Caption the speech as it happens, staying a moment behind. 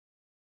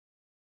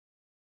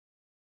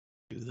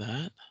do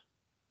that.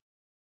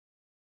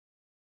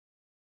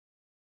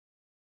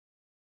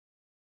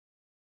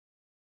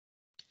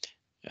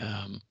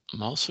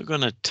 I'm also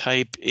going to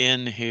type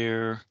in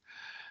here,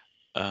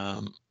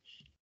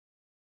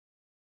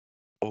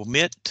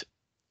 omit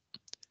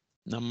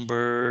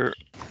number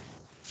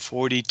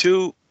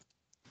 42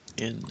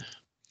 in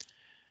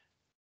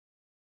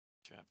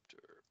chapter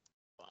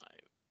 5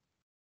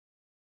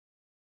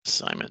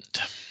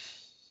 assignment.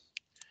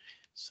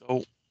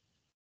 So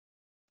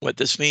what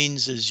this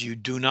means is you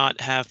do not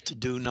have to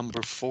do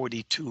number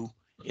 42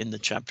 in the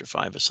chapter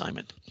 5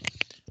 assignment.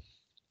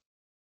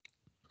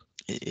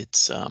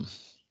 It's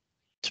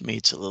to me,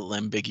 it's a little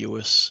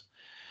ambiguous.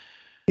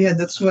 Yeah,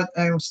 that's what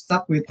I'm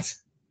stuck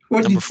with.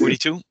 42. Number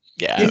 42?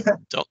 Yeah, Yeah.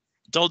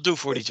 don't do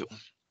 42.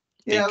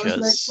 Yeah, I was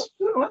like, Because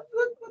what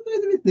do I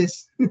do with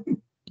this?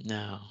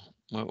 no,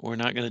 we're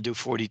not going to do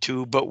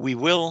 42, but we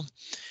will.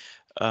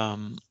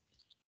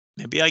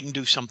 Maybe I can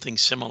do something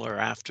similar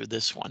after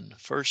this one.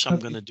 First, I'm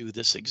going to do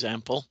this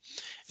example,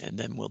 and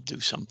then we'll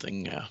do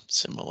something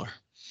similar.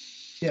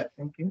 Yeah,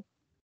 thank you.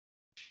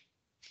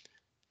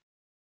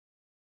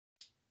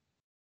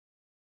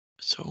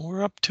 So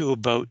we're up to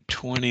about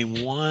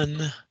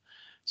 21.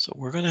 So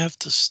we're going to have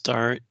to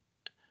start.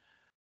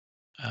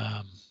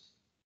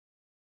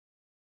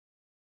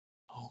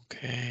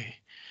 Okay,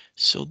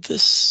 so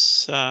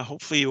this,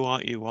 hopefully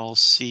you all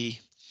see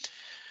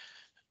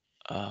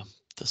the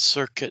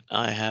circuit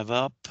I have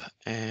up,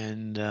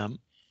 and I'm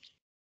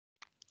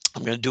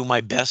going to do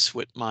my best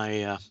with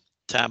my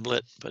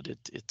tablet, but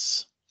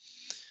it's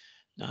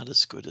not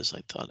as good as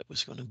I thought it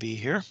was going to be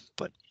here,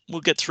 but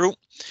we'll get through.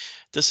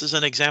 This is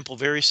an example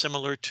very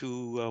similar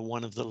to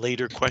one of the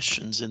later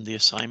questions in the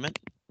assignment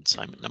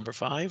number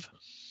 5.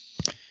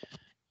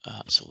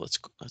 So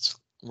let's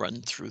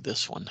run through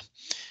this one.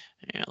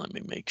 And let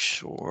me make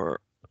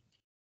sure.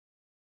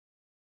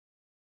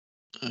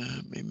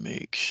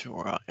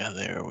 Yeah,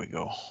 there we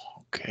go.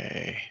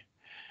 Okay.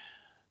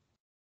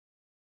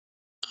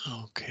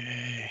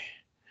 Okay.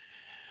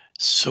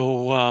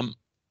 So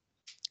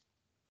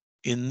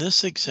in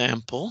this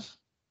example,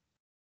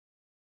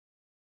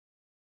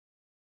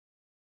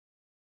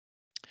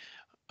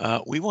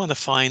 we want to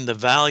find the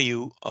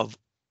value of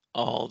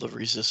all the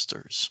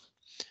resistors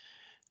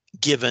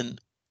given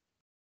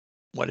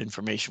what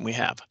information we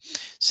have.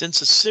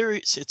 Since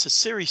it's a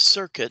series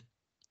circuit,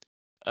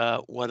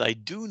 what I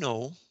do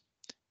know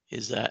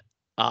is that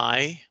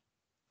I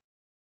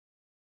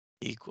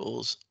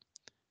equals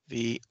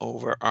V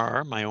over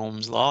R, my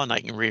Ohm's law, and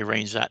I can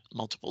rearrange that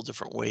multiple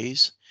different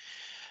ways.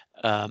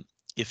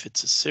 If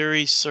it's a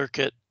series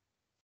circuit,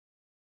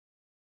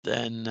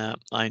 then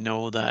I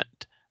know that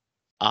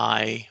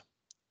I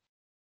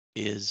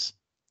is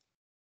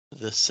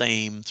the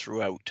same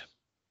throughout.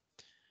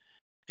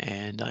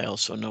 And I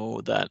also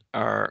know that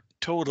R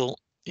total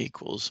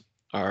equals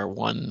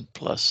R1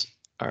 plus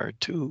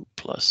R2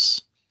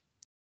 plus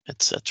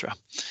etc.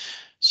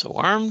 So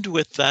armed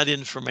with that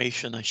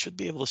information, I should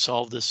be able to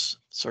solve this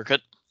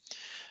circuit.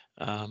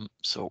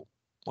 So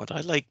what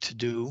I like to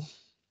do,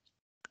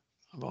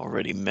 I've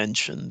already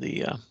mentioned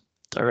the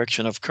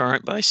direction of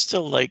current, but I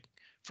still like,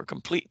 for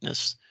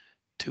completeness,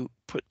 to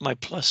put my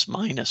plus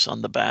minus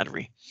on the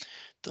battery.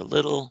 The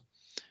little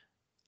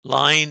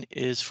line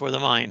is for the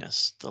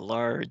minus. The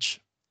large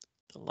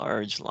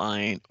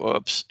line,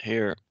 whoops,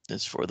 here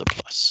is for the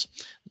plus.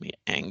 Let me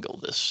angle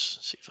this,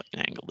 see if I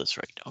can angle this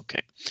right.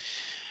 Okay.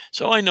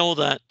 So I know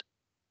that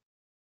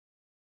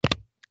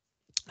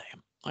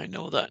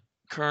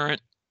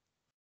current,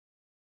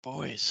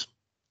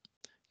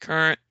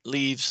 current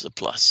leaves the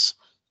plus.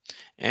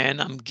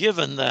 And I'm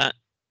given that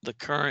the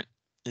current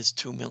is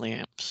 2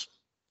 milliamps.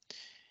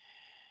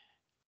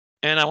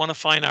 And I want to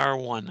find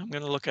R1. I'm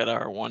going to look at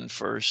R1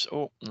 first.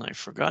 Oh, and I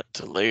forgot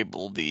to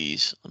label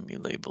these. Let me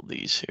label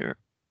these here.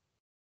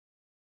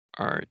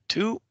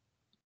 R2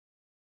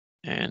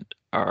 and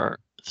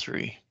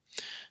R3.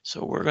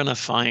 So we're going to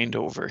find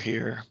over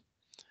here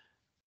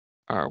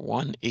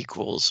R1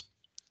 equals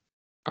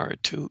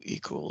R2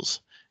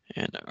 equals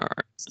and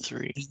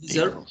R3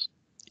 equals.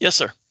 Yes,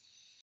 sir.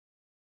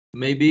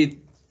 Maybe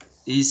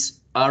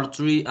is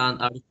R3 and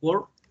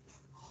R4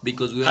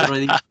 because we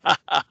already.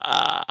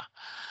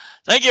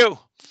 Thank you.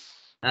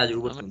 You're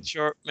welcome.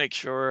 Make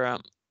sure.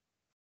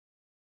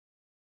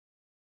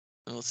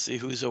 Let's see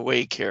who's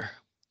awake here.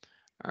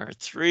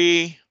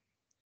 R3.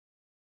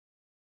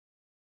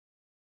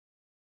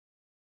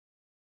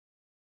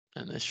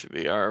 And this should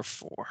be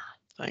R4.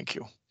 Thank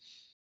you.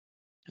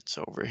 It's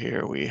over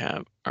here. We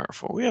have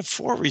R4. We have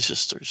 4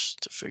 resistors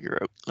to figure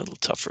out. A little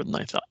tougher than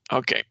I thought.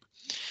 Okay.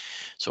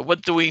 So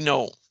what do we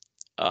know?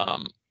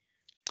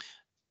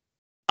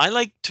 I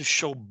like to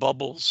show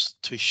bubbles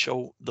to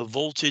show the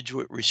voltage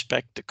with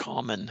respect to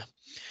common.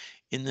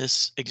 In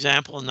this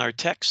example in our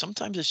text,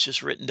 sometimes it's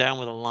just written down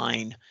with a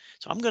line.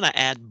 So I'm going to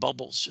add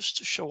bubbles just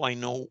to show I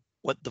know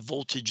what the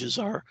voltages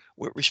are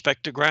with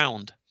respect to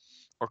ground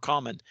or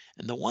common.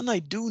 And the one I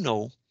do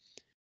know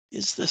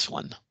is this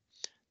one.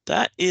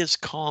 That is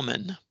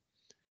common.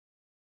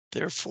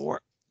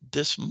 Therefore,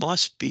 this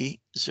must be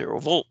 0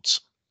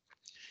 volts.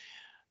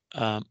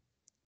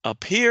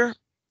 Up here,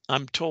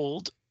 I'm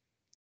told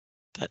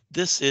that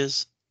this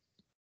is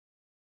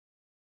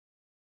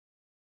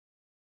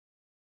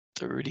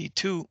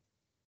 32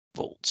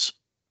 volts.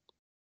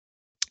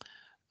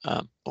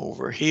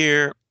 Over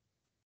here,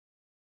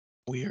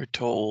 we are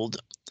told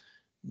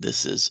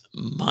this is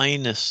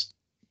minus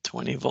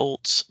 20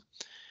 volts.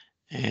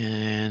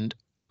 And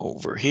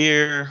over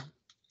here,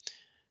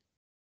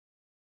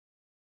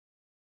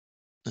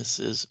 this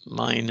is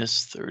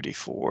minus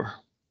 34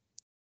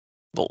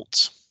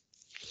 volts.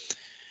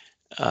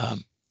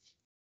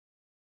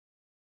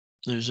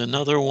 There's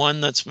another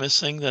one that's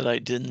missing that I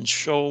didn't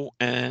show,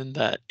 and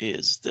that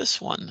is this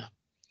one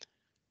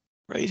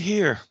right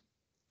here.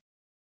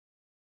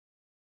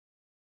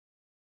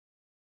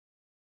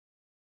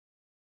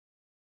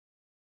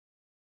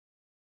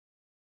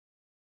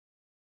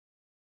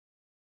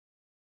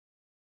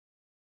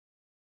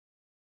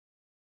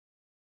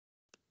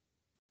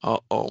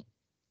 Uh-oh,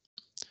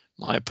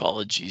 my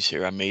apologies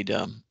here. I made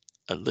a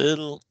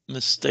little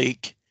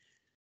mistake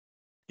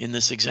in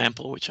this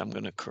example, which I'm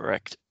going to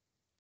correct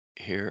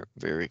here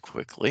very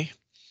quickly.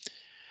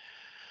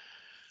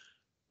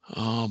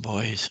 Oh,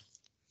 boys.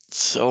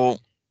 So,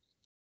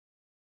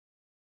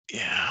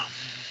 yeah.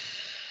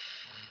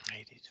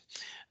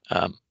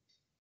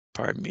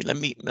 Pardon me.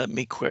 Let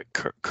me quick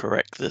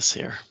correct this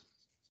here.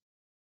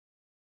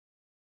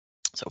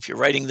 So if you're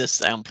writing this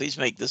down, please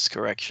make this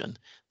correction.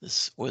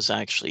 This was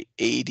actually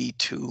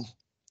 82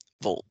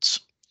 volts.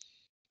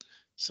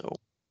 So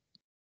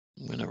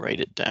I'm going to write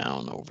it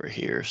down over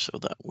here so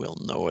that we'll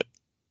know it.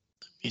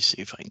 Let me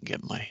see if I can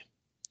get my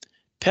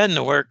pen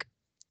to work.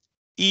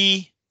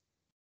 E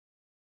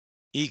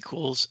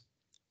equals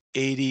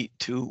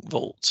 82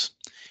 volts.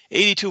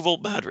 82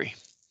 volt battery.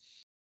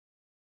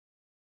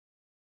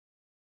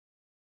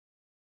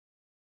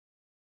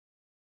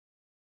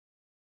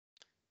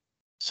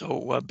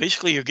 So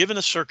basically you're given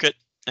a circuit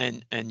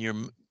and you're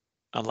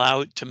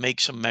allowed to make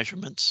some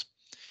measurements.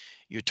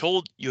 You're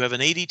told you have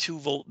an 82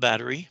 volt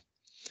battery.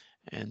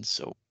 And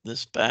so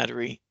this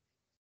battery,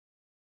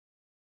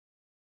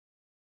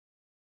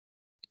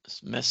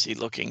 this messy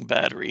looking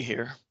battery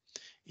here,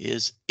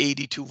 is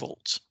 82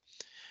 volts.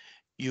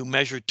 You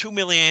measure 2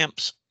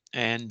 milliamps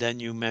and then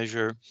you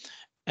measure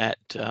at,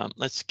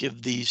 let's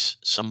give these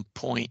some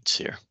points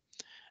here.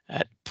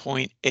 At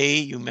point A,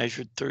 you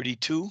measured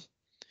 32.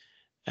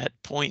 At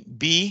point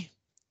B,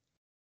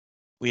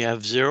 we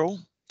have 0.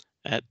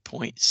 At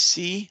point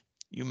C,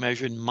 you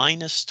measured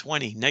minus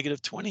 20,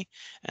 negative 20.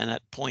 And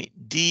at point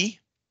D,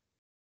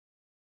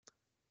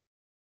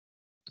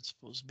 it's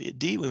supposed to be a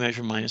D, we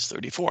measure minus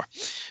 34.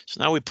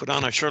 So now we put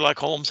on our Sherlock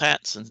Holmes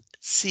hats and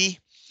see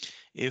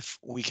if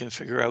we can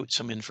figure out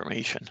some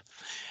information.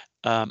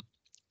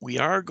 We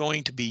are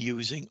going to be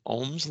using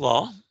Ohm's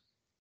law.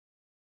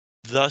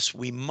 Thus,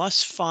 we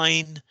must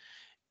find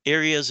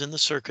areas in the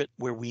circuit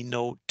where we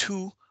know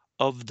 2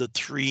 of the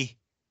 3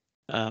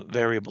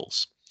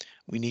 variables.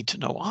 We need to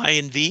know I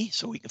and V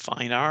so we can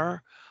find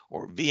R,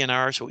 or V and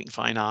R so we can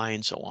find I,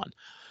 and so on.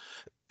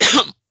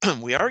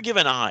 We are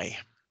given I,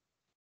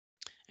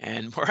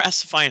 and we're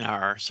asked to find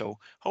R, so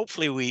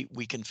hopefully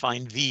we can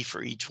find V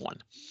for each one.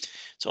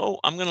 So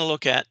I'm going to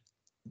look at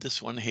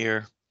this one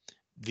here,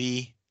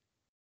 VR1.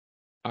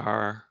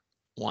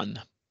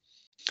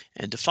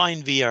 And to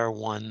find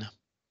VR1,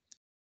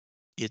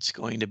 it's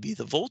going to be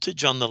the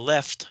voltage on the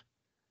left,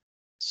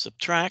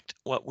 subtract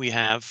what we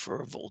have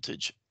for a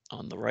voltage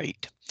on the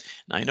right.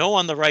 And I know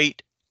on the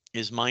right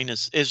is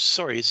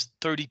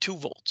 32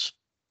 volts.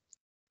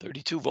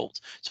 32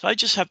 volts. So I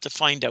just have to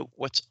find out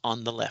what's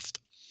on the left.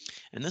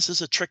 And this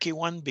is a tricky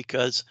one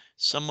because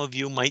some of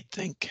you might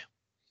think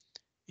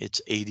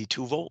it's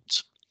 82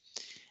 volts.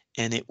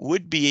 And it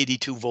would be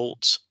 82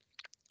 volts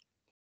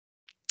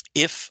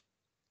if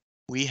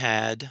we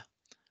had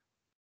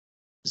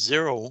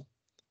 0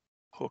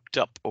 hooked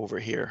up over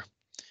here.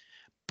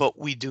 But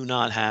we do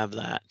not have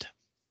that.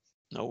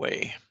 No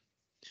way.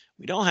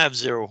 We don't have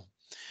 0.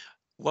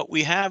 What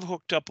we have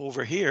hooked up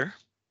over here,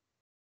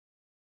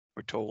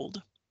 we're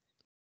told,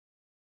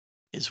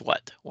 is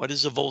what? What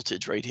is the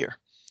voltage right here?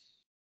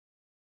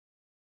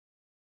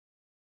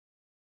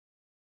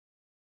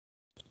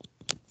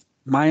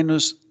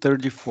 Minus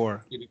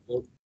 34.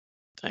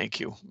 Thank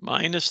you.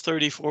 Minus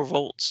 34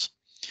 volts.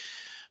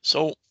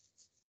 So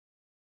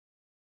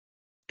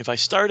if I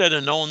start at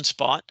a known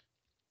spot,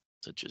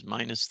 such as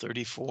minus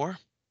 34,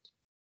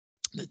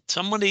 did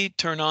somebody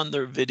turn on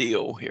their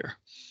video here?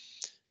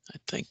 I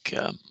think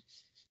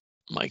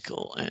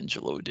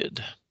Michelangelo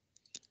did.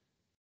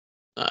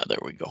 There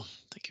we go.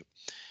 Thank you.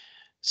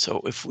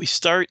 So if we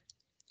start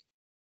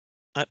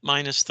at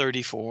minus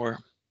 34,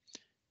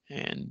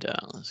 and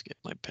let's get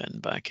my pen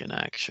back in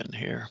action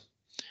here.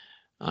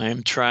 I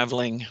am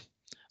traveling.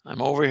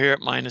 I'm over here at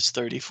minus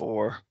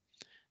 34.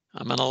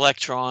 I'm an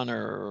electron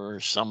or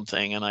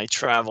something, and I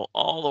travel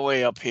all the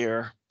way up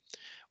here.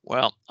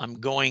 Well,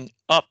 I'm going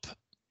up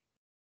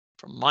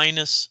from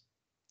minus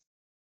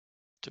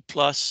to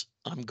plus.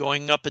 I'm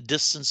going up a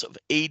distance of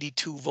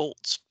 82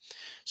 volts.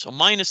 So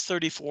minus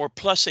 34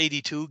 plus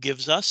 82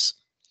 gives us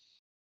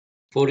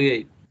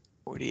 48.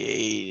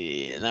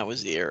 48, and that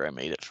was the error I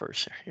made at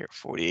first here,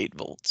 48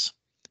 volts.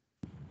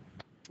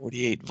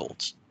 48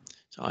 volts.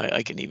 So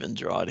I can even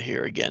draw it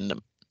here again.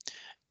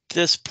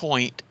 This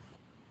point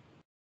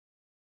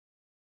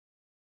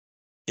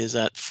is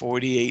at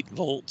 48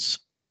 volts.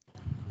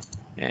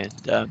 And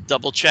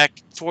double check,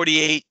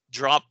 48,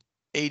 drop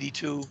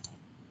 82.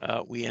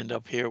 We end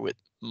up here with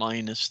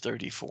minus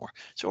 34.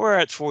 So we're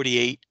at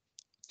 48.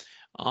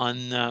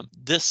 On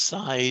this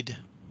side,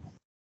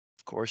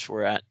 of course,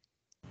 we're at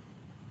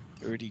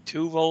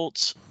 32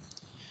 volts.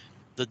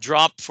 The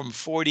drop from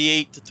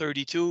 48 to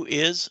 32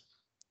 is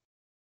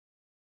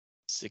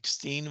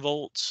 16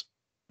 volts.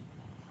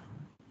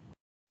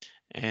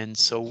 And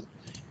so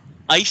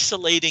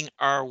isolating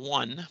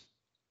R1,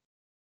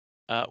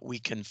 we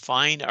can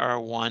find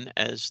R1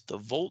 as the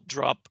volt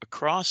drop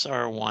across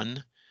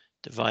R1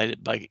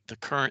 divided by the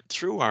current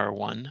through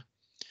R1.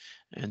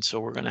 And so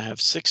we're going to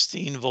have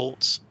 16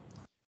 volts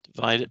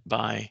divided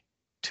by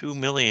 2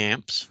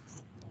 milliamps,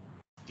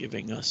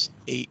 giving us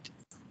 8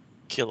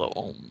 kilo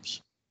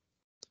ohms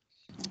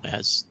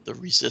as the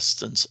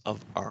resistance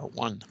of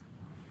R1.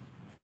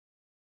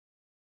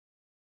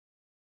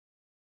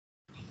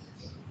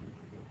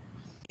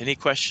 Any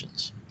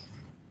questions?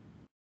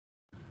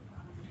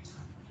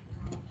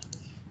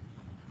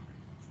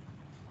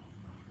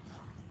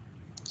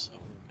 So,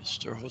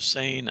 Mr.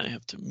 Hossein, I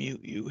have to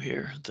mute you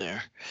here,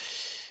 there.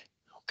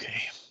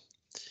 Okay.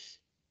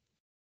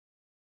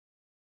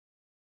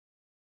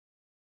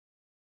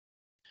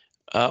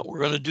 We're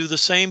going to do the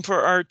same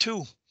for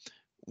R2.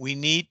 We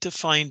need to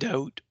find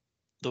out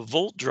the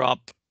volt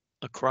drop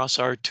across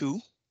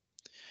R2.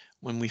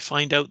 When we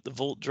find out the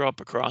volt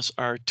drop across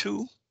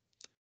R2,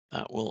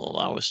 that will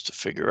allow us to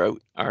figure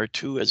out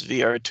R2 as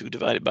VR2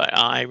 divided by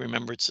I.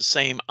 Remember, it's the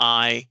same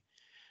I.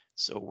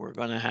 So we're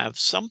going to have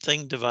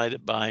something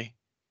divided by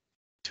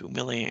 2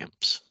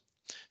 milliamps.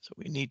 So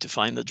we need to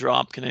find the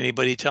drop. Can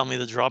anybody tell me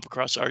the drop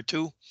across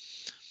R2?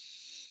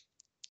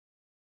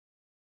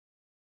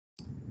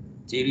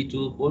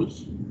 32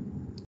 volts.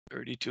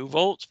 32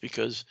 volts,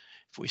 because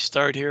if we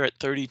start here at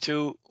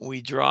 32,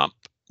 we drop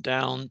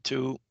down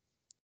to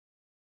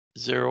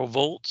 0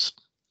 volts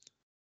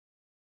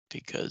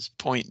because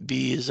point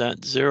B is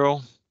at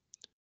 0.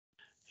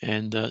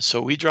 And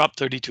so we drop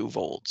 32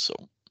 volts. So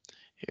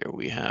here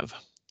we have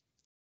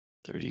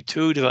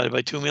 32 divided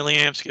by 2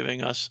 milliamps,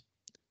 giving us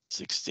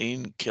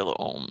 16 kilo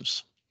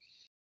ohms.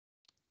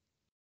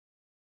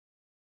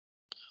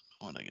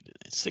 What I did,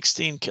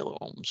 16 kilo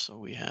ohms. So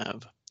we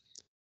have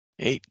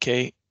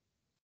 8K,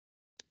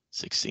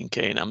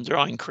 16K, and I'm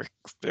drawing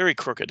very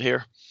crooked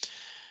here.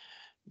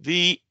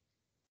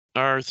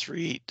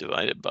 VR3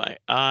 divided by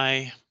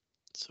I.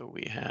 So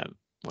we have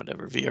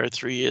whatever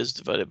VR3 is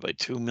divided by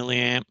 2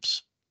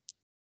 milliamps.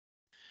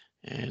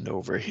 And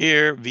over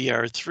here,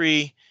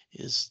 VR3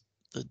 is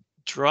the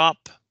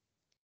drop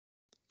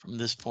from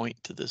this point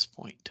to this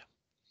point.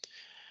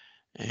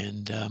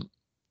 And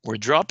we're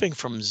dropping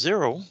from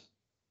 0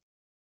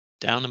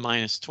 down to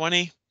minus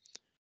 20.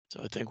 So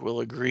I think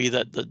we'll agree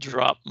that the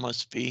drop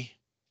must be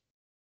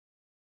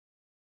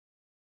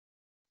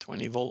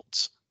 20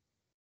 volts.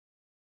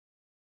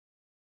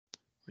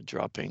 We're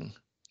dropping.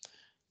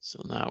 So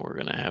now we're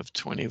going to have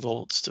 20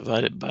 volts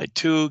divided by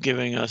 2,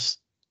 giving us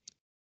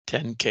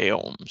 10K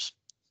ohms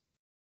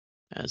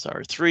as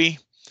R3.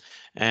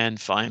 And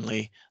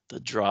finally, the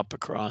drop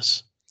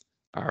across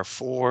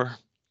R4.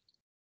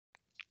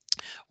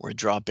 We're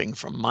dropping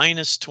from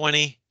minus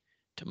 20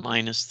 to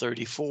minus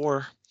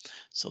 34.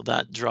 So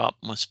that drop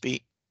must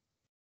be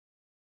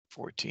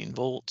 14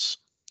 volts.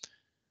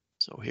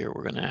 So here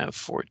we're going to have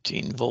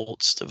 14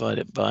 volts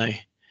divided by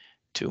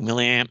 2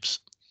 milliamps,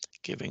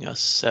 giving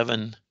us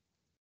 7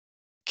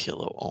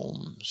 kilo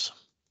ohms.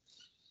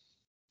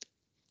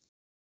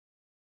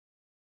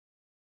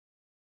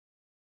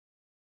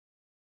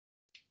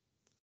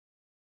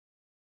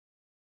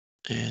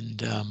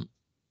 And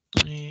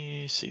let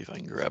me see if I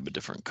can grab a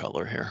different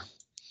color here.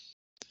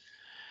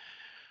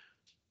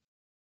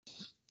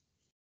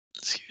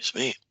 Excuse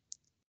me.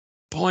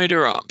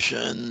 Pointer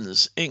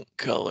options, ink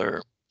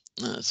color.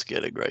 Let's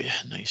get a great,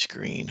 nice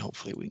green.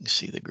 Hopefully we can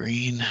see the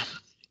green.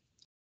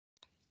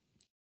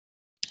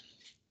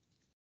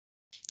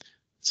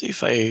 See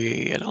if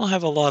I don't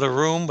have a lot of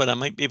room, but I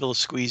might be able to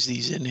squeeze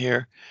these in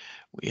here.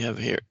 We have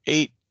here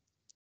 8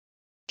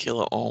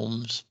 kilo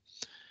ohms.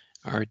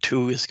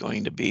 R2 is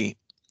going to be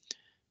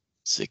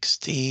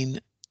 16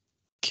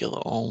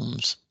 kilo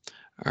ohms.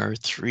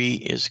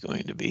 R3 is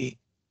going to be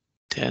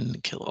 10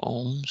 kilo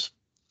ohms.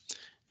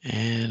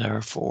 And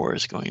R4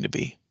 is going to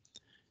be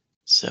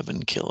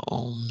 7 kilo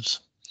ohms.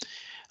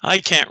 I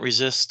can't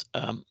resist.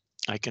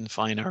 I can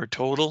find our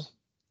total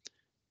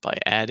by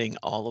adding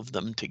all of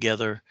them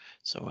together.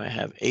 So I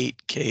have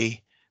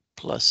 8K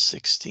plus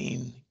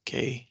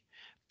 16K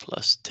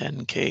plus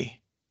 10K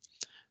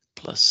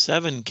plus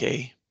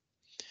 7K,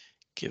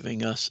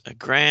 giving us a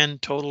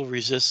grand total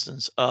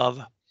resistance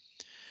of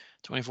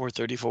 24,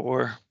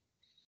 34,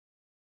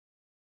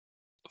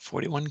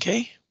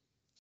 41K,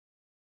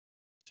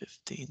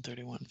 15,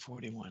 31,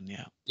 41,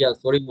 yeah. Yeah,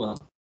 41.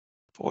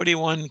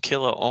 41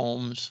 kilo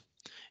ohms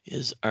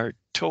is our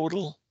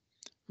total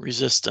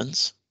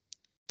resistance.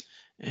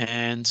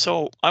 And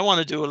so I want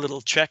to do a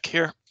little check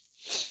here.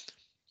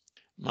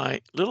 My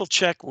little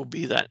check will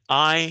be that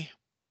I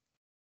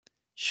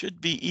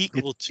should be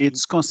equal to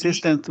It's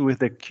consistent with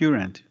the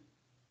current.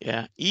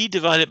 Yeah, E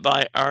divided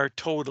by R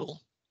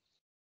total.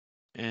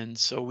 And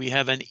so we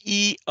have an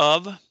E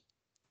of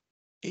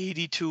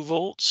 82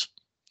 volts,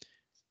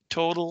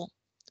 total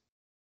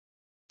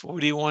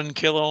 41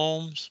 kilo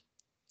ohms.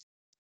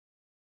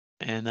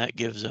 And that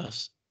gives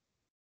us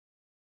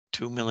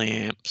 2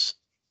 milliamps.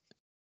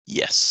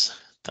 Yes,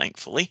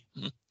 thankfully.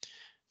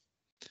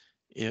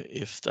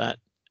 If that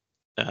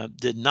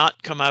did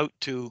not come out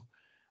to,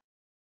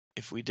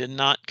 if we did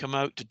not come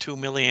out to 2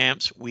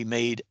 milliamps, we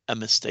made a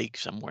mistake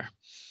somewhere.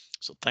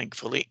 So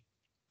thankfully,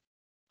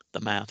 the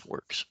math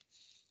works.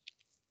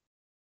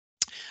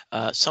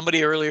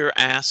 Somebody earlier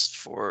asked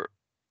for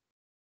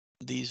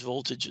these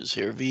voltages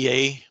here,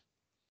 VA,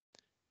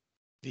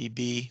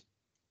 VB,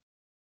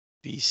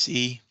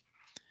 VC,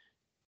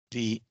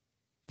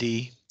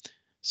 VD.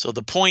 So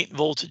the point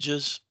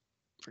voltages,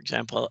 for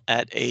example,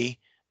 at A,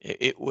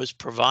 it was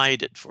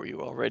provided for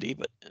you already,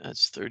 but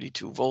that's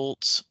 32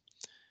 volts,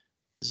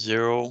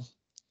 0,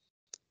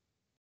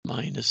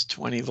 minus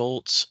 20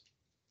 volts,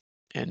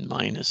 and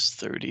minus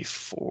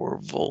 34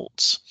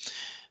 volts.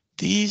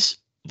 These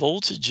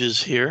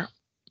voltages here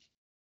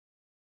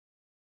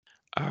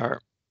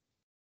are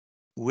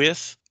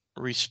with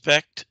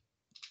respect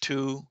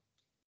to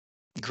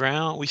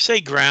ground. We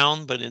say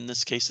ground, but in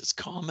this case it's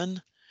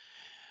common.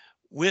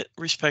 With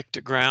respect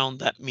to ground,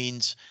 that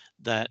means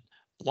that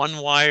one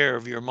wire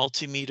of your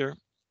multimeter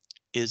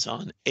is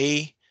on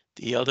A,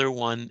 the other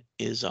one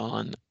is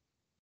on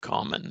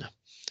common.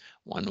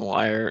 One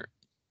wire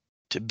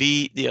to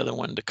B, the other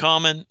one to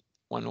common,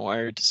 one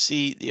wire to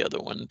C, the other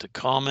one to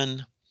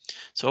common.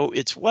 So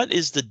it's what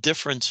is the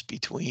difference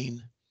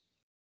between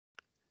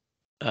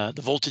the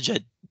voltage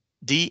at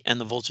D and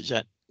the voltage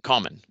at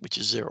common, which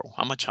is 0.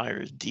 How much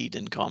higher is D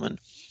than common?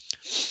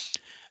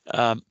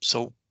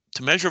 So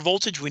to measure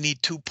voltage, we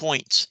need 2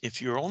 points.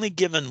 If you're only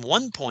given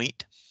 1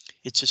 point,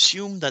 it's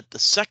assumed that the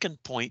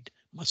second point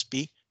must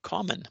be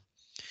common.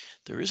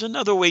 There is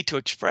another way to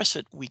express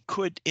it. We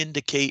could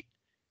indicate,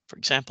 for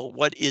example,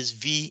 what is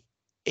VAC?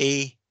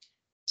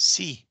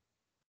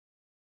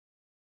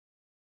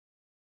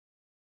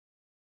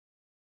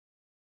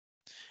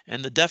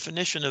 And the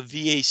definition of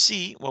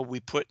VAC, well, we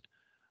put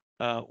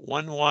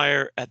one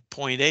wire at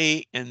point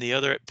A and the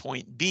other at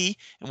point B.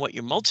 And what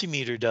your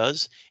multimeter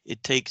does,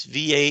 it takes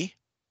VA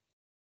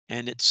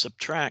and it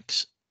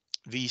subtracts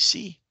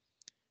VC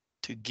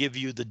to give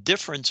you the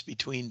difference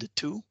between the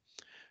two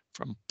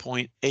from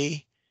point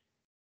A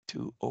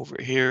to over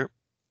here,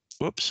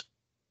 whoops,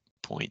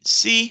 point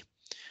C.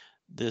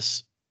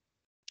 This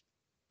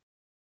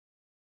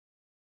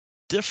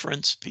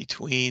difference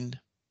between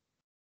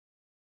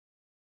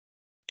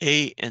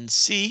A and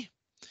C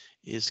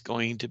is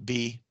going to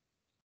be,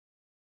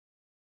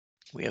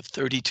 we have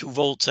 32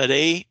 volts at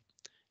A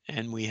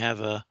and we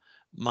have a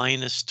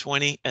minus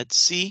 20 at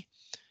C.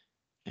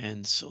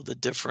 And so the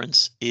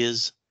difference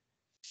is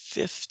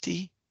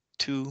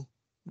 52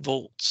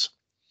 volts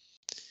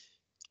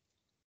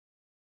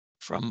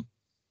from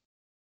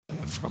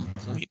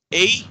point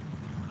A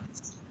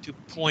to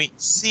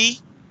point C.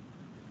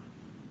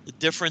 The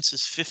difference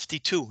is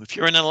 52. If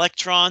you're an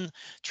electron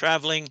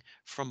traveling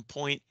from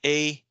point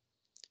A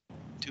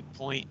to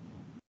point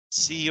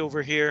C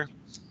over here,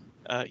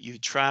 you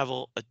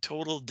travel a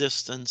total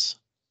distance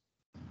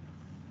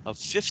of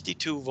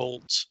 52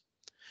 volts.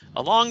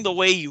 Along the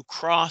way, you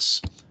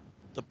cross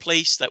the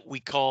place that we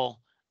call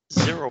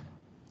 0,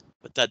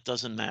 but that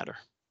doesn't matter.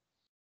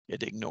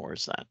 It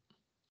ignores that.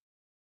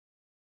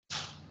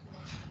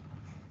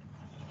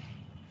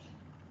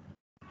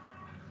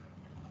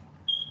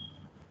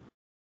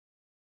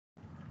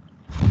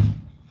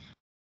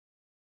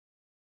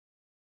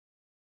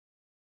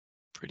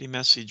 Pretty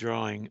messy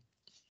drawing.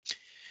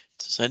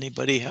 Does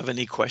anybody have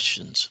any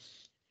questions?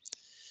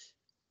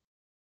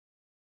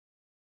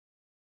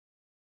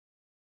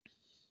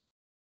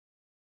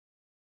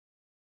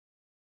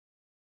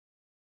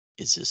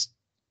 Is this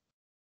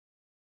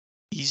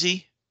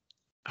easy,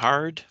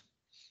 hard,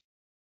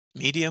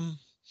 medium?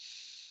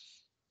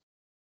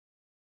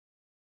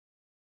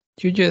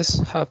 You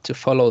just have to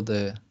follow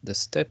the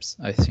steps,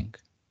 I think.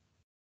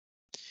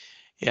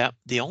 Yeah,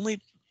 the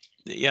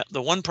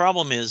one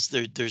problem is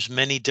there's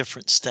many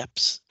different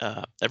steps.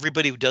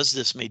 Everybody who does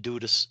this may do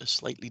it a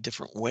slightly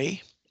different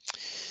way.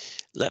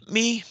 Let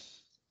me.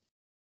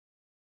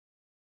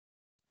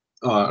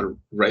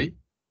 Ray?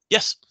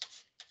 Yes.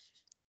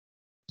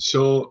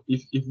 So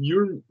if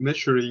you're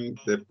measuring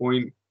the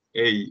point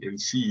A and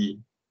C,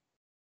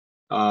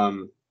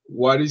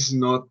 what is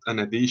not an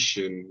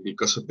addition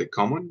because of the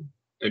common?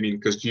 I mean,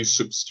 because you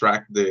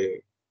subtract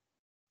the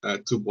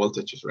 2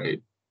 voltages,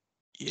 right?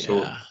 Yeah.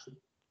 So,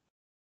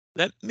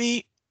 let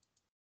me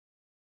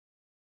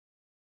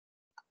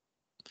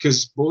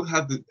because both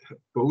have the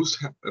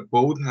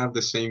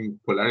same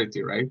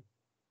polarity, right?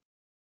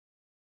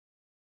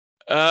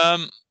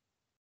 Not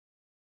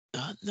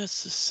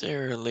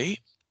necessarily.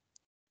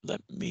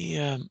 Let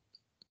me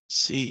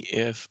see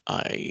if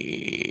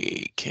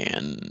I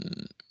can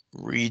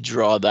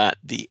redraw that.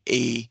 The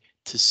A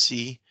to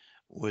C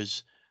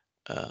was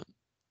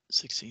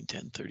 16,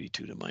 10,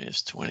 32 to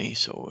minus 20.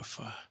 So if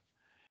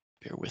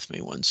bear with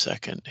me 1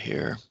 second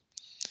here.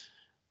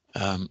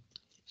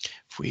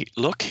 If we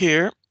look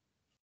here,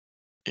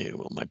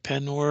 will my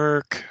pen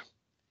work?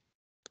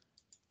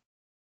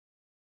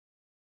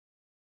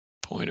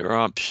 Pointer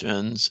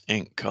options,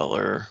 ink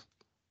color.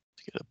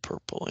 Let's get a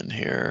purple in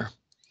here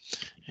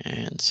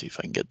and see if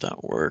I can get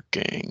that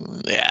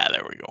working. Yeah,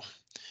 there we go.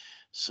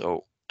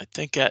 So I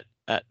think at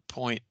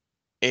point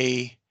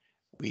A,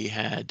 we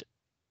had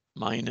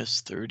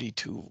minus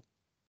 32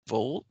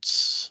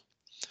 volts,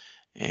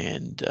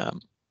 and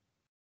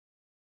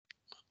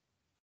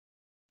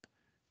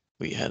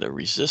we had a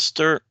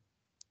resistor,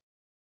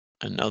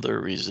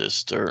 another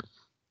resistor,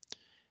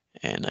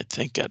 and I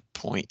think at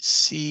point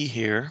C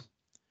here,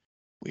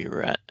 we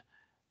were at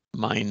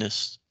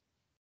minus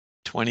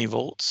 20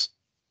 volts.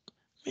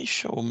 Let me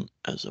show them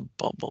as a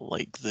bubble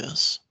like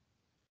this.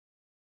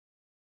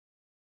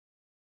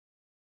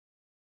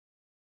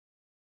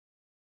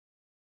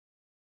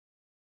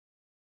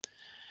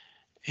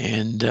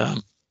 And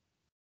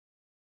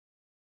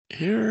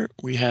here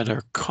we had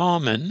our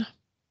common,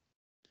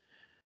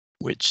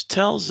 which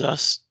tells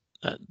us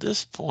that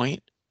this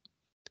point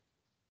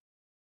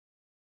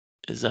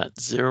is at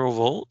 0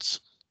 volts.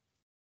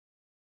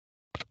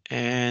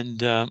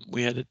 And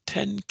we had a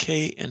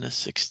 10K and a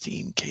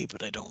 16K,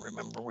 but I don't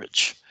remember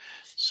which.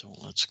 So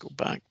let's go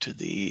back to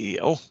the,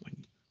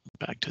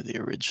 back to the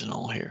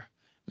original here.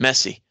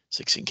 Messy,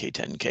 16K,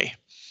 10K.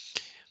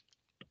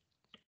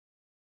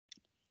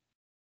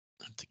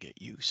 I have to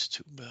get used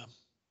to the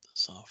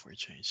software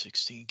change.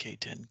 16K,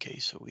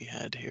 10K. So we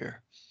had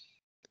here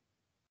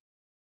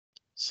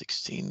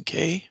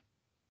 16K,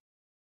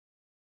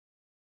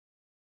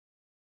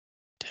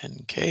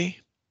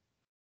 10K,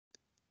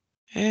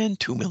 and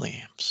 2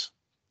 milliamps.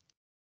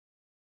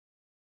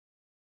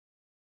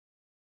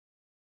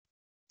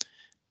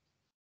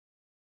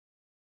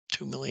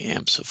 Two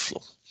milliamps of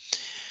flow.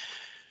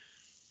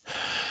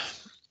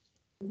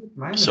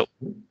 So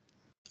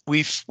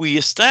we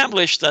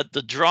established that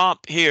the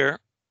drop here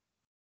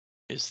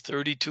is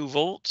 32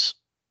 volts,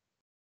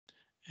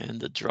 and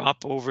the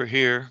drop over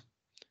here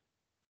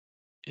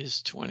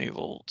is 20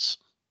 volts.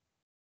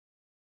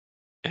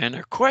 And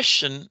our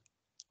question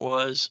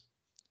was,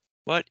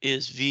 what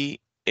is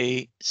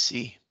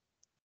VAC?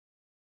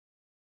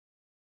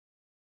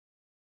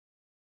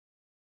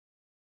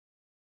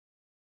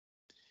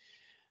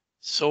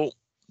 So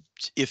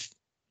if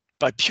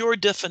by pure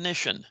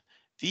definition,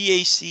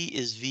 VAC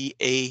is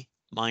VA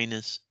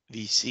minus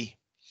VC.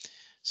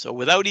 So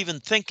without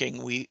even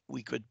thinking, we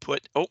could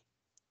put, oh,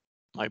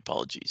 my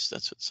apologies,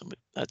 that's what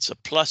somebody, that's a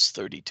plus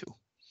 32.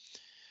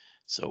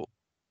 So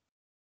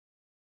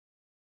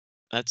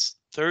that's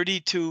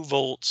 32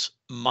 volts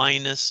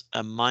minus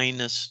a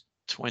minus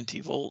 20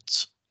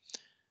 volts,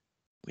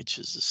 which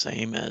is the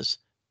same as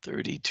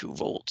 32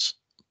 volts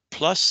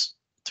plus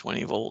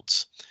 20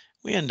 volts.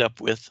 We end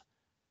up with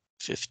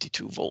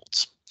 52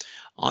 volts.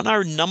 On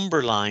our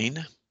number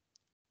line,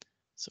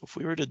 so if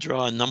we were to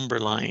draw a number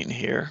line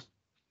here,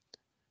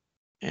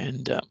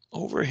 and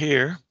over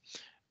here,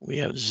 we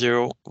have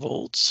 0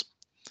 volts.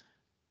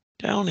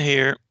 Down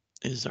here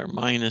is our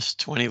minus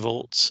 20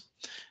 volts.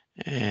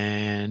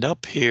 And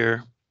up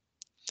here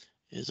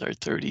is our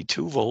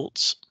 32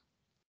 volts.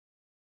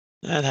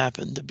 That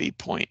happened to be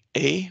point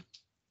A.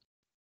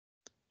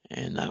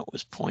 And that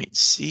was point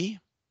C.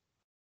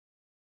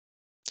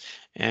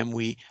 And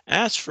we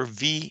asked for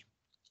VAC.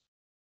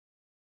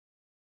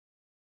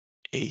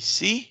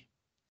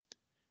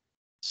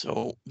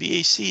 So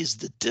VAC is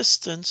the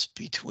distance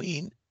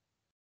between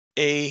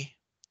A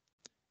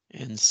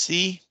and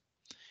C.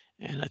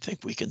 And I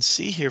think we can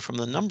see here from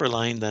the number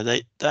line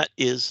that that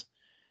is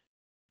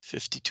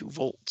 52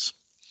 volts.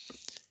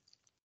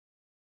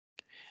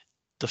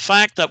 The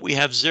fact that we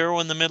have 0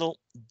 in the middle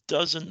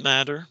doesn't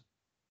matter.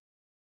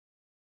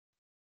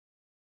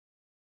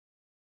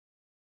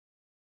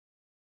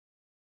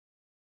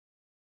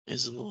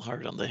 Is a little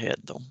hard on the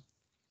head though.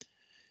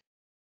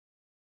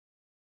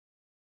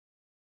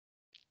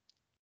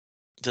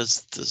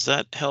 Does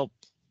that help?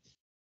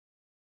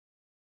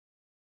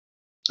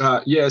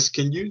 Yes,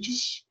 can you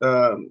just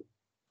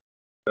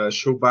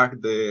show back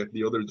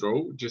the other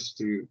draw just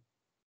to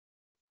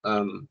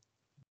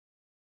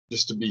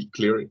be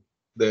clear,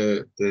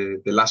 the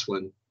last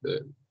one,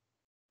 the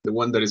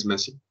one that is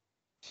messy.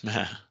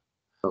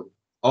 Oh,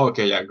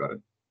 okay, yeah, got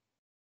it.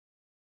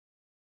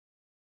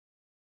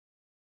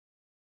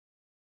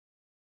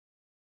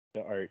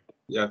 The art.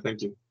 Yeah,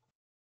 thank you.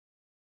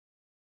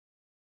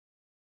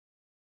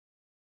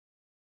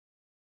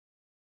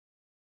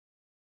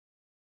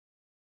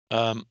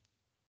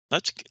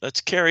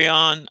 Let's carry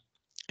on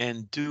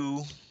and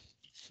do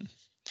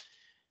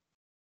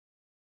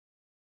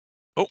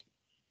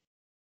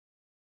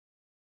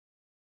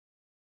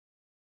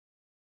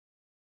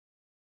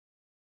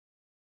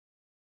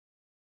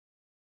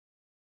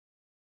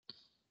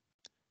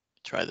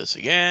Try this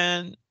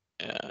again.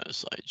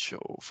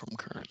 Slideshow from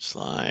current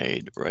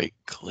slide, right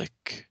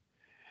click.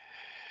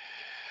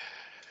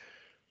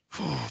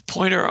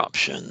 Pointer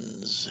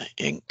options,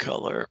 ink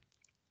color,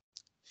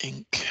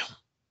 ink.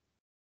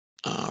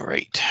 All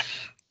right.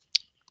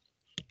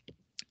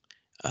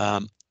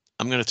 I'm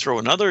going to throw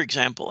another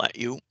example at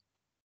you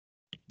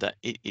that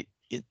it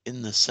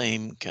in the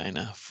same kind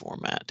of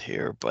format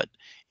here, but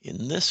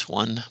in this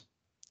one,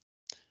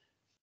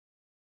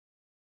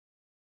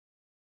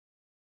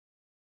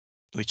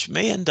 which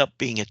may end up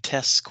being a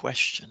test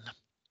question.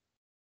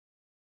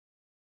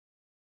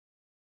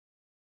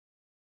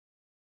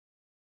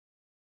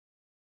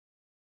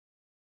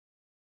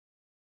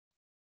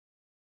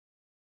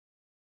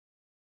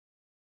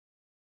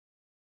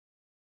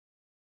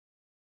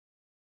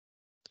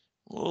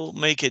 We'll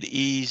make it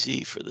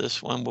easy for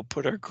this one. We'll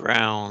put our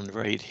ground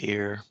right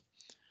here,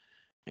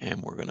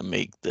 and we're going to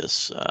make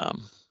this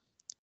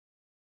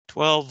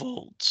 12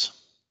 volts.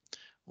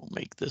 We'll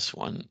make this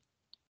one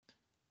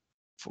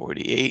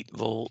 48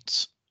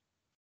 volts.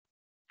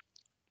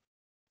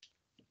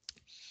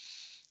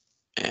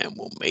 And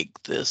we'll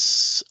make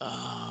this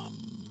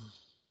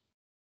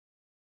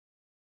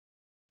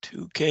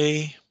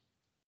 2K.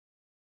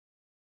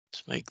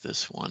 Let's make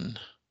this one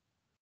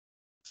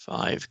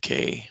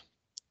 5K.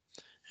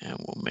 And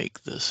we'll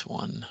make this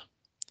one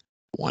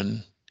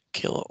 1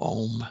 kilo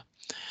ohm.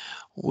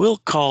 We'll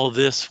call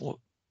this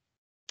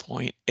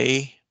point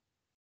A.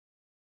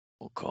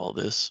 We'll call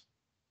this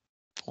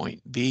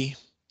point B.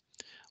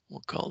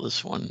 We'll call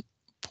this one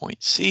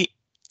point C.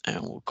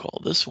 And we'll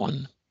call this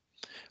one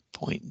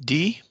point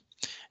D.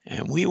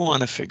 And we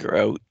want to figure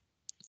out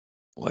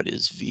what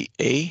is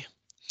VA,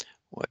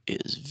 what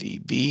is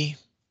VB,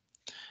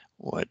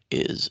 what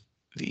is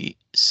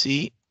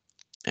VC,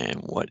 and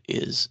what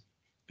is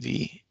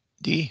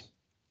VD.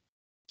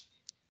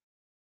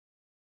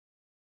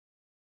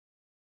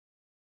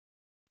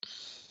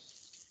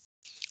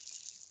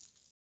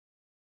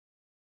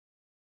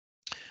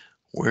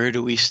 Where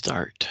do we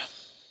start?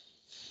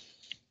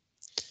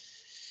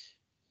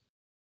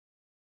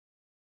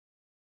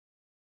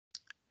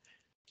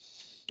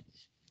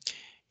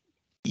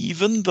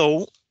 Even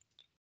though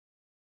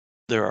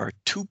there are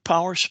two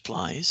power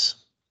supplies,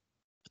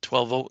 a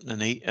 12 volt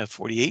and a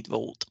 48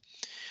 volt,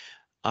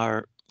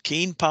 our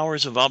keen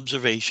powers of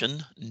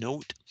observation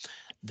note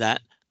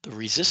that the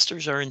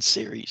resistors are in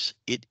series.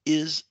 It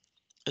is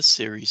a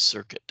series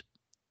circuit.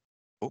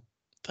 Oh,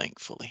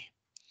 thankfully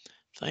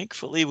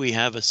we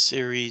have a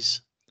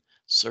series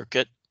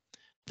circuit.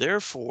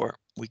 Therefore,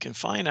 we can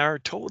find our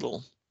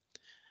total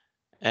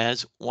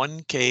as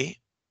 1K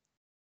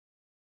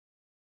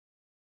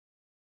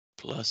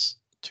plus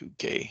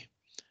 2K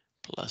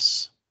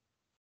plus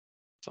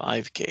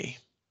 5K,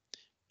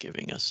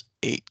 giving us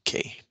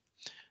 8K.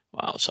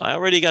 Wow, so I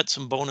already got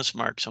some bonus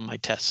marks on my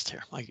test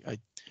here. I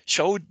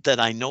showed that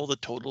I know the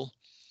total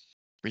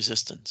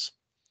resistance.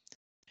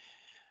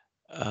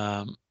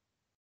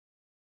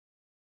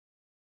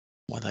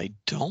 What I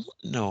don't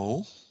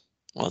know,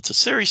 well, it's a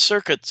series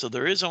circuit, so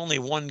there is only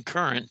one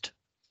current.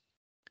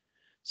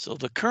 So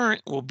the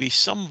current will be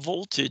some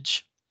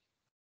voltage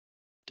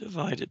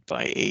divided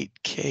by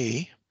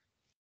 8K.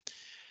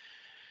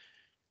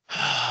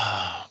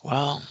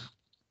 Well,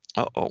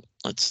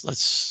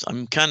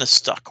 I'm kind of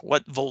stuck.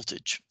 What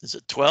voltage? Is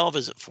it 12?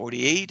 Is it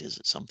 48? Is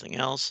it something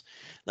else?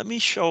 Let me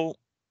show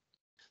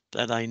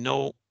that I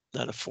know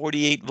that a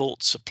 48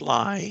 volt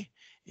supply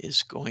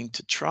is going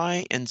to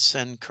try and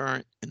send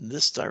current in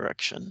this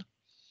direction.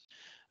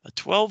 A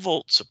 12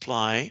 volt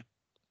supply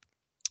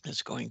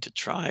is going to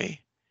try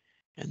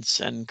and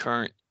send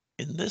current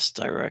in this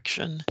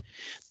direction.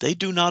 They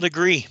do not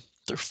agree.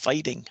 They're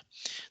fighting.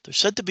 They're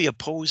said to be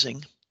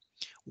opposing.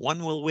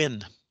 One will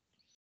win,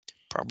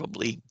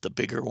 probably the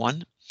bigger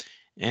one,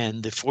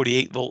 and the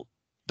 48 volt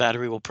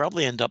battery will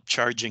probably end up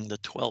charging the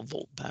 12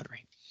 volt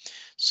battery.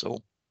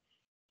 So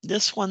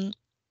this one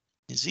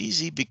is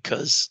easy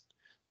because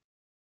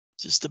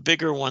just the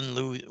bigger one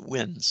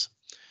wins.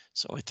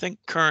 So I think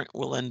current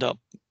will end up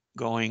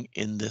going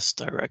in this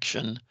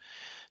direction.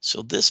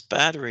 So this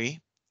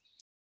battery,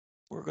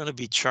 we're going to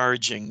be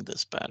charging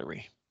this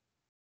battery.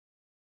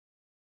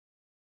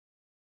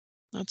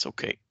 That's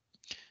okay.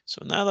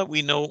 So now that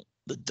we know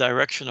the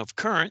direction of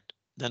current,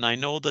 then I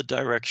know the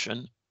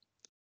direction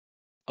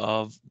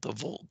of the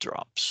volt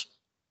drops.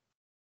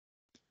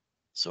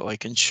 So I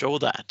can show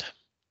that.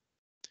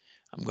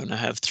 I'm going to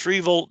have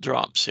 3 volt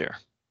drops here.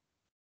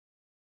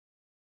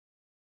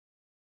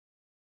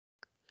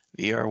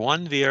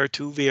 VR1,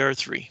 VR2,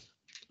 VR3.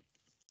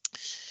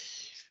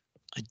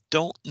 I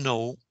don't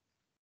know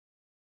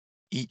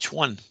each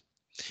one.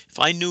 If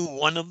I knew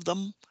one of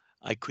them,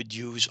 I could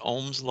use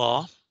Ohm's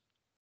law.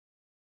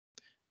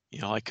 You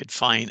know, I could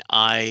find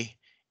I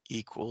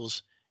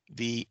equals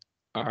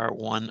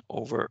VR1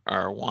 over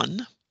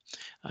R1.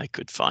 I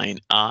could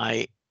find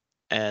I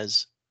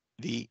as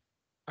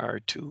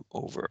VR2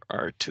 over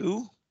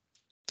R2.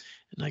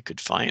 And I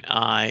could find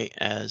I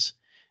as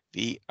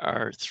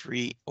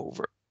VR3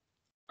 over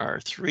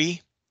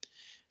R3.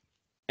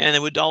 And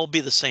it would all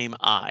be the same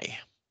I,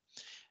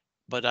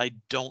 but I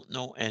don't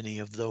know any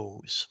of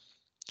those.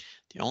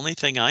 The only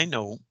thing I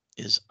know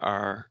is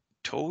our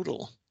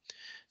total.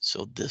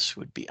 So this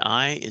would be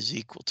I is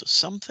equal to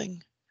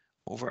something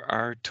over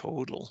R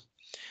total.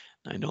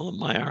 I know that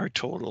my R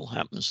total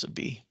happens to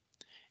be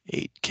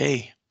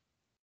 8K.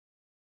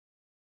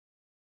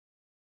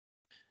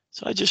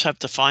 So I just have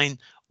to find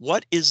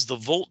what is the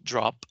volt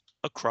drop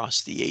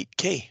across the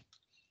 8K.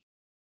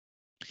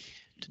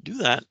 To do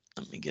that,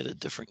 let me get a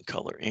different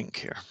color ink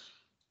here.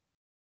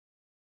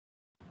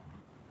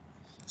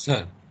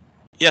 Sir,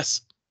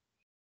 Yes.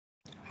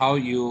 how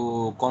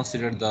you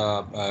consider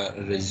the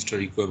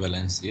resistor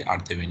equivalency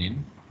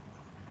R-Thevenin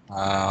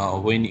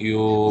when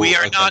you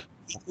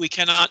we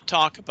cannot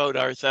talk about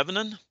R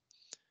Thevenin.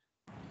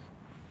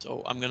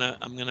 So I'm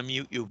gonna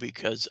mute you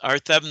because R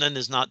Thevenin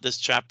is not this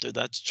chapter.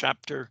 That's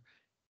chapter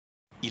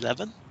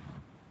 11.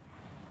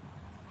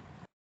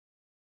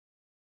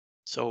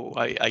 So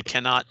I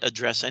cannot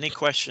address any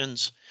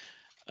questions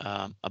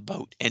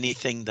about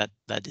anything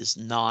that is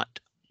not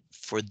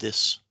for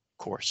this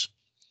course.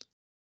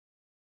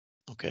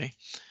 Okay.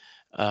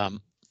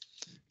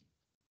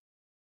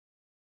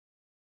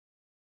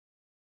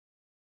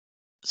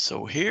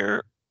 So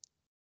here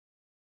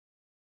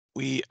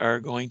we are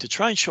going to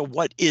try and show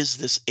what is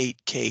this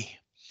 8K.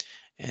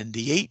 And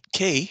the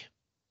 8K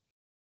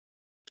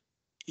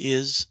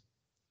is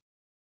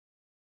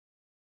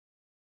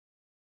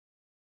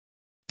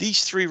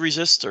these three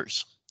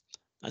resistors.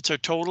 That's our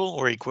total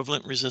or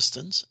equivalent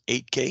resistance,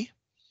 8K.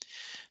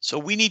 So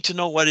we need to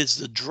know what is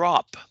the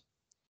drop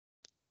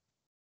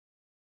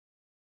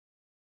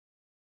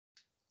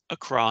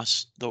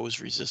across those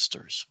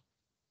resistors.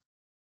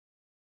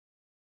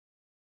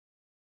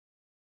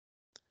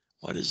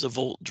 What is the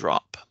volt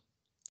drop?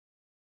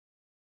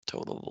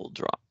 Total volt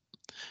drop.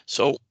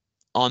 So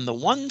on the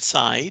one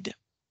side,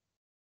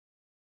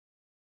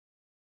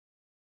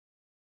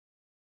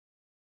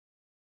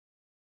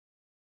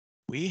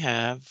 we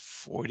have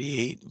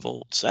 48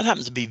 volts. That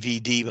happens to be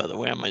VD, by the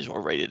way. I might as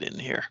well write it in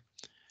here.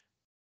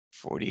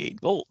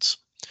 48 volts.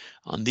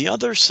 On the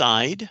other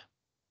side,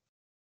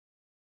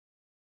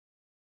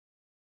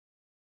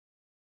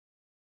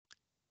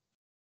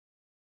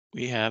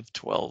 we have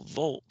 12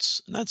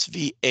 volts, and that's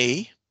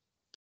VA.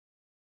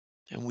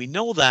 And we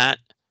know that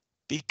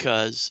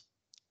because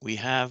we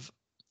have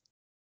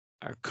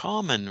our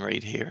common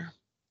right here,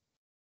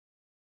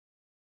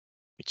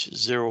 which is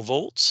 0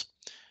 volts.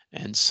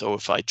 And so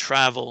if I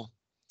travel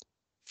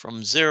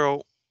from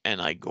 0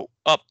 and I go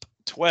up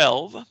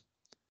 12,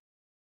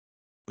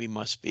 we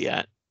must be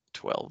at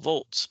 12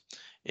 volts.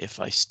 If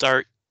I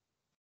start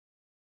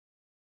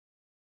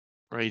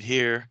right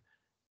here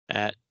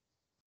at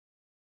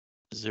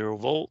 0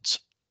 volts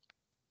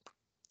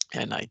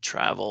and I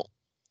travel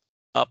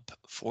up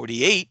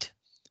 48,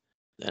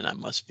 then I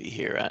must be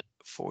here at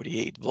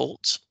 48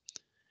 volts.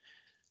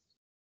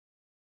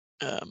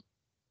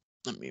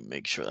 Let me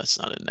make sure that's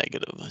not a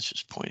negative. That's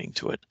just pointing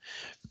to it.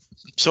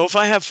 So if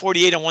I have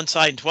 48 on one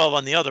side and 12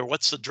 on the other,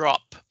 what's the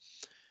drop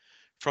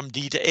from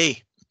D to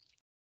A?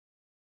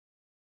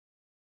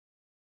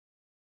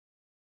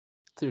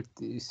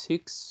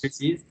 36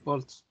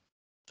 volts.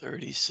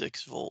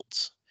 36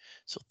 volts.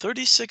 So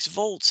 36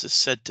 volts is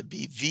said to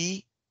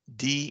be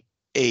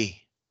VDA.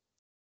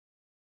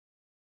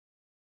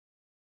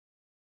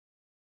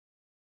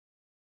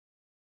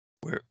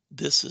 Where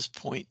this is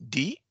point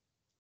D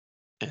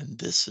and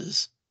this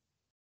is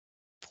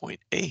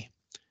point A.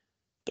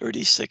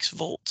 36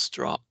 volts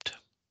dropped.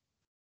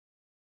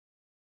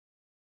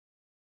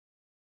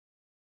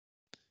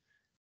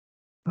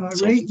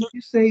 So Ray, if you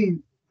say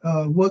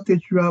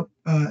voltage drop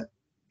A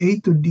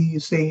to D, you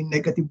say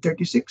negative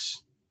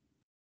 36?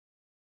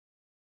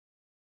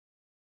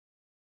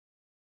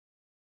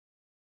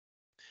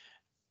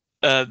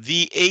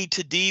 VA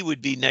to D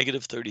would be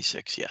negative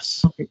 36,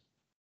 yes. Okay.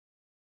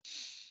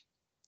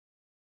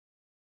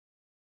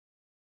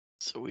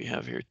 So we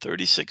have here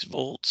 36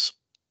 volts.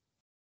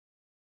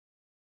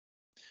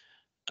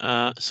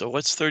 So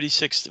what's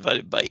 36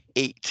 divided by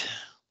 8?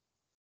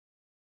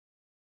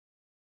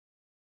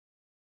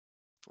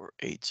 4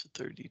 8's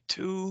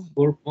 32.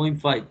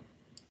 4.5.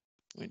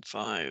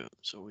 0.5.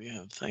 So we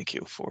have, thank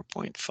you,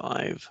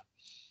 4.5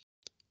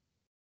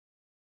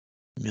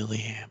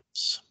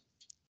 milliamps.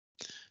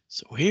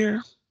 So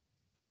here,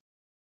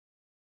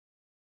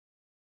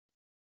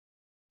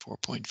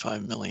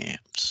 4.5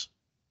 milliamps.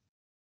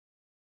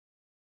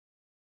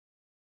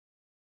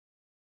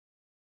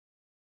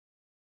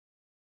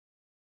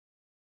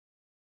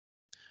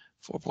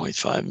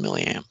 .5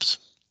 milliamps.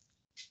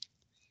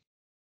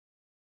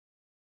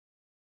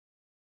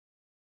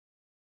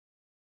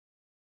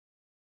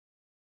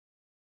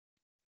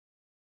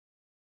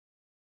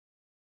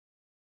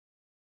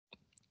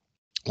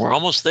 We're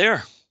almost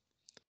there.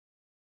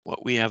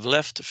 What we have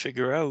left to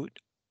figure out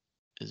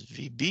is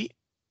VB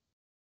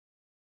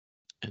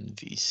and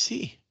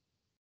VC.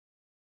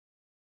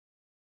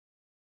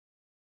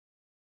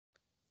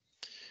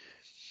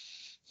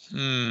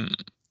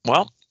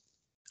 Well,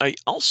 I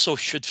also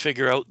should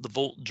figure out the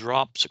volt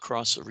drops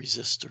across the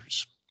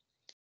resistors.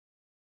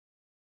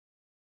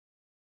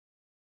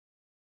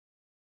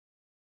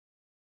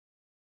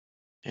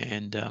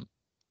 And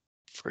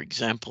for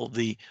example,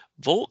 the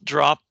volt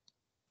drop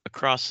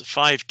across the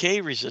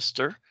 5K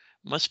resistor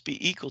must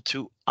be equal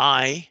to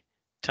I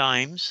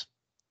times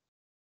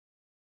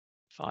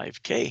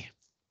 5K.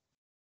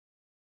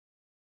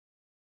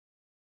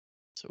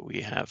 So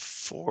we have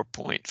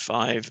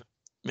 4.5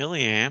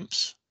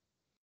 milliamps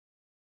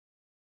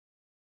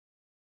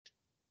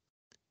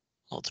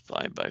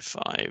multiplied by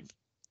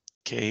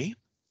 5K.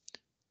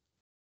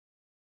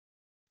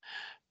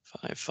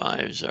 5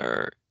 5s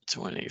are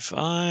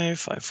 25,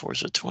 5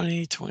 4s are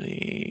 20,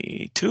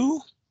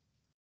 22.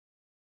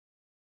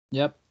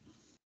 Yep.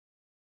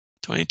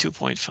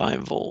 22.5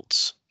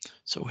 volts.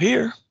 So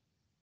here,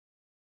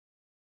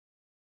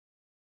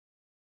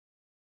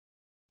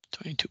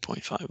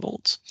 22.5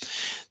 volts.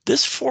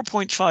 This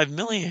 4.5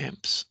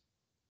 milliamps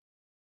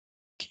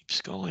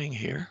keeps going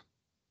here.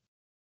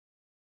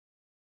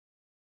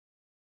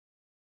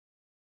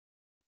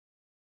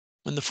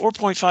 When the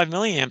 4.5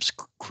 milliamps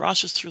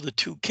crosses through the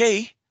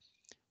 2K,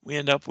 we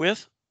end up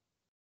with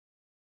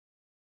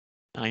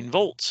 9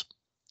 volts.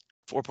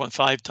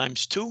 4.5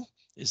 times 2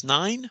 is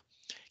 9.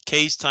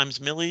 K's times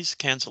millis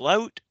cancel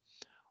out.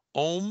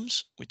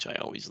 Ohms, which I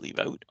always leave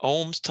out,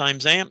 ohms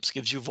times amps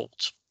gives you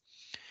volts.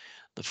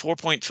 The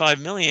 4.5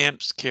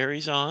 milliamps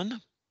carries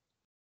on.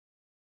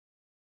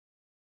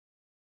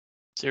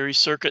 Series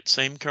circuit,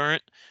 same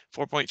current,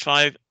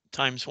 4.5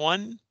 times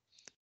 1,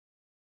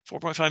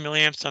 4.5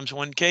 milliamps times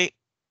 1K,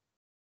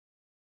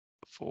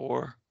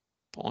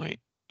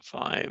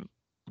 4.5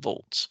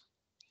 volts.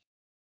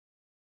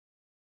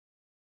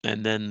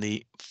 And then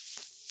the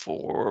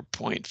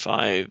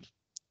 4.5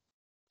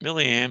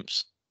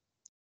 milliamps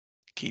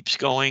keeps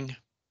going,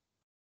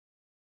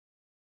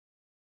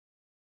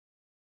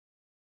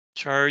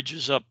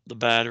 charges up the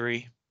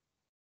battery.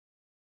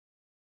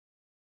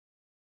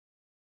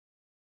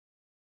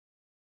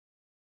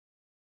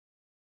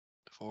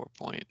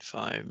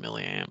 .5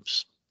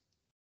 milliamps.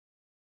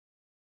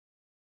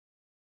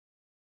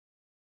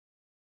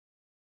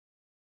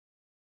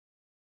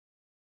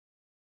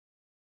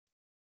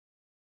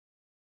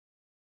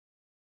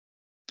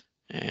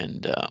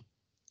 And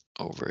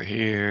over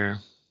here,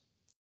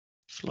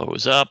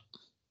 flows up.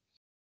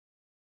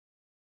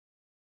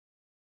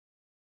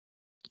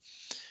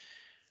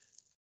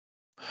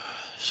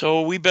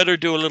 So we better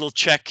do a little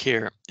check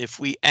here. If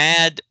we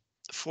add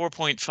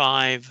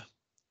 4.5,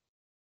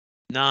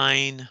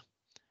 9,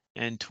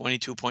 and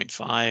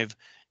 22.5,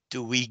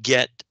 do we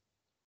get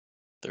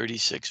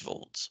 36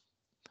 volts?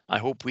 I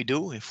hope we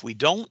do. If we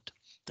don't,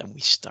 then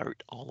we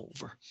start all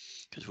over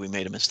because we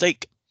made a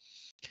mistake.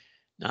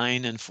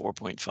 9 and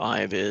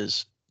 4.5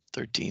 is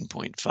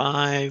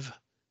 13.5.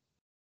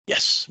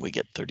 Yes, we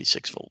get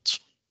 36 volts.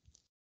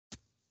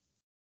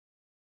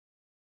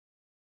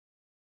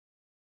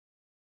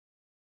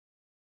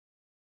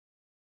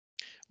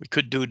 We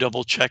could do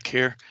double check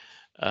here.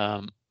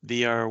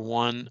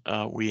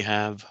 VR1, we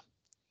have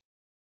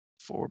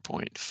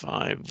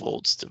 4.5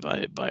 volts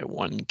divided by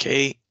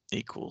 1K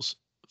equals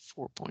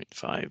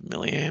 4.5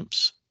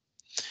 milliamps.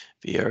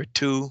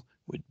 VR2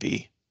 would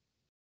be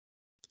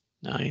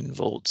 9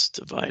 volts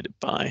divided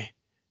by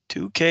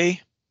 2K,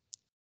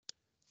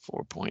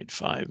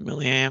 4.5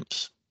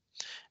 milliamps.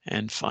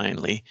 And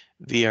finally,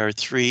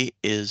 VR3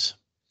 is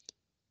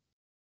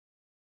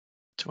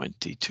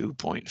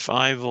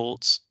 22.5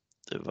 volts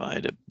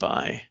divided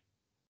by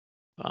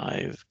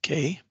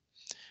 5K,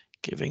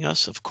 giving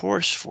us, of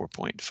course,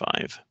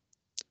 4.5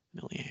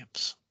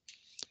 milliamps.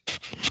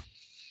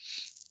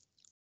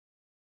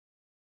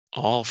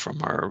 All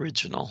from our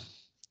original.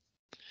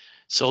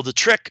 So the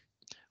trick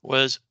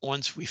was,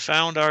 once we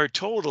found our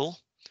total,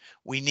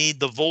 we need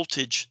the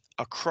voltage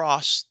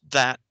across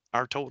that,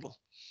 our total.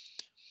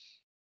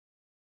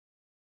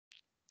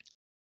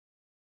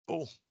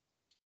 Oh,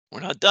 we're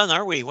not done,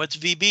 are we? What's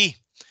VB?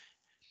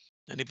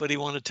 Anybody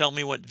want to tell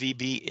me what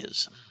VB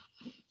is?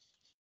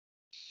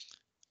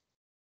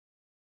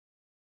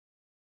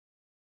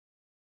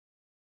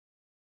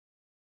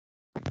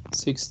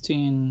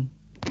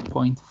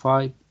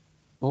 $16.5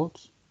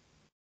 volts.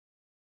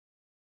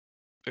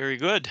 Very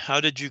good. How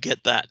did you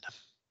get that?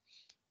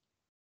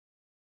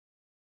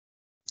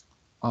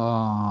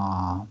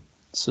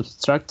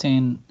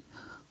 Subtracting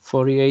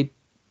 48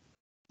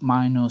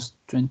 minus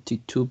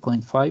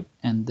 22.5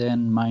 and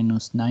then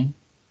minus 9.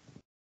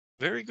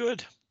 Very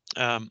good.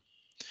 I'm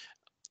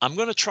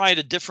going to try it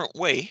a different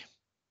way.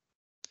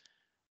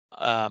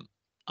 I'm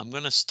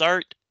going to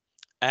start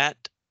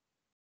at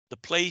the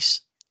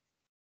place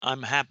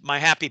my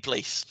happy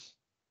place.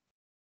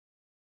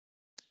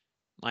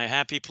 My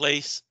happy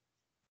place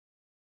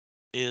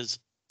is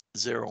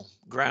 0,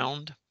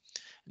 ground.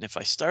 And if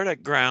I start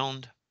at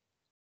ground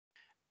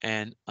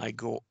and I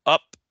go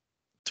up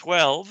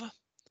 12,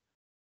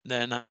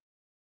 then I'm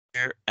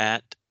here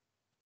at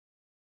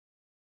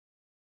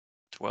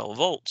 12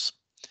 volts.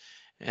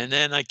 And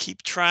then I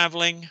keep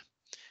traveling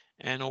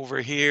And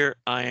over here,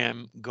 I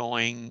am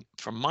going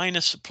from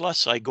minus to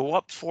plus. I go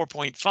up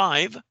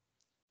 4.5.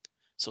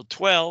 So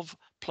 12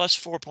 plus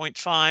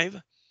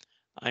 4.5,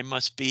 I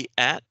must be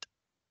at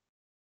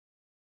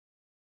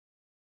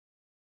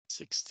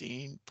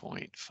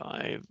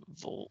 16.5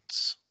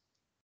 volts.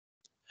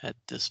 At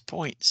this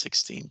point,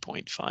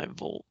 16.5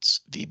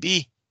 volts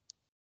VB.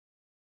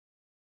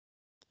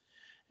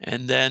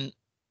 And then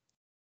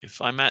if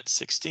I'm at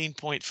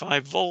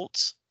 16.5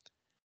 volts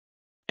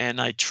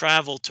and I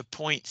travel to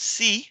point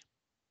C,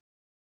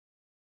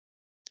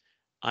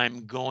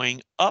 I'm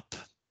going up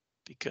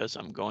because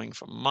I'm going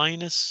from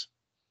minus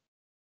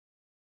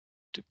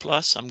to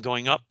plus. I'm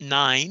going up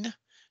 9.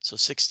 So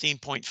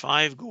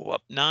 16.5 go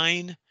up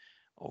 9.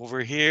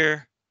 Over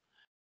here,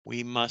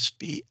 we must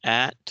be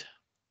at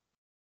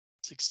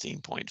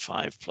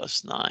 16.5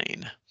 plus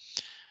 9,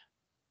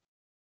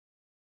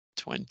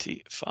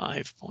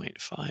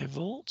 25.5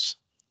 volts.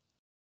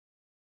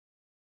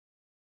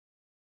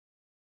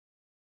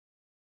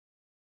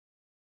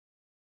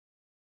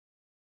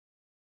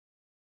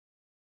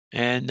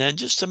 And then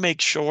just to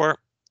make sure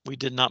we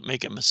did not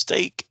make a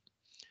mistake,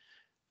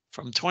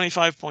 from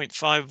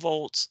 25.5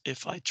 volts,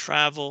 if I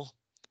travel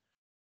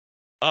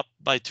up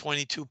by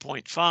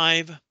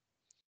 22.5,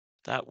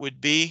 that would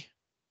be,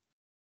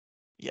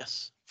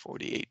 yes,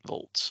 48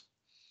 volts.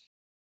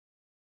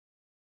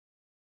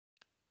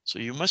 So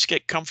you must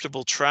get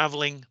comfortable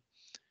traveling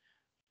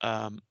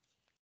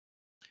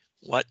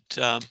what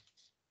the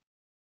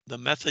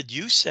method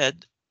you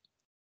said,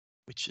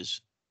 which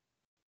is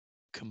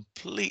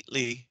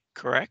completely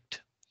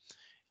correct.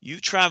 You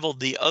traveled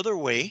the other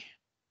way.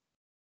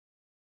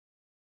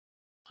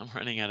 I'm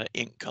running out of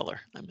ink color.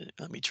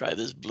 Let me try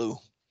this blue.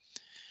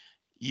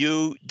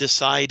 You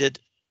decided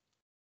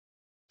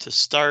to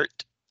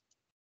start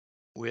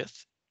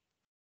with,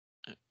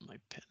 my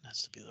pen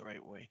has to be the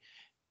right way.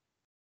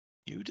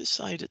 You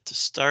decided to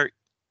start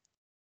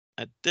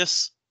at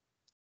this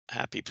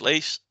happy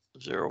place,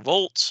 0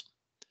 volts.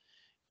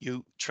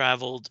 You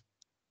traveled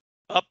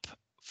up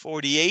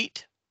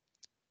 48,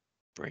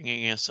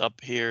 bringing us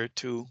up here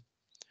to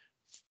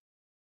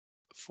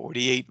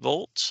 48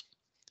 volts.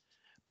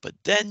 But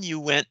then you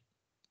went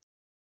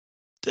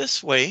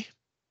this way,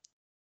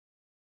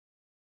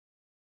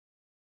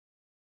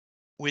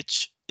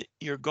 which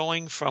you're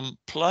going from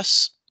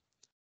plus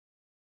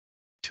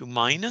to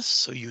minus,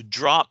 so you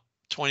drop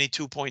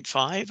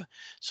 22.5.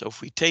 So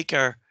if we take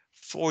our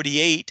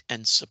 48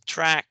 and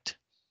subtract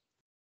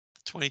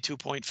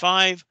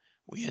 22.5,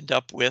 we end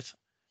up with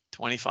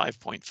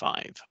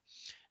 25.5.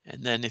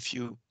 And then if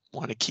you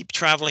want to keep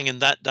traveling in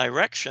that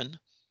direction,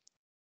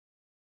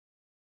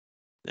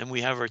 then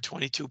we have our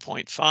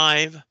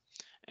 22.5,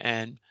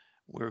 and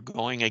we're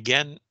going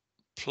again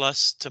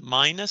plus to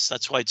minus.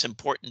 That's why it's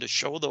important to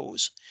show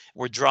those.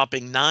 We're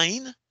dropping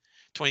 9,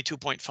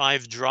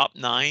 22.5 drop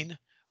 9.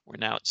 We're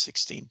now at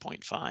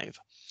 16.5.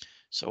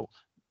 So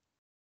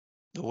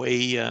the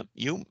way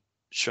you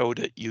showed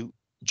it, you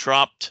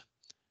dropped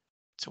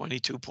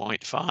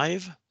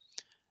 22.5,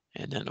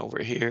 and then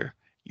over here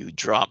you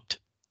dropped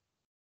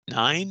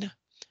 9,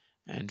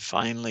 and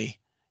finally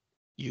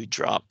you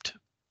dropped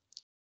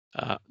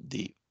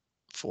the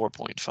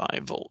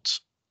 4.5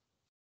 volts.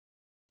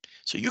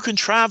 So you can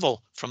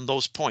travel from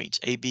those points,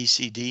 A, B,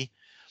 C, D,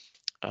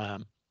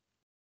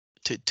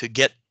 to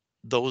get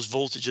those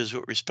voltages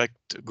with respect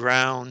to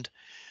ground.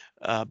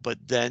 But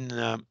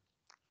then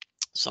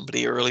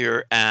somebody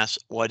earlier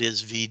asked, what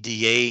is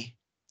VDA?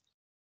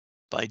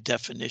 By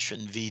definition,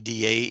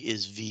 VDA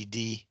is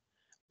VD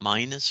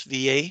minus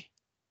VA.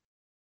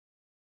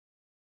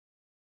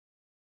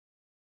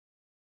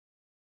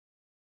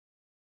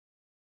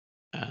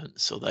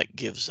 So that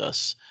gives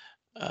us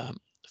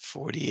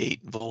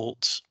 48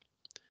 volts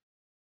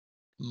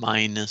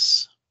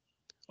minus,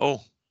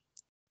 oh,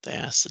 they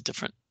asked a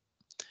different,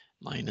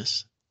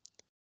 minus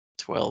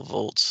 12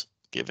 volts,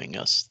 giving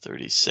us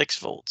 36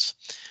 volts.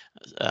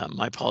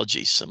 My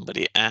apologies,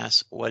 somebody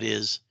asked, what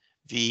is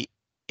VAD?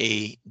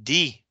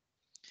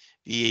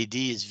 VAD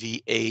is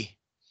VA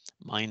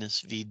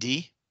minus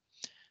VD.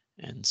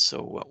 And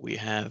so what we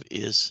have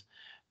is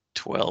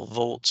 12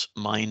 volts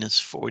minus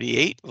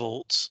 48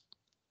 volts.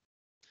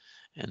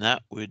 And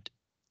that would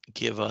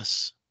give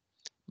us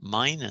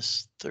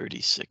minus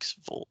 36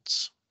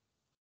 volts.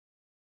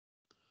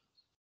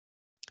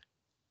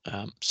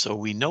 So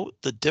we note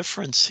the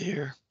difference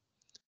here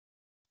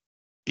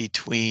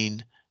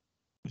between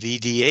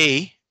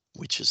VDA,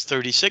 which is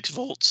 36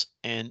 volts,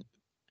 and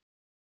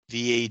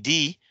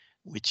VAD,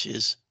 which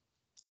is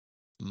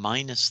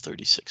minus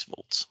 36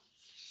 volts.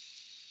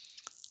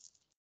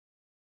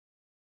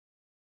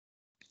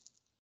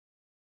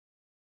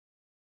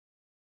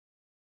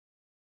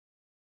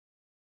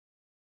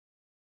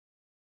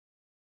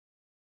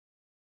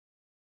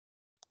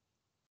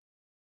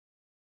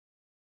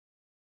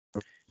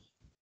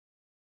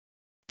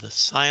 The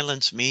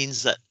silence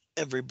means that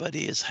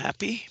everybody is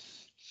happy.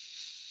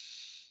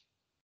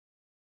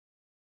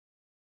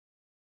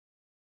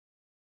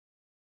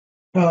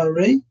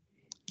 Ray?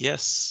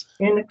 Yes.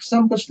 In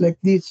examples like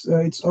this,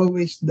 it's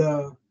always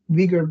the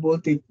bigger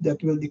voltage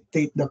that will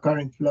dictate the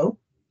current flow?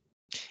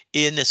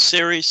 In a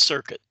series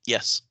circuit,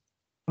 yes.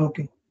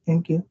 Okay,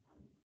 thank you.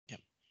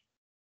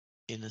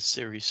 In a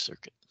series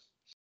circuit.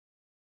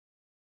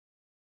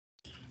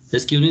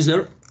 Excuse me,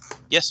 sir.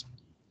 Yes.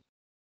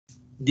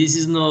 This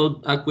is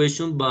not a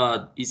question,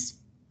 but it's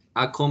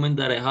a comment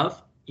that I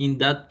have. In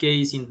that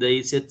case, in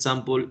this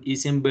example,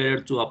 isn't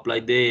better to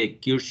apply the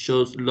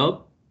Kirchhoff's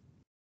law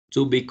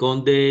to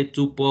become the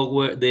two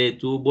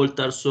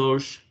voltage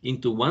source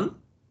into one?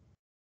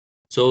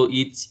 So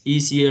it's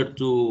easier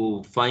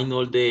to find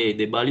all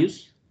the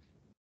values.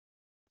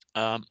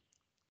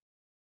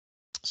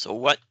 So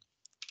what?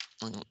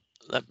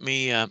 Let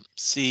me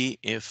see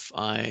if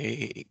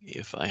I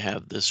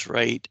have this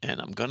right, and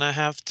I'm gonna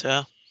have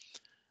to.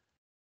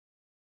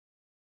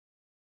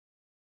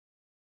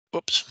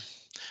 Whoops!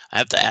 I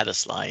have to add a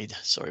slide.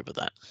 Sorry about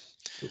that.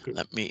 Okay.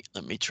 Let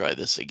me try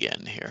this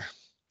again here.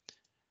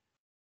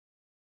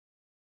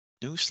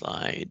 New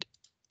slide.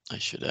 I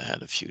should have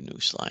had a few new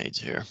slides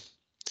here.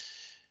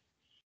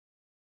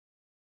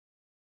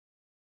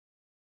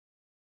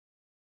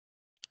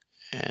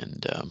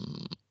 And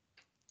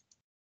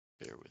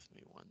bear with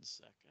me 1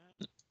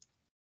 second.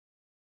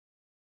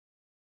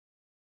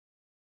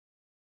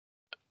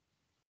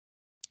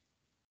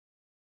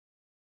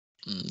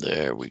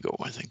 There we go.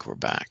 I think we're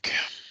back.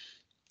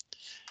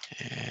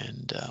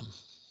 And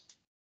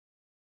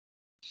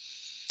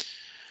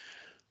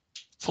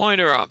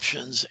pointer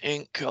options,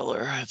 ink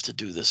color. I have to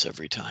do this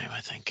every time,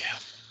 I think.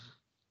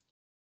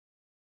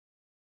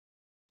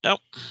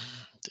 Nope,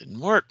 didn't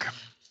work.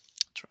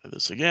 Try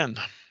this again.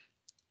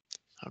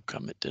 How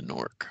come it didn't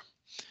work?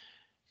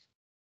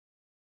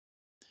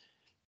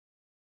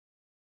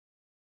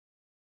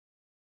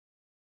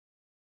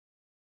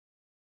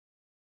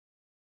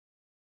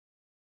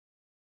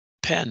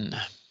 Pen.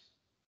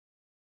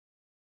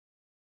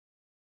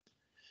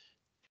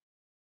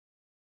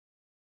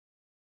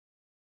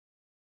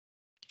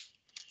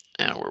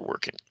 Now we're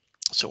working.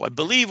 So I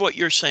believe what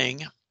you're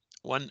saying,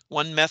 one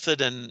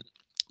method, and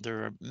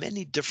there are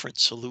many different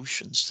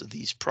solutions to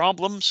these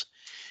problems.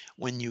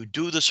 When you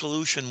do the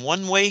solution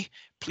one way,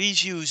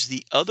 please use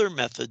the other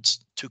methods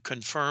to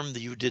confirm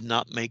that you did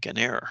not make an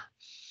error.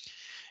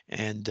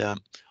 And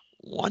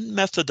one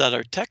method that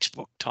our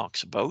textbook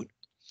talks about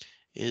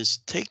is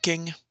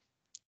taking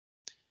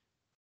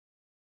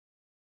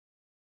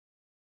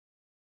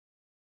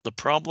the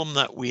problem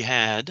that we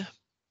had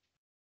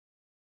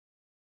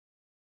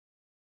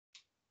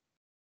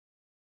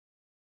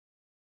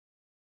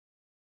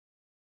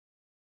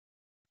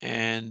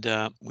and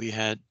we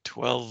had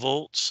 12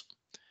 volts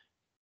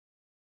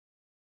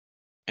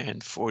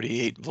and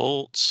 48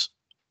 volts,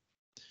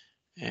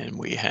 and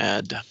we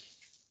had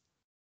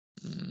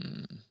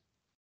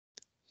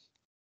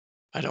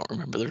I don't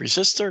remember the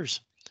resistors.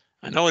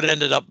 I know it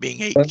ended up being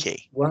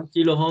 8K. 1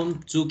 kilo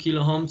ohm, 2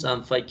 kilo ohms,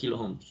 and 5 kilo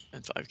ohms.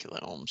 And 5 kilo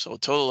ohms, so a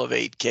total of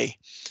 8K.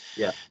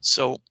 Yeah.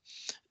 So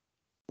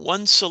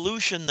one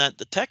solution that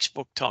the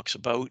textbook talks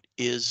about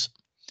is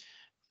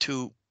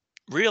to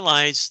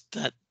realize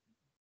that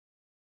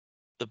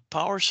the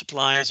power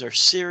supplies are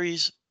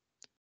series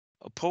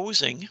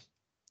opposing.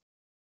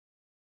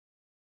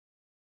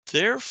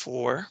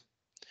 Therefore,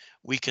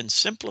 we can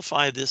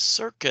simplify this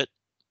circuit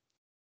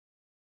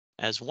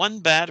as one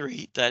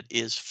battery that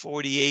is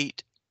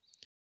 48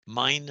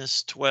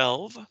 minus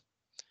 12,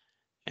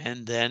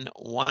 and then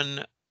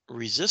one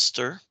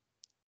resistor,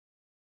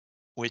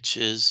 which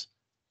is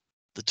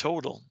the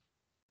total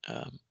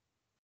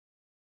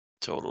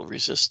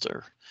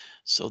resistor.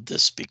 So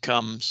this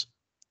becomes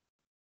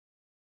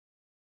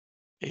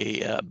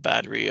a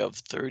battery of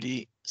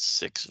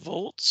 36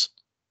 volts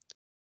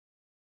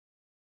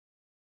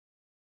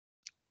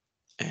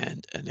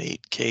and an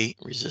 8K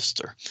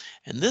resistor.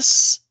 And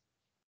this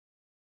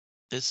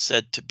is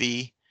said to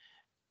be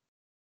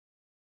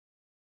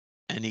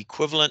an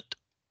equivalent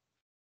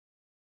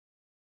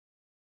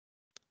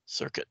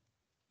circuit.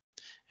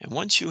 And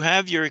once you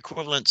have your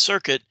equivalent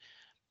circuit,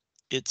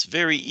 it's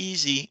very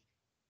easy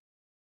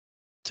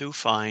to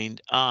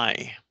find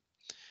I.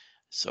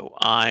 So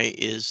I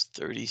is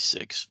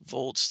 36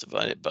 volts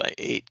divided by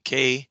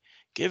 8K,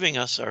 giving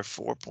us our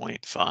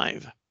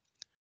 4.5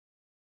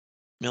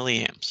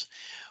 milliamps.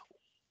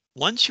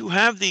 Once you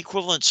have the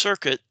equivalent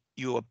circuit,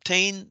 you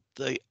obtain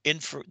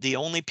the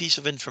only piece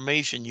of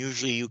information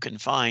usually you can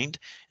find.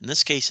 In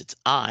this case, it's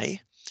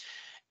I.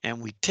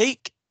 And we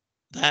take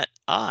that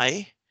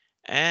I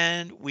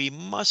and we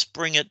must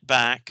bring it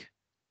back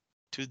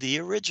to the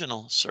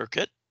original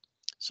circuit.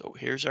 So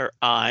here's our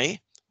I.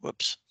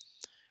 Whoops.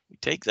 We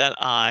take that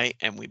I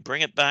and we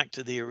bring it back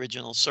to the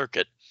original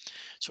circuit.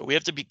 So we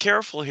have to be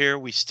careful here.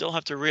 We still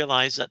have to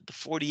realize that the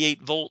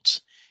 48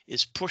 volts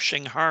is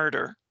pushing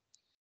harder.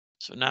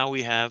 So now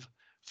we have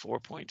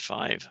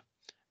 4.5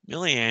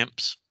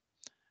 milliamps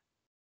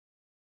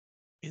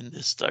in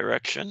this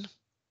direction.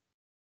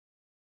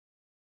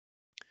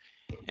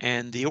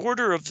 And the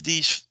order of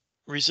these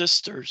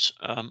resistors,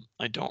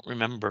 I don't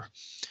remember.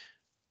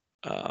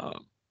 I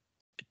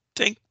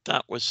think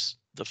that was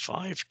the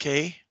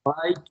 5K. 5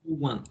 to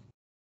 1.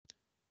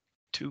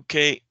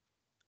 2K,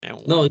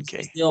 and No, 1K.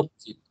 it's the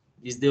opposite.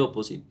 It's the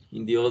opposite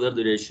in the other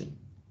direction.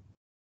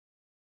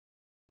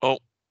 Oh,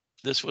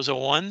 this was a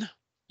 1?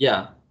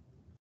 Yeah.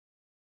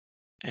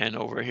 And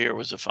over here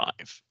was a 5.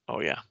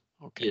 Oh, yeah.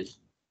 Okay. Yes.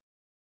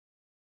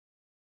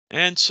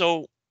 And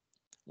so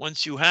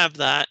once you have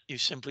that, you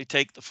simply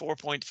take the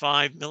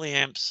 4.5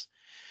 milliamps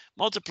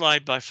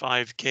multiplied by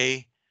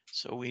 5K.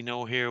 So we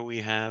know here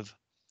we have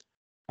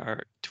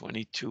our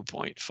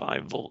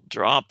 22.5 volt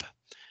drop.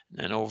 And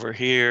then over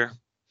here,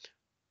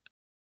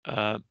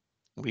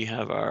 we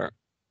have our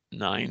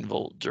 9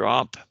 volt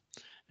drop.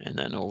 And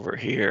then over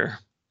here,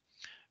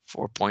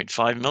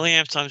 4.5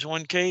 milliamps times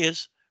 1K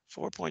is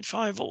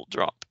 4.5 volt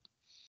drop.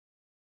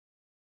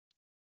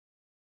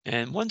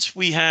 And once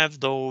we have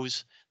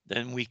those,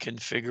 then we can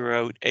figure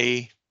out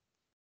A,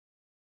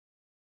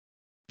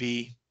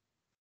 B,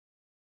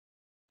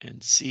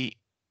 and C,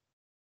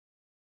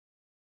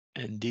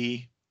 and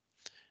D.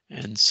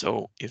 And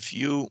so if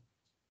you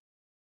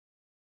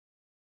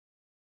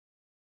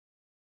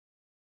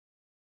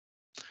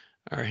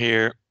are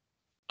here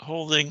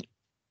holding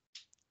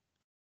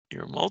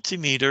your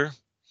multimeter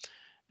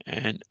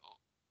and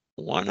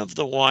one of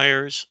the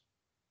wires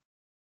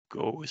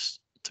goes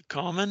to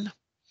common,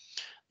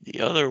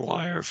 the other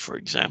wire, for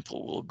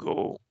example, will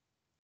go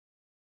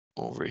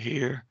over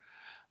here.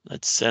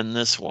 Let's send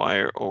this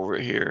wire over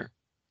here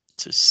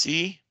to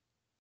C.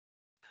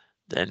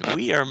 Then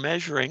we are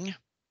measuring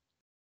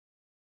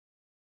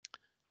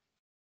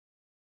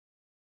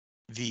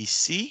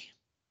VC,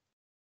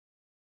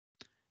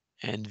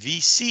 and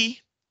VC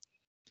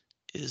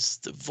is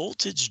the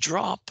voltage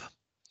drop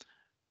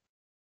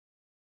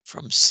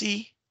from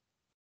C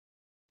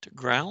to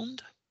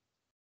ground.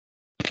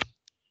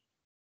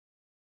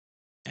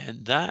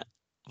 And that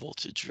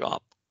voltage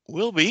drop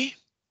will be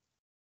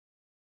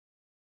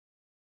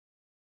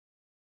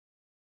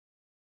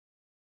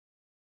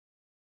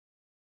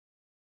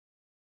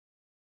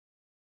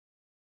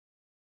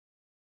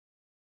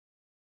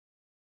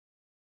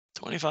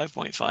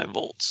 25.5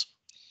 volts.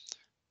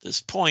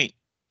 This point,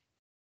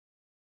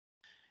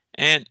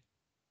 and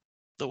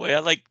the way I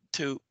like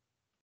to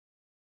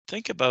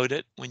think about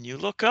it, when you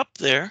look up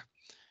there,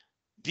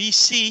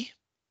 VC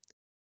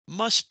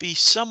must be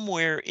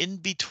somewhere in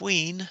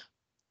between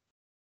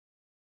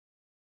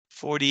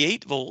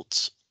 48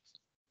 volts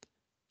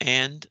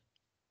and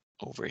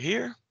over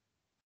here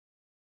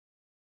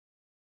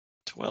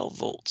 12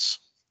 volts.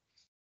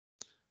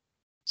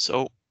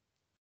 So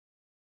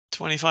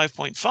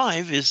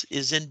 25.5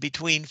 is in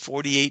between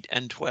 48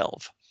 and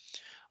 12.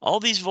 All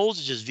these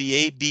voltages,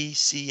 VA, B,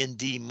 C, and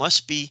D,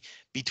 must be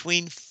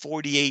between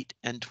 48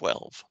 and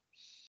 12.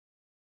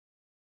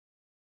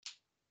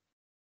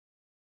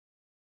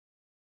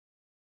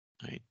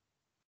 Right.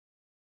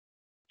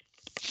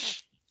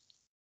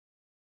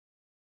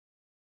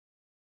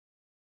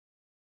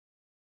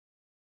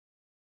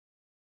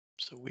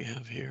 So we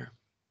have here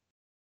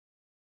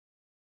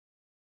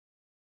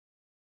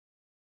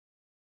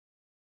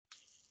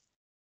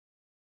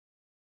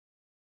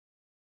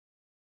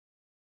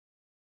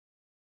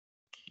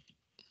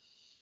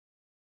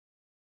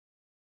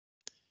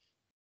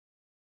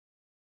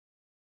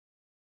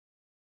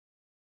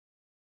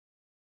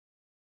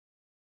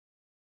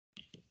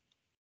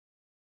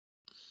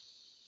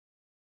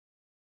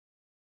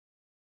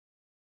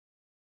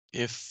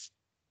if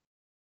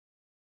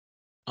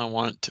I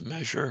want to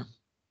measure,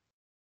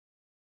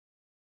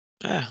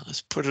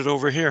 let's put it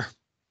over here.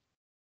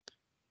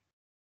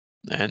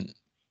 Then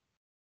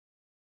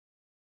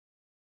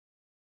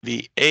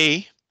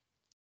VA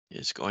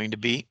is going to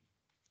be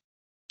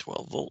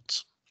 12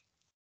 volts.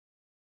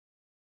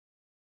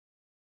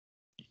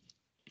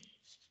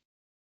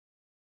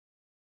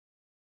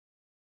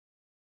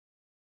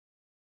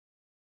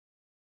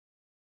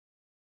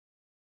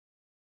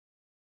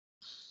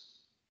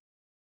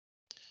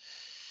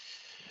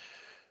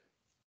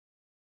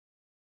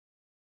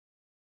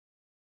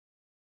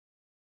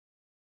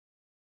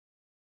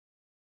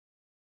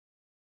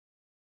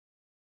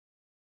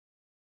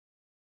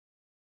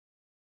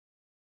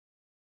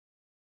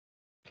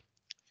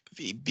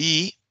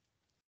 VB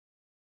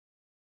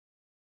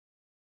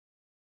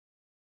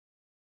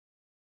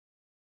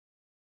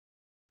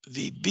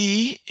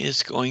VB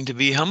is going to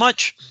be how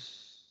much?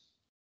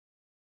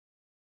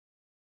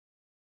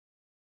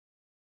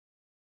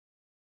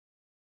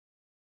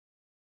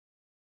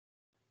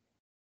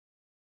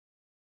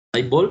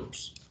 Light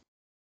bulbs?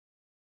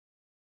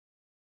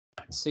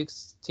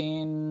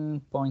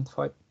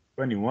 16.5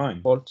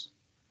 21. volts.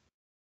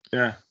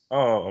 Yeah.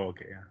 Oh,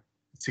 okay. Yeah.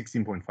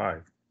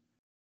 16.5.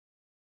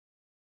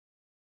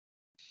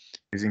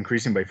 It's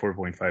increasing by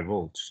 4.5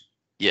 volts.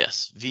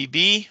 Yes,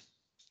 VB.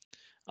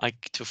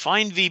 To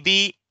find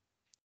VB,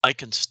 I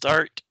can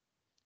start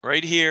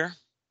right here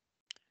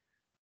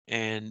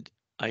and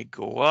I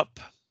go up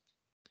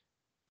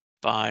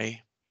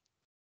by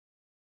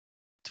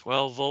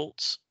 12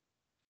 volts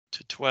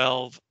to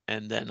 12,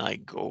 and then I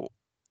go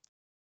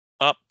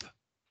up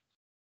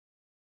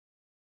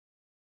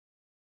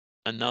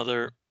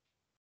another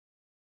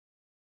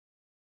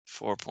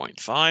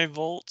 4.5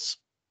 volts.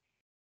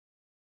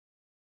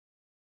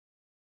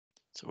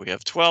 So we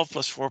have 12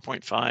 plus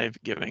 4.5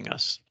 giving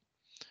us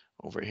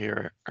over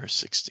here our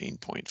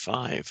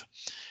 16.5.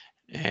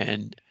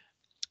 And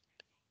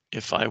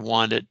if I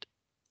wanted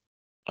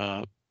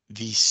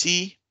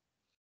VC,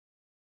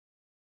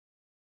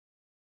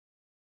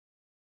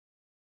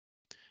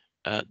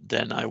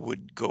 then I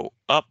would go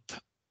up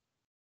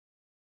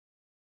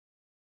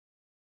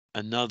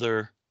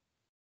another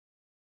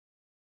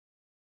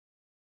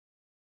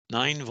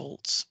 9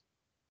 volts.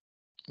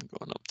 I'm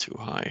going up too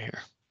high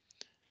here.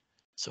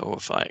 So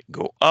if I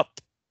go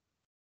up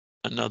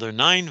another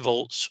 9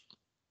 volts,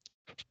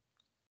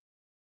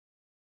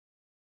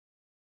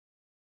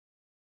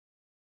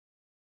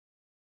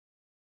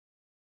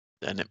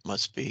 then it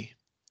must be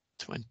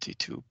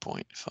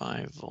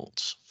 22.5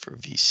 volts for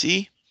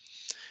VC.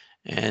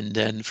 And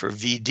then for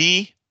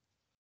VD,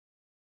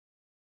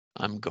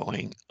 I'm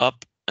going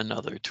up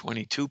another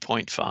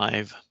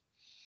 22.5.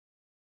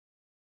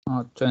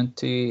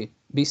 20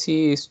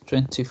 BC is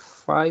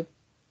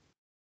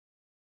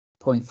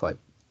 25.5.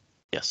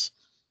 Yes.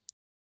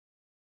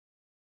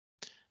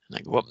 And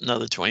I go up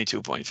another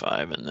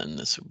 22.5, and then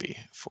this would be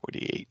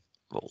 48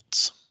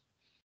 volts.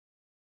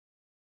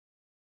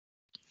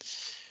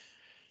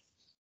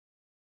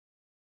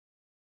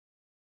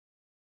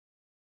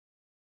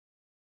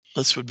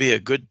 This would be a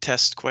good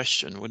test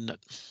question, wouldn't it?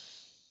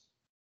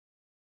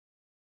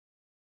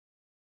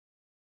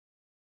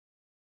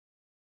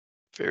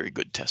 Very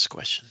good test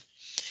question.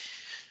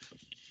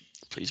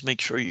 Please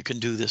make sure you can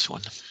do this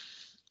one.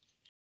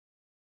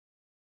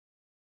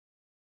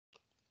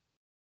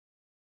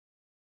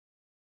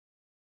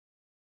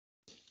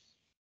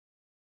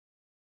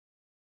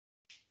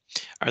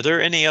 Are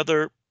there any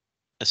other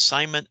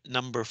assignment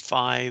number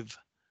 5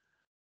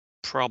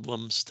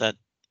 problems that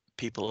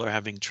people are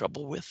having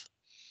trouble with?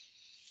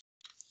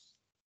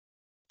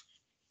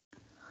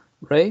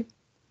 Ray?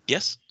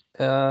 Yes.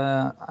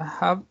 I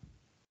have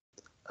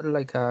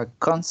like a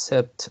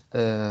concept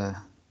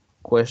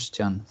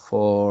question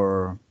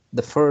for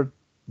the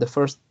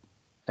first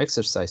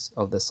exercise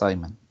of the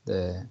assignment,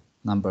 the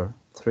number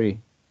 3.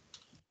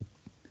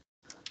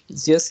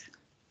 It's just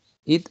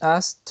it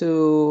asks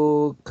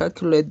to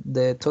calculate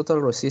the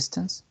total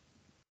resistance,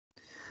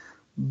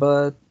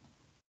 but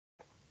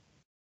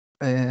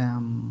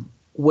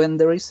when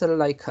there is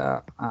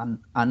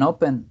an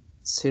open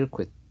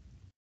circuit,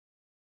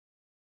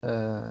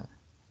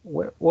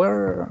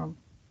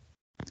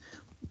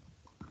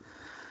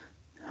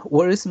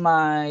 where is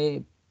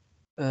my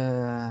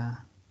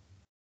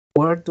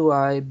where do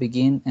I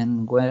begin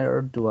and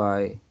where do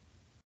I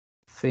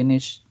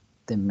finish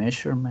the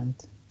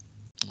measurement?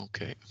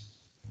 Okay.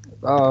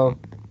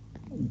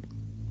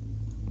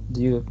 Do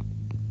you?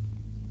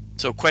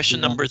 So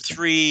question number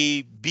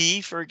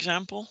 3B, for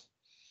example?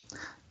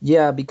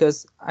 Yeah,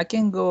 because I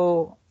can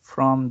go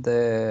from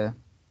the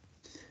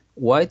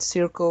white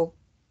circle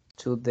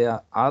to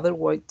the other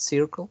white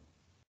circle,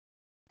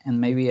 and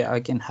maybe I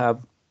can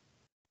have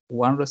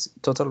one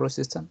total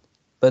resistance.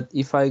 But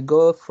if I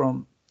go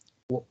from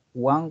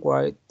one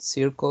white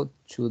circle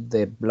to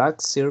the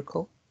black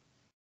circle,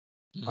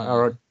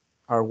 R1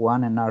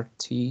 and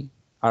R3.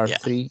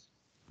 Yeah.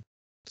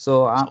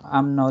 So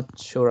I'm not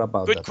sure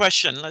about that. Good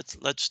question.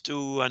 Let's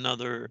do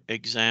another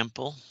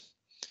example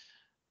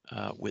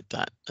with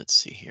that. Let's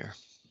see here.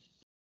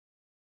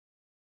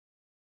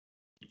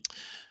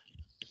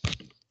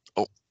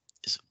 Oh,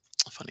 it's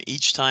funny.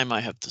 Each time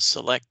I have to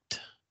select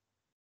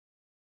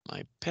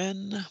my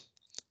pen,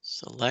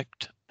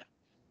 select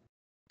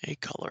a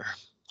color.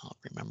 I'll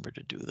remember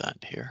to do that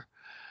here.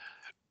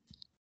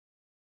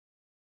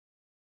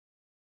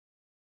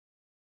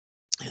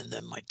 And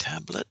then my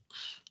tablet.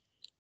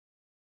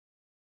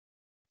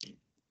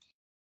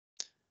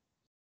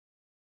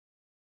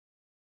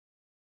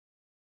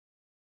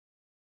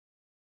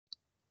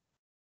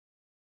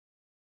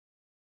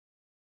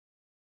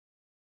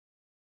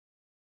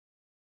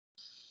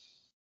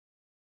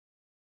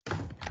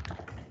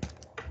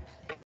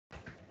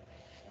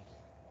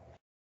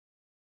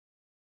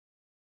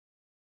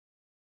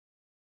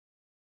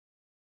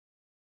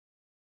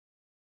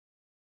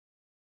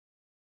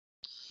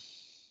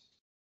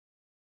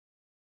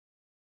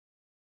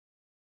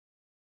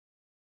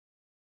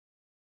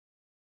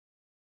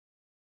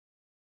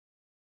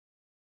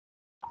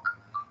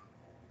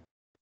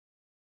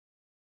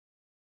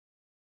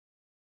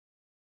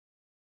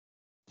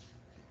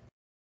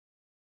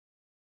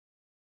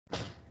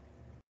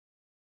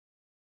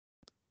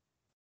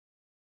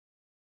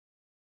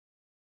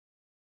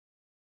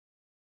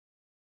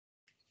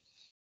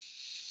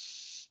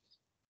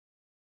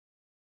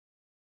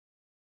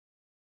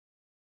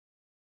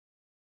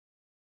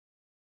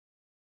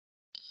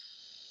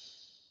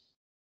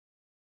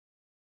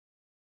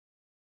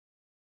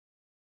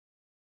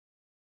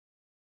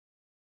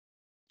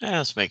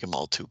 Let's make them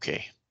all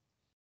 2K.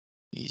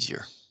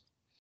 Easier.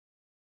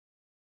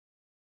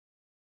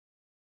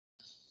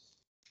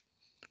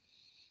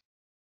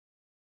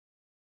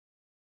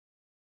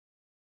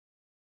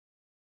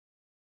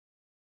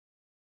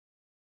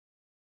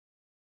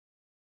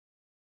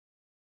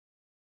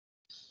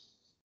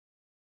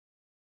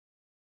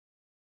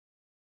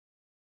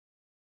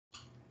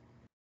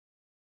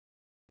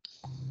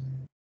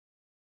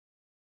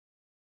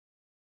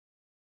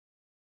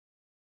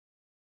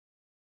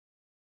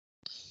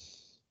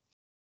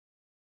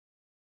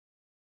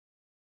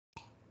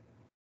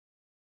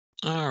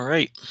 All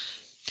right.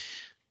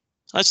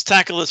 Let's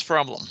tackle this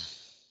problem.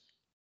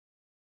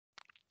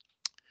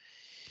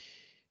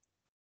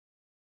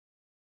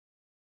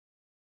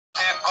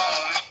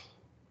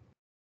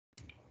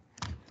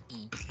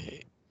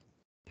 Okay.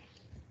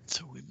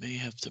 So we may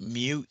have to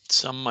mute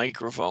some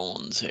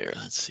microphones here.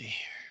 Let's see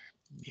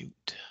here.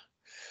 Mute.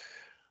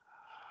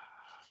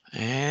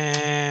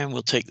 And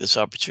we'll take this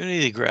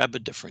opportunity to grab a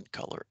different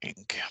color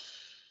ink.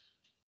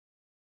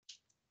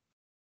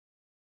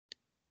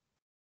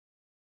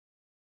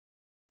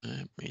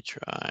 Let me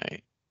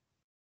try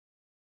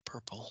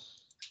purple.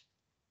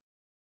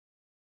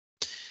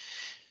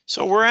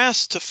 So we're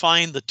asked to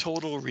find the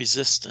total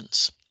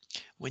resistance.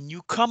 When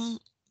you come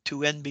to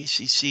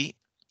NBCC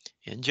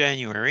in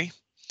January,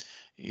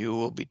 you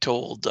will be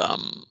told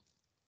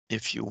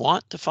if you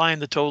want to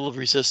find the total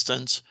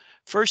resistance,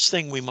 first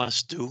thing we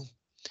must do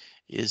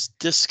is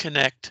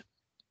disconnect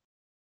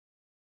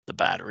the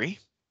battery.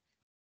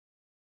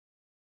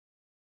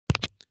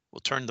 We'll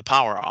turn the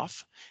power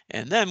off,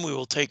 and then we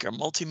will take our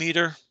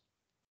multimeter,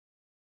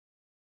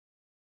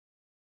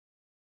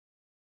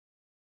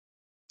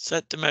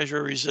 set to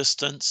measure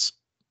resistance,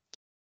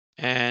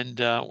 and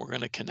we're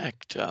going to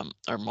connect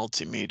our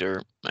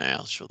multimeter.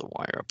 I'll show the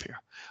wire up here.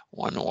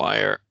 One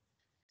wire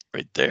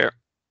right there,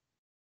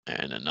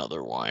 and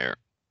another wire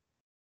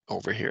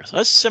over here. So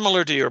that's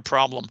similar to your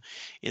problem.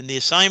 In the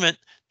assignment,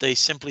 they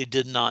simply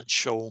did not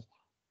show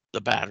the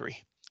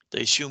battery.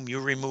 They assume you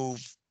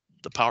remove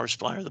the power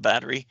supply or the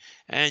battery,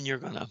 and you're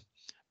going to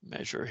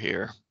measure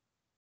here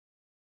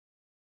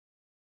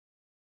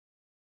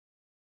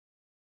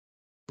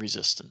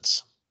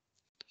resistance.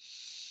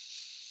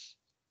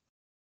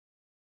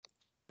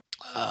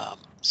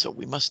 So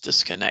we must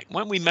disconnect.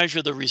 When we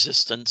measure the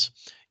resistance,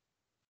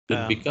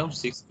 it becomes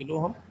 6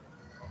 kilo ohm.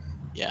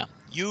 Yeah,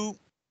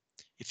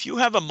 if you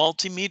have a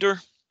multimeter,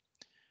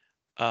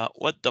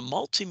 what the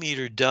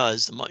multimeter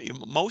does,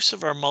 most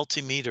of our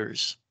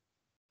multimeters,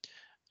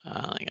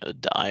 I got a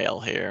dial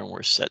here and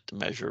we're set to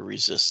measure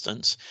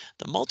resistance.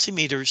 The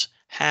multimeters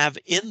have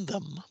in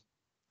them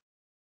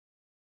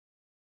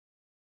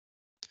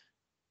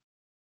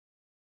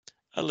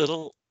a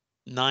little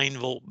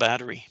 9-volt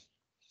battery.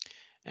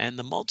 And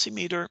the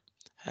multimeter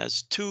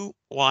has 2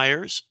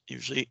 wires,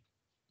 usually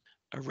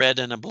a red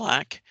and a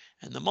black.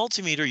 And the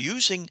multimeter,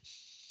 using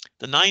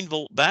the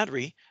 9-volt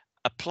battery,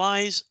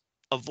 applies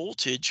a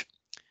voltage,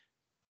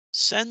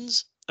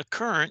 sends a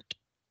current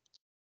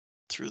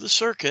through the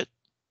circuit,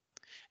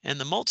 and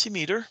the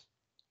multimeter,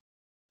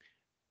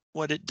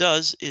 what it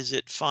does is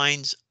it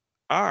finds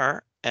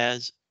R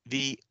as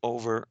V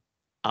over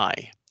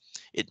I.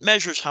 It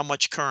measures how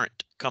much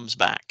current comes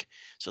back.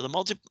 So the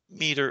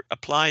multimeter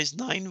applies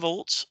 9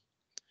 volts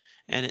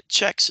and it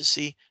checks to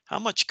see how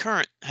much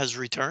current has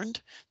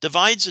returned,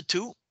 divides the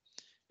two,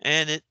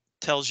 and it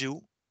tells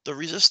you the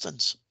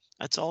resistance.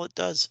 That's all it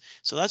does.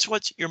 So that's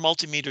what your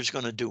multimeter is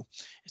going to do.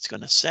 It's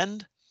going to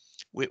send,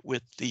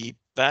 with the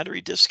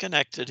battery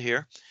disconnected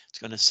here, it's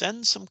going to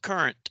send some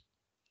current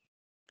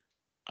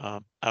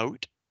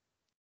out,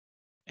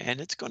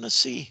 and it's going to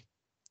see,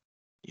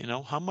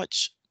 how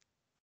much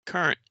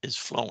current is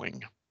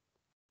flowing.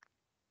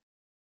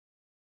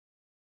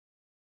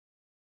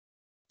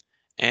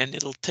 And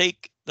it'll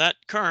take that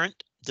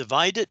current,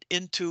 divide it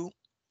into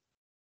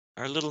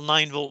our little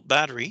 9-volt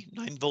battery,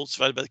 9 volts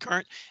divided by the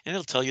current, and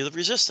it'll tell you the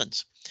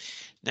resistance.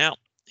 Now,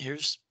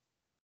 here's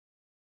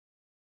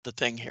the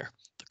thing here.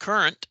 The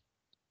current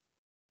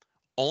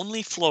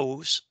only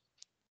flows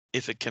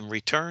if it can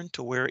return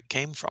to where it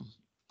came from.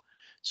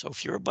 So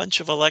if you're a bunch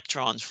of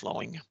electrons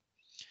flowing,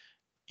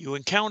 you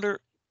encounter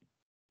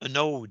a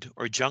node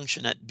or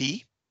junction at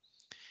B,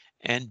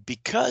 and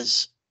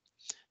because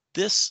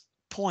this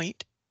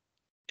point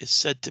is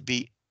said to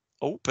be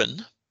open,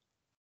 there's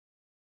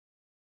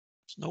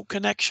no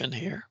connection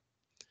here,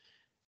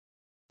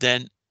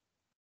 then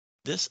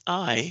this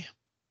I,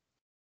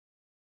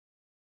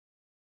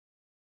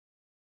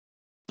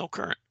 no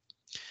current.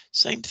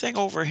 Same thing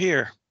over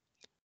here.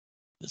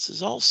 This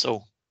is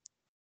also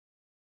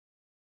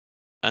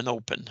an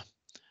open.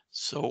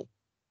 So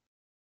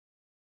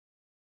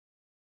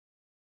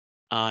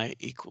I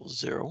equals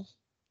 0.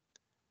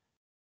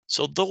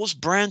 So those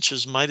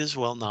branches might as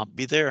well not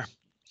be there.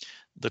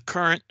 The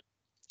current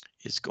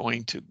is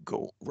going to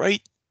go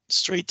right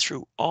straight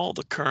through all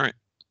the current.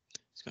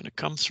 It's going to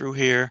come through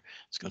here.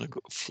 It's going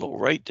to flow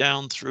right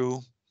down through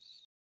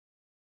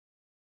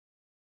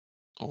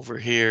over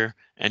here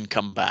and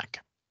come back.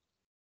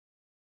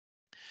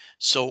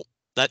 So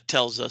that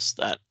tells us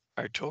that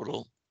our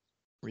total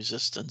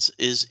resistance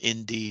is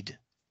indeed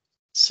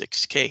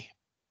 6K.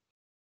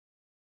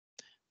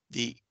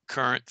 The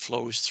current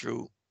flows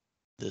through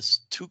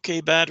this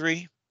 2K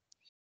battery.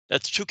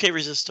 That's 2K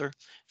resistor,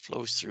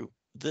 flows through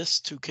this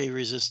 2K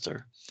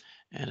resistor,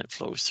 and it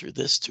flows through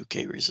this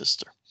 2K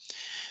resistor.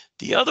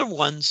 The other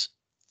ones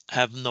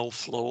have no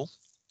flow.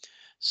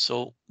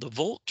 So the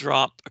volt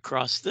drop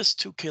across this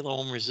 2 kilo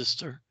ohm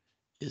resistor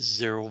is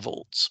 0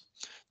 volts.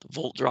 The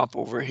volt drop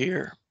over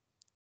here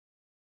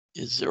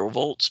is 0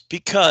 volts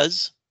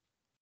because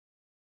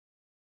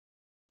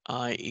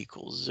I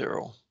equals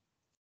 0.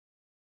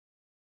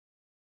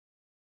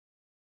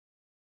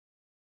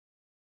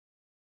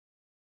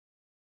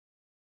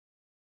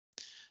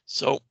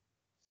 So,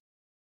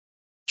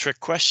 trick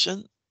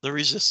question, the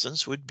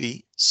resistance would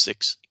be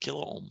 6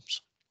 kilo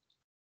ohms.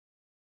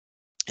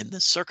 In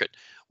this circuit,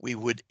 we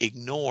would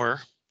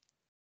ignore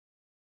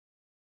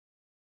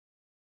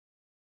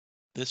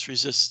this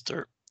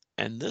resistor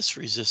and this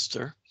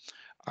resistor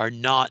are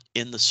not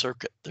in the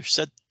circuit. They're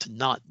said to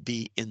not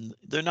be in,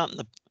 they're not in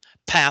the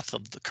path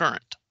of the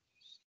current.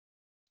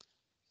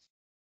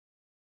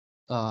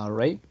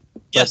 Right?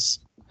 Yes.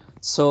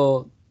 But,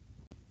 so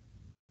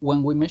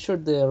when we measure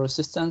the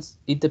resistance,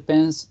 it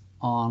depends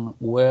on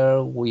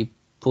where we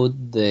put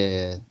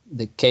the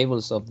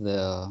cables of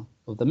the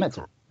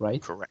metal,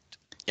 right? Correct.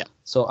 Yeah.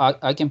 So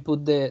I can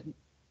put the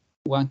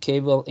one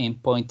cable in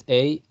point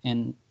A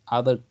and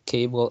other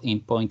cable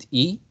in point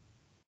E,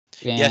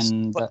 and yes,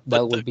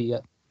 that will be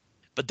a...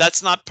 But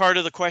that's not part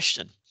of the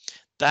question.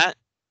 That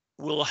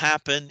will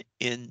happen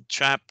in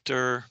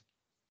chapter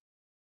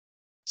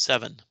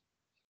 7.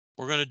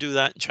 We're going to do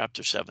that in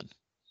chapter 7.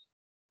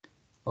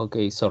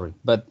 Okay, sorry.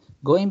 But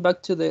going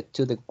back to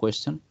the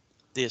question.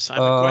 The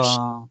assignment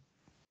question.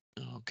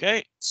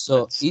 Okay.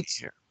 So it's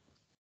here.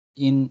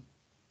 in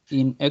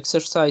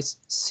exercise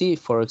C,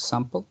 for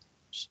example.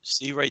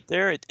 See right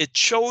there, it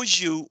shows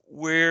you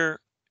where,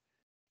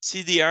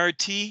 see the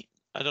RT?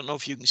 I don't know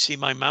if you can see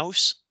my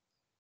mouse.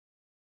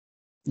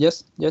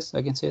 Yes,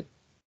 I can see it.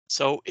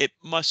 So it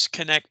must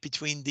connect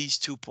between these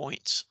 2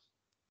 points.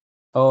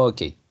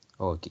 Okay.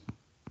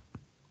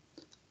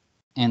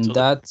 And so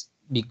that's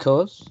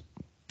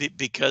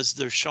because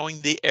they're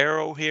showing the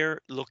arrow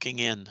here looking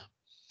in.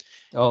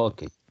 Oh,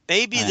 okay.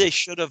 Maybe they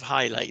should have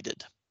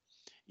highlighted.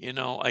 You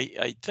know,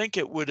 I think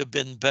it would have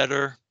been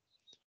better.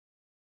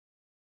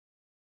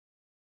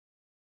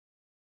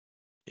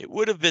 It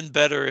would have been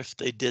better if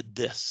they did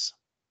this.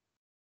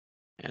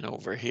 And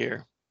over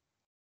here,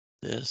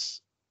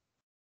 this,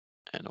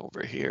 and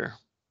over here.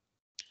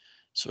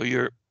 So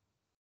you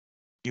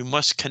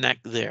must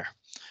connect there.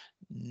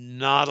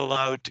 Not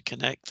allowed to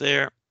connect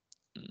there.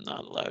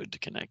 Not allowed to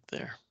connect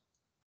there.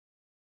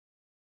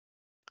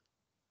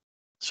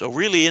 So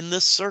really in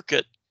this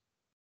circuit,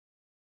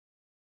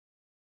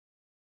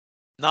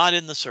 not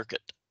in the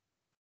circuit.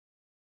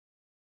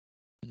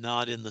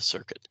 Not in the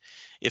circuit.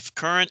 If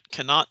current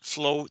cannot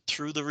flow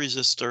through the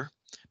resistor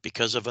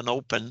because of an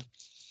open,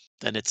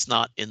 then it's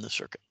not in the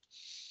circuit.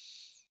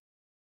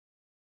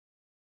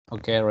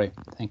 Okay, right.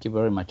 Thank you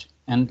very much.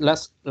 And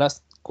last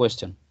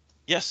question.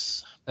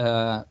 Yes.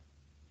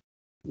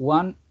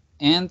 One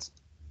end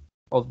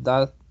of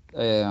that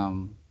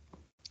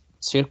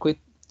circuit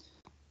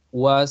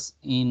was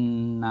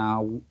in a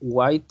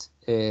white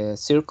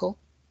circle,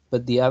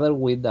 but the other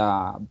with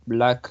a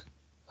black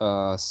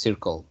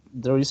circle.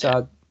 There is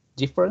a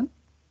difference?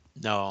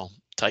 No,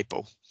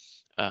 typo.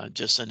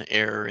 Just an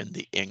error in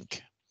the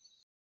ink.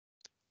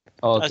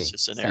 Oh, okay. That's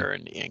just an error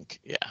in the ink.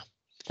 Yeah.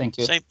 Thank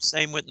you.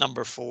 Same with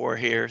number 4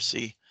 here.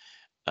 See,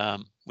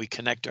 we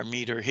connect our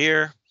meter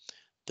here.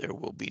 There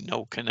will be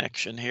no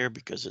connection here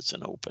because it's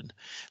an open.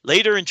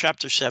 Later in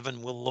chapter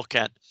 7, we'll look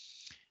at,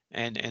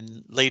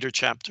 and later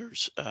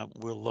chapters,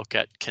 we'll look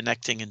at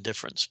connecting in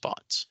different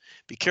spots.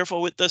 Be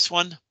careful with this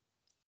one.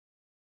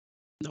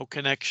 No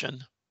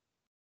connection.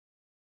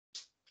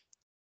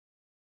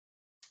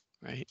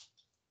 Right.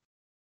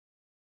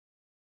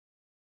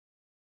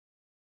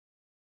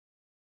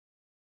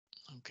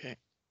 Okay.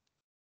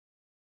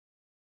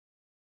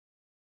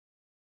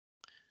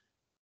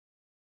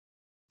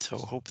 So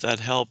hope that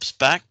helps.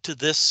 Back to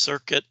this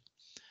circuit.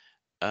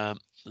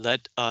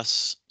 Let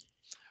us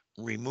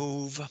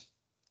remove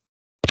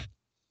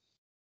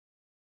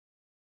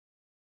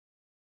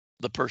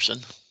the person.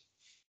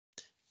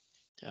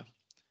 Yeah.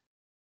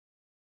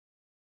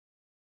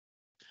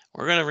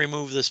 We're going to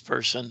remove this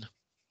person.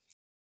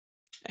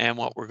 And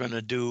what we're going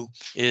to do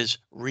is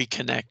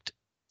reconnect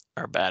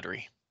our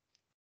battery.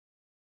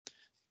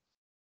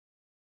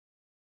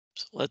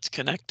 So let's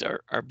connect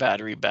our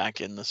battery back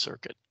in the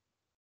circuit.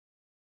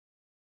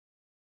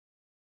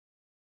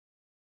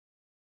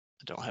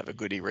 I don't have a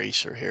good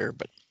eraser here,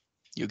 but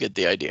you get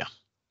the idea.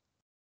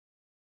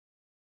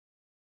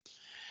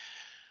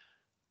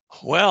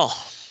 Well,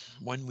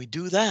 when we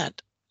do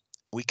that,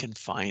 we can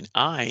find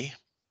I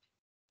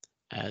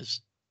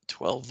as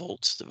 12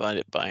 volts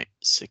divided by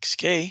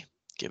 6K,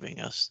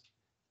 giving us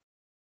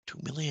 2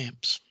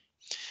 milliamps.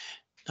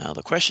 Now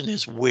the question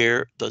is,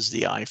 where does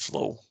the I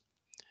flow?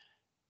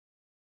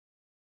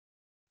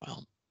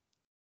 Well,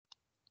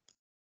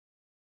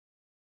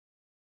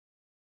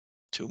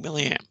 2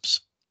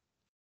 milliamps.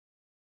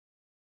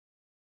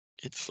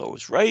 It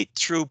flows right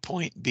through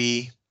point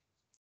B,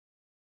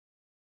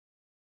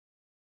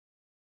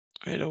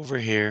 right over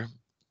here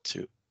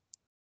to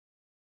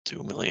 2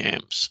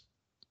 milliamps.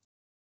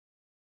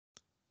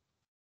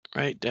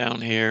 Right down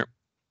here.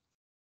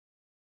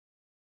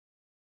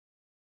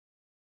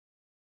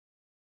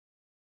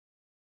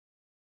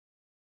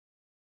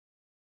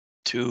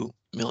 Two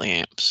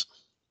milliamps.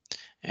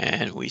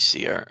 And we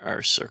see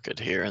our circuit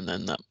here, and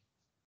then the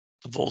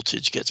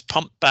voltage gets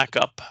pumped back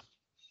up.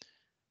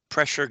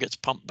 Pressure gets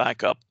pumped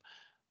back up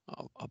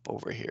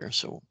over here.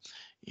 So,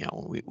 you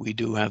know, we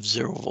do have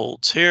 0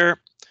 volts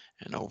here,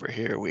 and over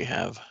here we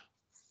have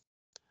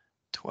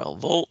 12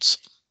 volts.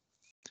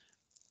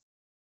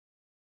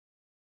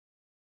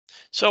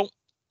 So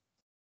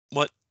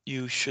what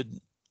you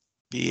should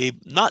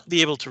not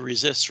be able to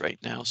resist right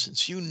now,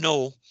 since you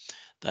know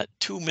that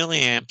 2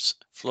 milliamps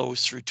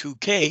flows through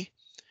 2K,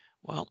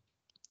 well,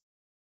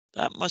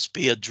 that must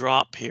be a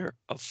drop here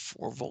of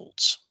 4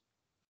 volts.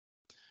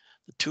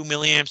 The 2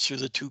 milliamps through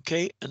the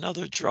 2K,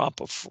 another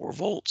drop of 4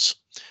 volts.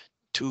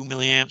 2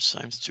 milliamps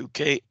times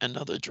 2K,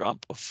 another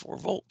drop of 4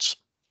 volts.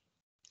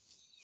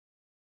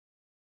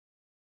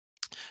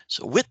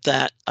 So with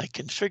that, I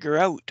can figure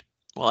out,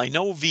 well, I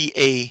know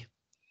VA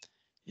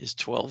is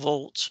 12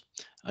 volts.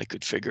 I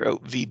could figure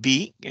out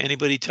VB.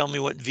 Anybody tell me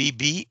what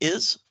VB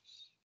is?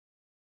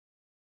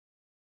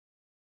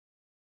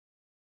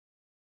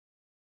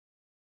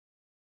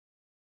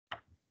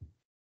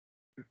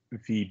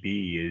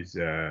 VB is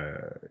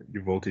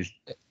your voltage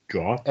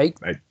drop. 8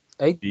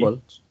 V?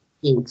 volts.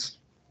 8.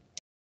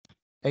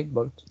 8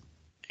 volts.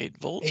 8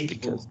 volts, 8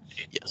 because,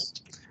 volts. yes,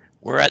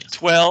 we're at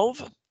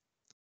 12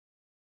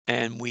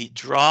 and we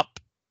drop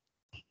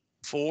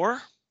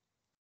 4.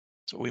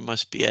 So we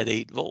must be at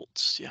 8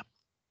 volts, yeah.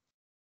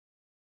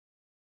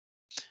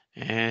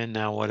 And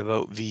now what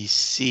about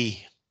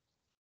VC?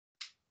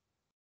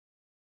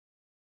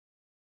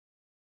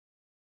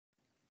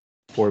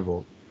 Four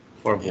volt.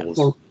 4 Yeah.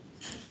 volts.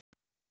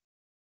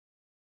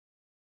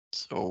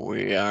 So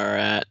we are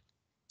at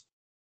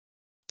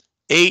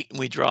 8 and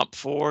we drop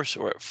 4,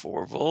 so we're at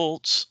 4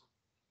 volts.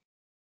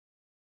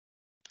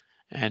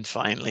 And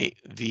finally,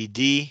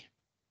 VD,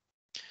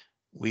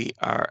 we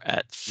are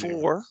at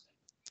 4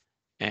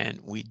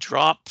 and we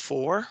drop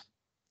 4,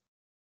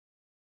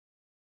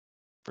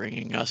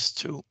 bringing us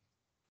to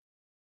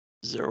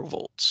 0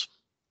 volts.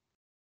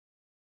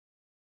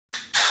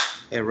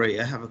 Hey Ray,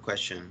 I have a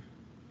question.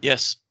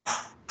 Yes.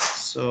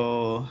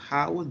 So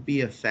how would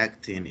be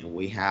affecting if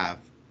we have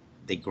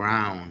the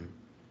ground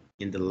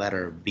in the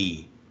letter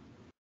B?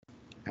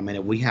 I mean,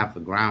 if we have a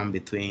ground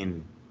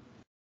between.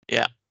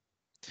 Yeah.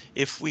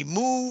 If we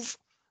move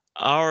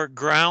our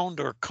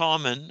ground or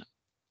common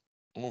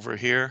over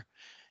here,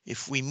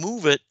 if we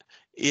move it,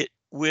 it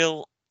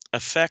will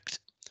affect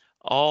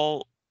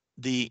all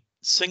the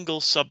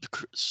single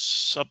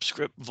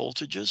subscript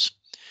voltages.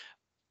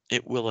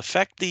 It will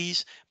affect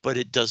these, but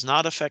it does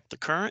not affect the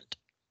current,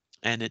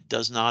 and it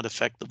does not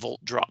affect the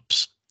volt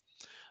drops.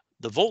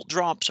 The volt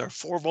drops are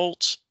 4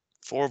 volts,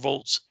 4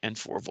 volts, and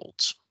 4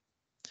 volts.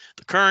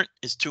 The current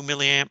is 2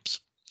 milliamps.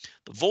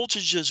 The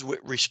voltages with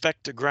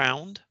respect to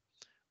ground,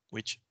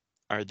 which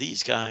are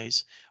these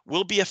guys,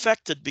 will be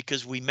affected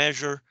because we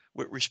measure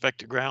with respect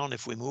to ground.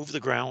 If we move the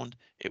ground,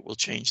 it will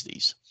change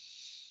these.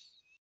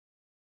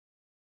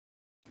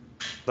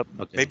 But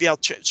Okay. maybe I'll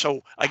check.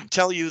 So I can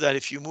tell you that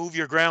if you move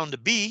your ground to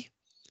B,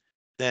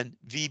 then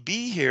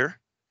VB here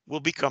will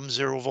become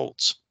 0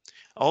 volts.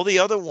 All the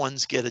other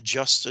ones get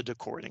adjusted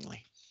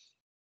accordingly.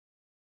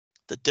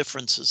 The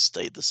differences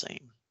stay the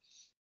same.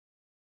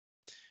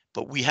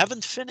 But we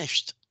haven't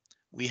finished.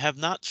 We have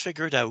not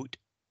figured out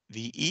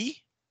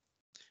VE,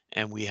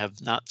 and we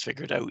have not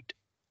figured out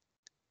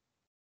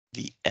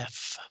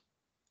VF.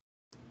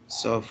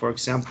 So for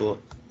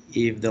example,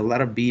 if the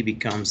letter B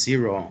becomes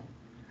 0,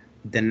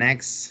 the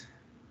next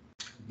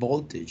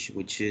voltage,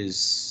 which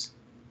is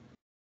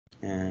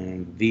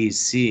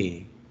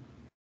VC,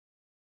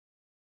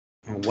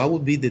 what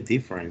would be the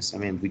difference? I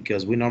mean,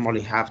 because we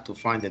normally have to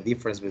find the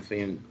difference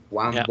between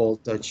one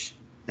voltage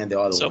and the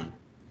other one.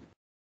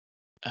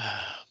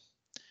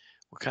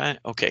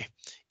 Okay.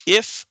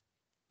 If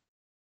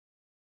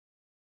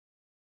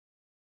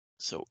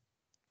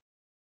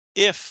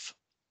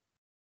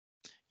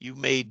you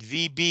made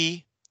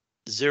VB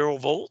 0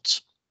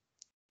 volts,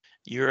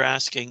 you're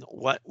asking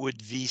what would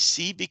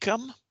VC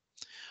become?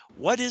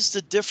 What is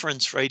the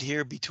difference right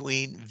here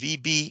between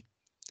VB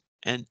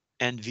and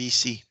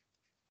VC?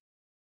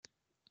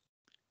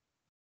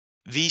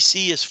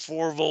 VC is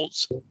 4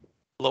 volts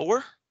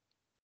lower.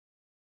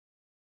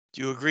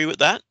 Do you agree with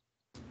that?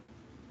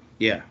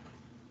 Yeah.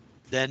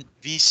 Then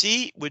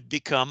VC would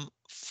become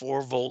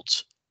 4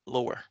 volts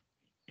lower.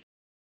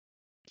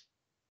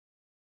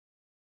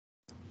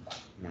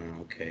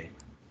 Okay.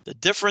 The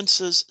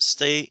differences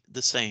stay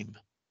the same.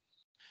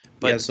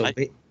 But yeah, so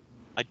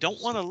I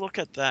don't want to look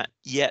at that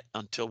yet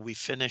until we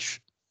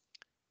finish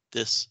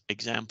this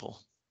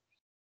example,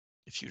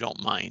 if you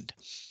don't mind.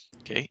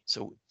 Okay,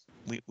 so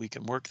we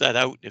can work that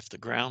out. If the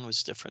ground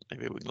was different,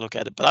 maybe we can look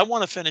at it. But I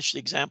want to finish the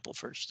example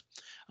first.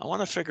 I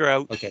want to figure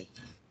out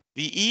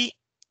VE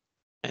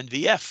and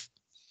VF.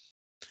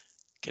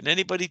 Can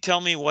anybody tell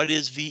me what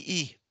is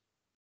VE?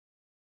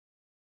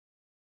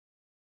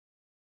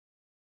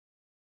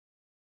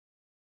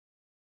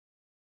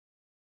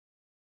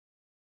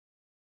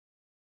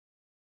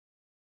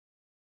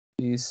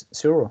 Is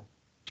 0.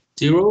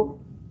 0?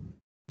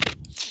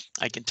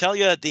 I can tell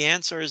you that the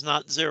answer is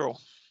not 0.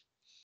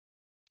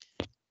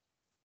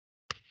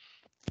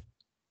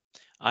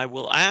 I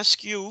will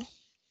ask you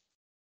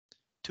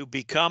to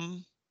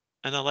become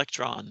an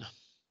electron.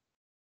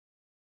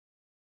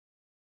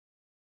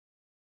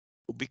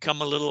 We'll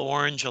become a little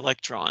orange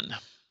electron.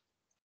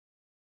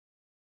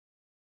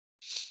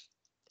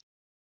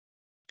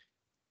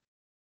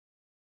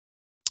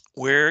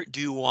 Where do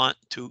you want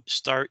to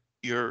start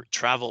your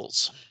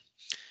travels?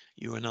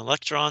 You're an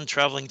electron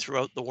traveling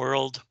throughout the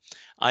world.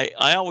 I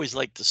always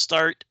like to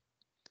start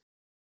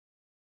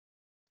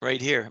right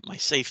here, my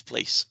safe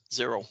place,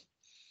 0.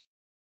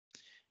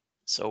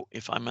 So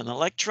if I'm an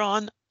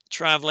electron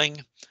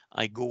traveling,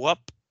 I go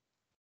up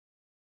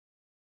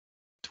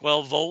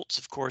 12 volts.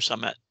 Of course,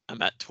 I'm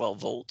at 12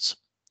 volts.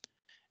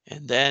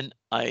 And then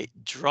I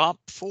drop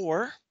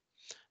 4.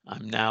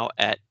 I'm now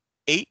at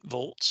 8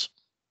 volts.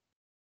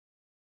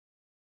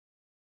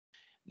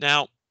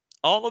 Now,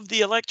 all of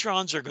the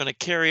electrons are going to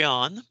carry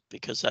on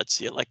because that's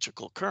the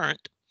electrical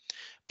current.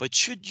 But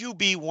should you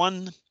be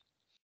one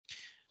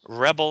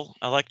rebel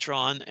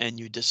electron and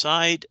you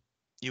decide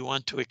you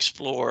want to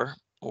explore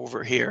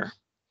over here,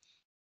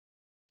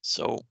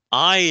 so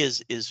I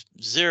is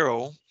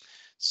 0,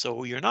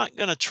 so you're not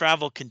going to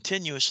travel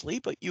continuously,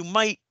 but you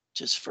might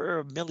just for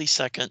a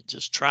millisecond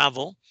just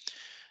travel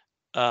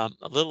a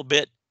little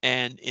bit,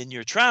 and in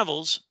your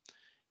travels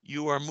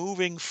you are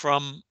moving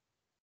from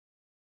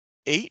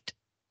 8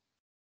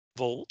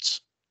 volts,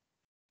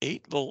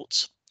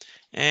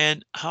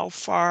 and how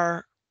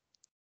far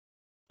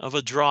of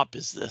a drop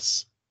is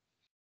this?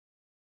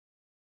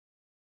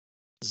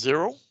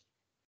 0,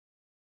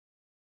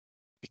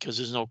 because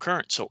there's no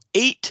current. So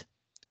 8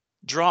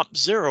 drop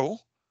 0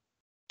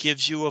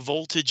 gives you a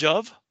voltage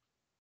of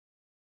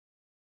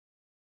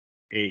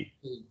 8.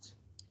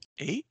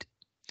 8,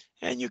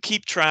 and you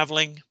keep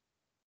traveling.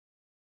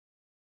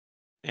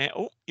 And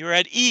oh, you're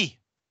at E.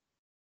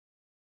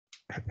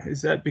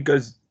 Is that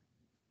because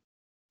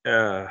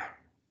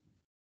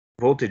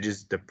voltage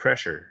is the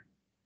pressure?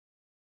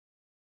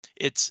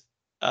 It's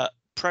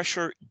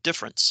pressure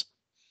difference.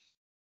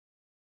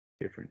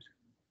 Difference.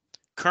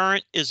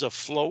 Current is a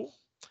flow.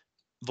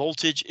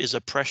 Voltage is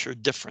a pressure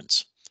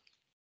difference,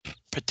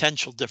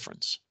 potential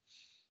difference.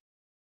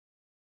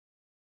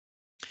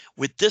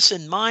 With this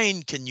in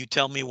mind, can you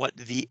tell me what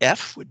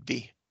VF would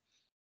be?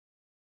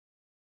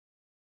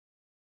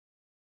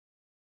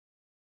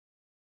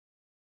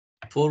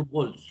 Four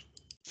volts.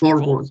 4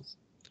 volts.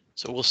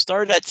 So we'll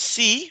start at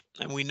C,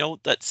 and we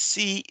note that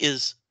C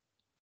is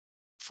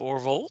 4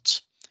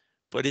 volts.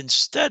 But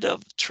instead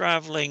of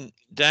traveling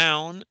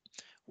down,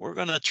 we're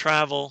going to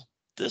travel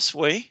this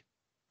way.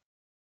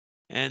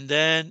 And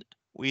then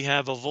we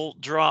have a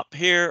volt drop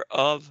here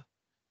of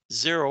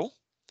 0.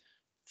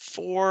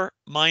 4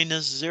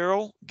 minus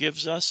 0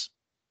 gives us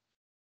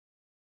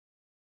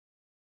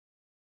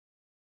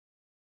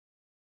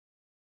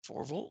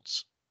 4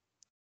 volts.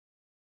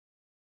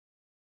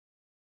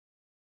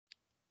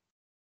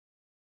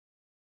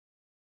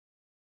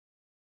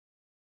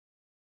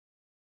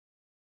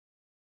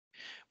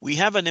 We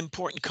have an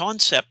important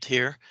concept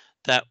here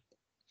that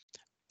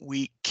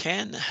we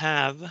can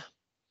have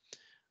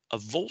a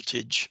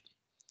voltage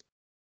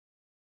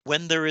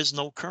when there is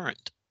no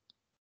current.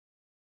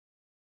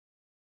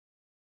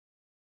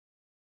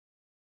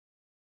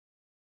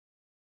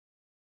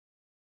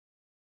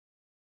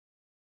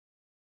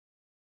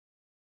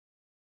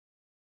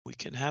 We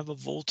can have a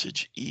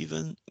voltage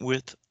even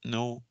with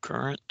no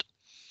current.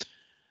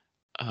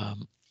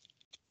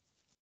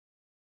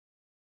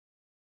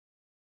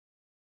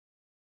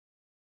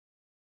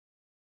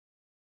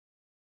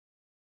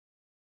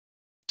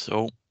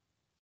 So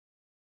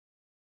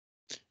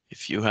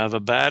if you have a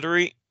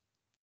battery,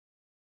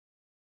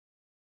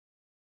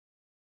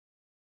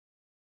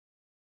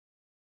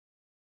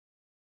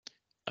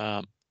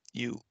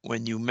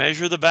 when you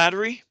measure the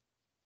battery,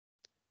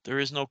 there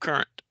is no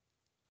current,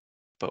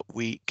 but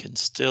we can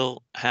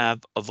still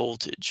have a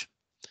voltage.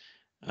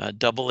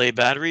 AA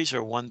batteries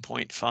are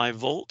 1.5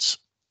 volts.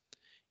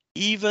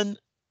 Even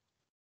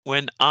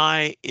when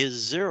I is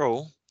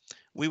 0,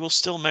 we will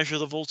still measure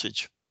the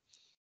voltage.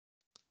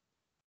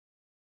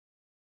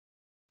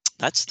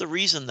 That's the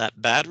reason that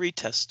battery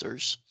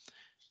testers,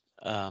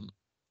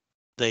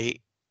 they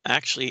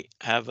actually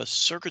have a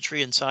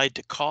circuitry inside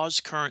to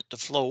cause current to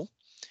flow,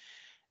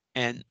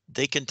 and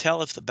they can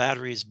tell if the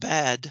battery is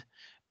bad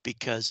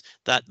because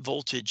that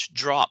voltage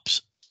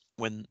drops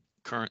when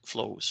current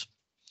flows.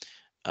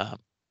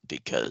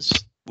 Because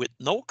with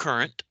no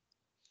current,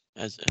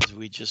 as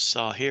we just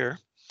saw here,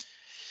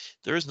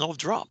 there is no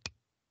drop.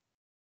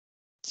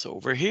 So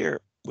over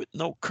here, with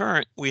no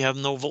current, we have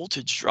no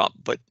voltage drop.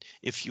 But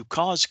if you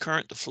cause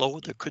current to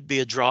flow, there could be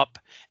a drop,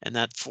 and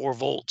that 4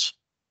 volts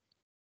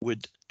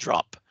would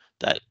drop.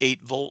 That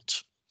 8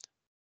 volts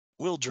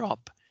will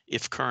drop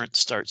if current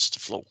starts to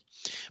flow.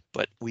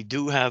 But we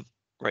do have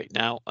right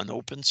now an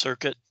open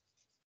circuit,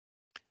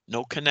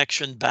 no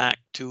connection back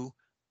to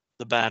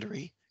the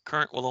battery.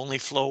 Current will only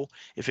flow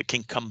if it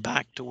can come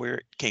back to where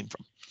it came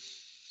from.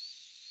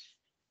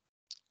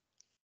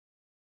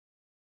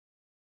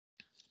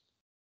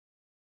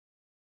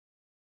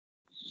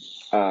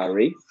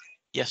 Ray?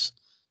 Yes.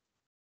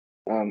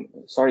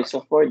 Sorry,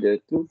 so for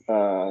the 2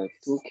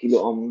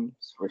 kilo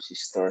ohms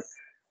resistor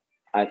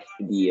at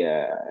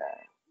the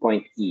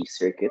point E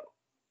circuit,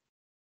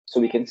 so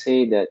we can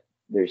say that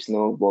there's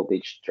no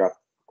voltage drop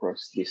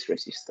across this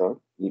resistor,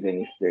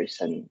 even if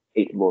there's an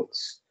 8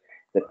 volts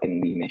that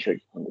can be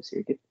measured on the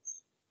circuit.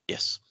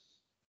 Yes.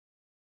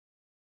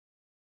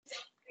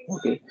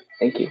 Okay,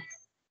 thank you.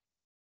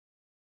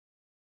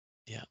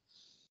 Yeah.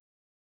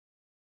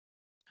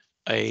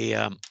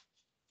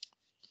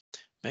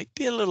 Might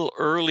be a little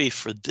early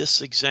for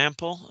this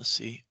example. Let's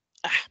see.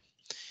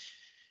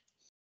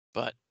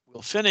 But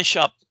we'll finish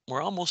up.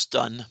 We're almost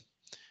done.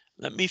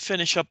 Let me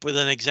finish up with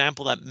an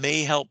example that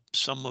may help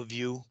some of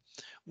you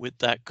with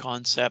that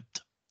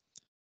concept.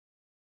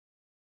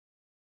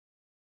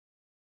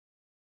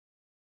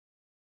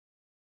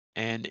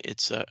 And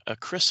it's a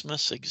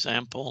Christmas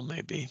example,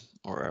 maybe,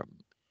 or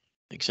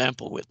an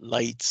example with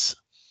lights.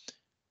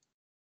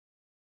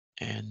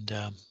 And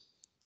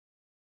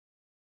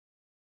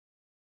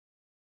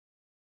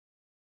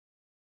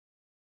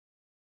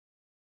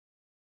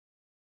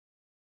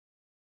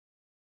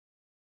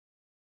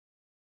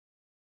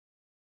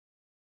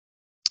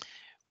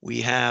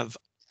we have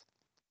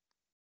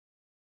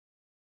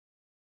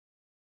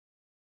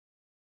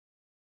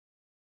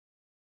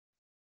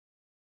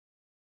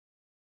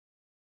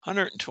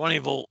 120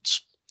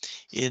 volts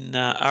in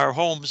our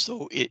homes,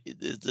 though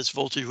this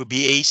voltage would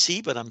be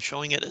AC, but I'm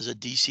showing it as a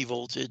DC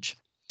voltage.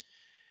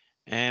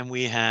 And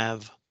we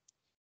have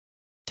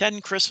 10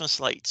 Christmas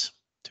lights.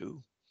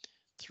 2,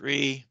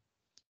 3,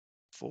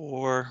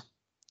 4,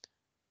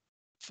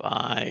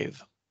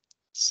 5,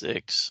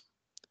 6,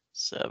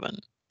 7,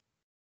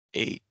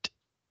 8,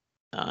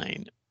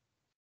 9,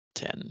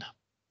 10.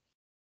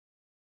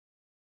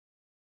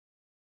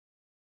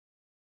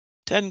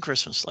 10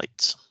 Christmas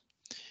lights.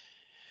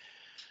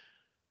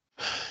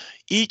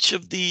 Each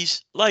of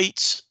these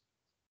lights,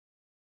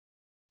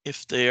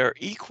 if they are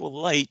equal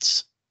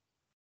lights,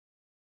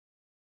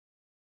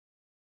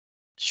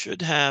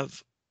 should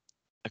have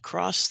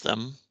across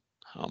them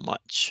how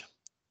much?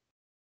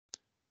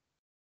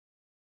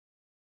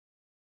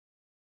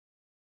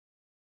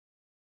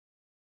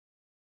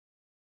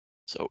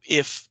 So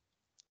if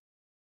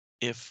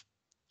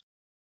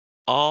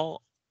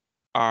all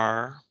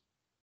are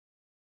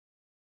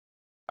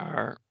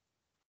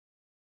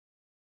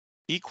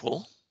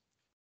equal,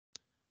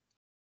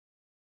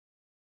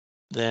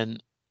 then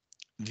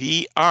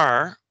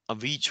VR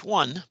of each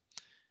one,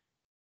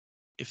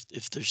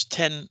 if there's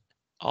 10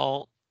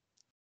 all,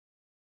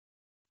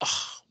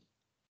 oh,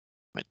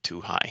 went too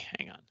high,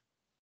 hang on.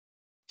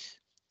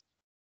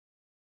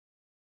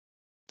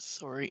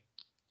 Sorry,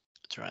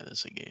 try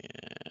this again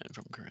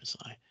from current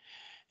slide.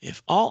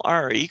 If all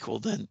R are equal,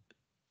 then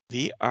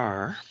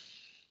VR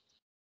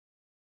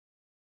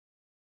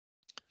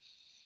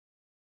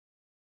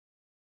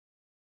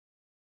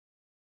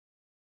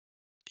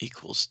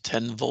equals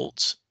 10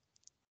 volts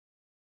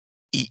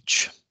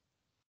each,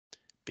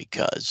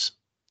 because,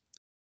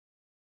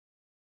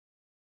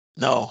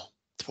 no,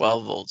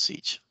 12 volts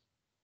each.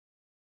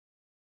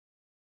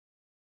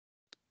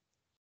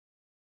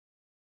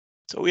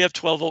 So we have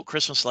 12 volt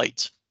Christmas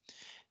lights.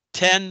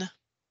 10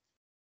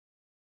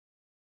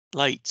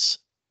 lights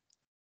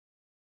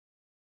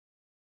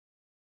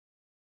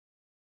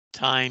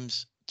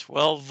times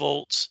 12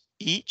 volts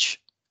each,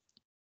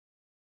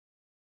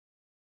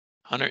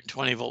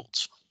 120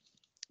 volts.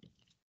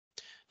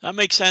 That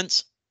makes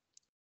sense?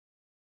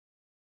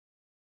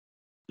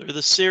 They're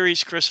the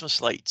series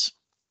Christmas lights.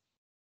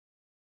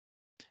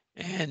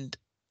 And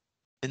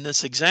in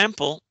this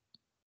example,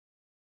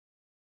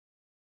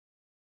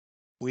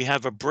 we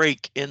have a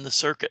break in the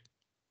circuit.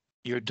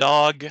 Your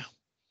dog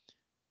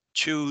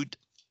chewed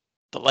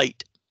the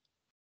light.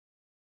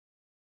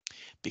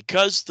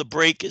 Because the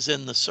break is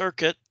in the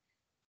circuit,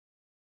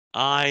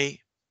 I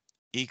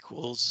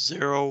equals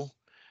 0,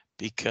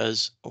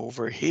 because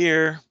over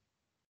here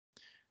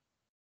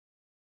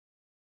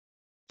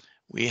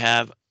we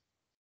have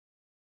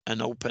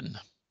an open.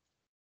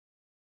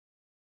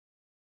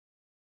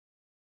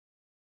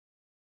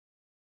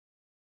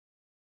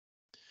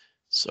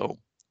 So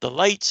the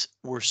lights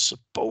were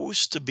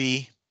supposed to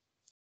be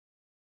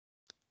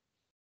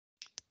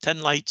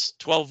 10 lights,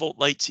 12 volt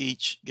lights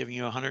each, giving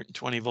you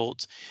 120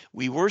 volts.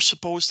 We were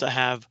supposed to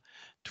have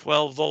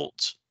 12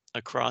 volts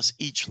across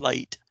each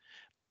light,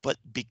 but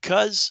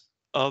because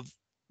of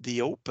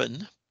the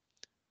open,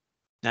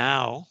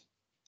 now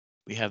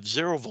we have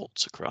 0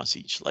 volts across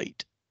each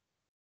light.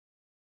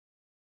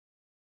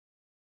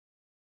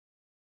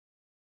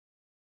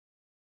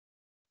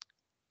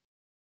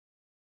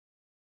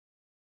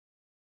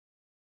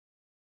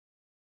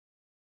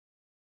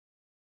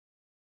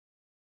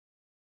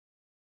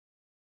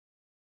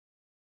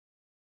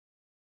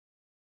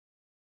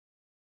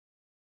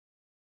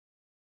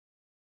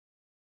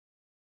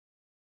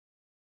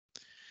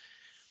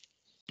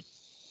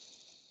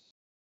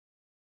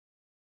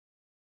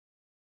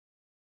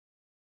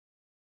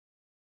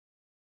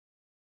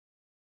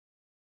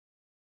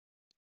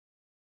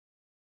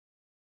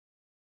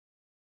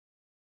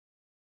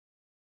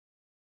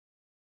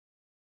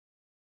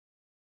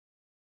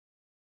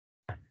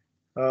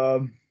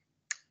 And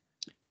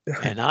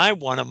I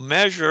want to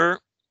measure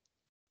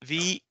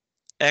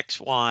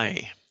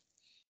VXY.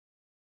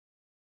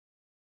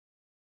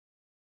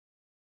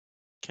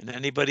 Can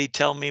anybody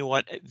tell me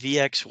what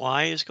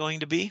VXY is going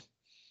to be?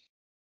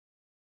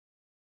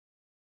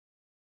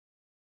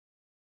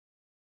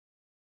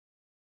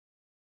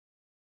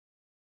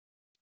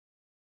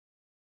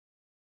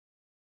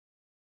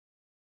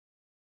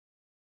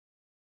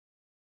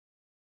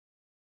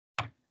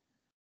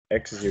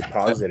 X is your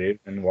positive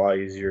and Y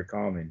is your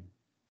common.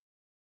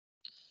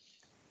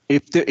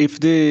 If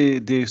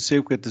the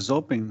circuit is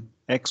open,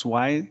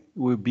 XY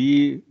will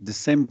be the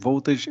same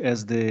voltage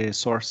as the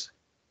source,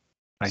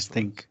 I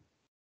think.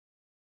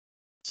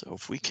 So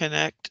if we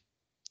connect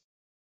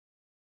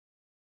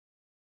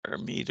our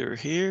meter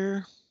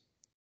here,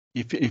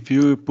 If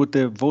you put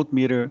the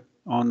voltmeter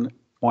on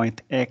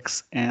point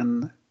X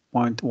and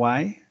point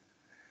Y,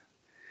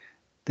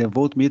 the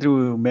voltmeter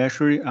will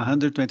measure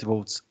 120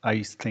 volts,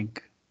 I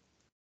think.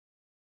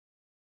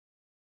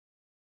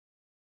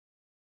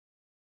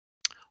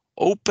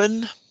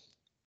 open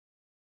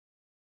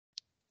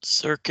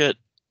circuit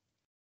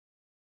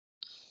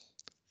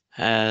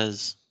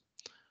has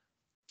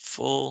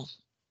full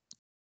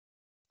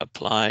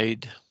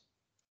applied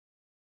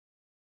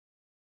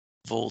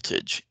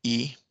voltage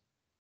E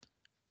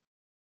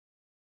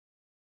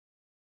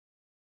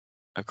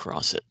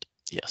across it.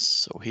 Yes,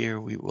 so here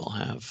we will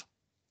have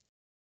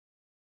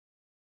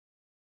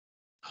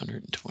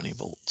 120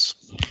 volts.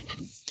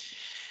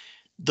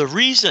 The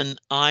reason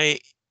I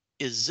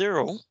is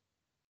 0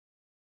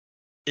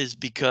 is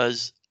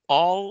because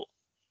all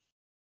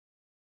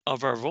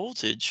of our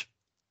voltage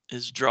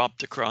is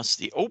dropped across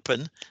the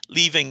open,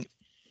 leaving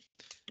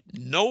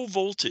no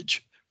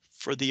voltage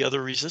for the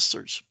other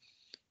resistors.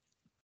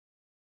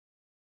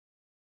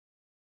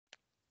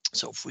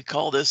 So if we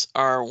call this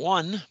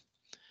R1,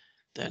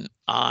 then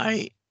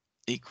I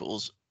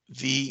equals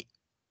V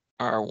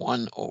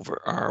R1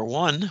 over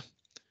R1,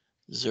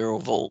 0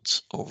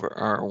 volts over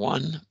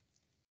R1,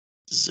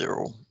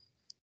 0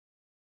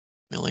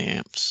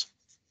 milliamps.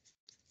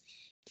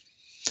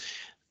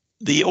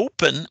 The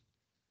open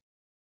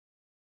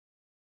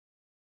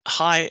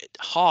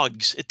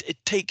hogs,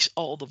 it takes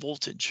all the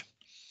voltage.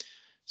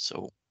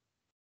 So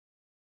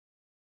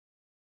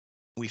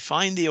we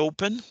find the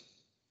open,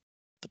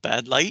 the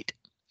bad light,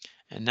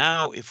 and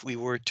now if we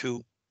were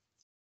to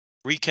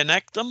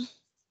reconnect them,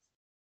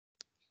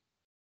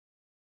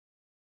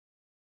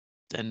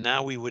 then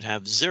now we would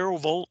have 0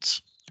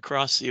 volts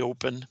across the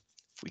open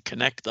if we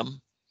connect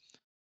them.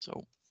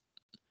 So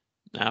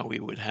now we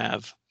would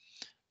have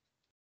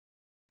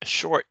a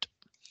short.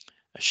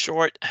 A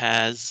short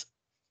has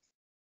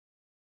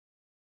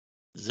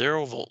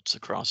 0 volts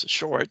across a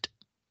short.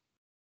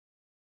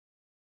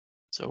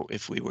 So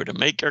if we were to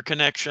make our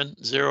connection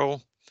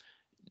 0,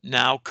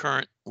 now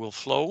current will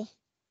flow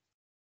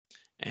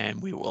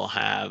and we will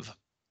have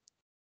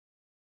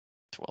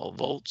 12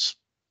 volts,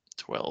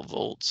 12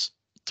 volts,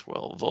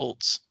 12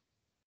 volts,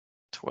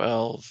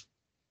 12,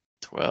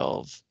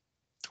 12,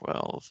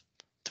 12,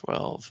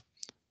 12,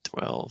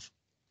 12,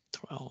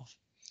 12,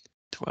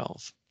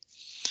 12.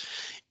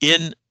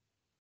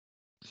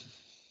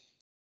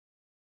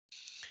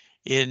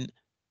 In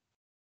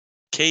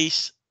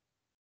case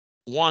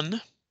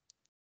 1,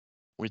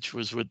 which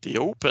was with the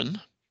open,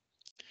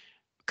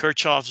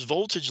 Kirchhoff's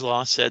voltage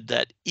law said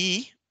that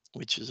E,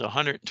 which is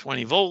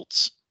 120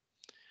 volts,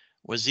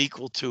 was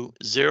equal to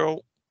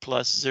 0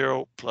 plus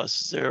 0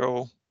 plus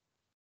 0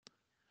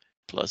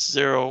 plus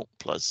 0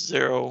 plus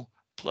 0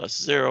 plus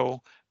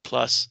 0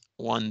 plus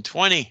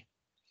 120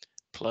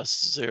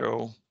 plus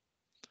 0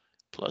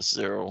 plus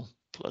 0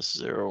 plus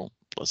 0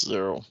 plus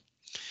 0.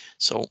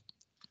 So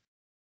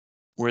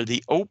where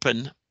the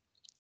open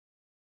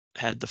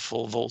had the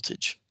full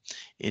voltage.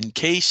 In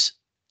case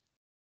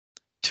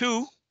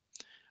 2,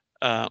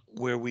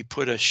 where we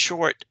put a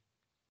short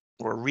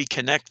or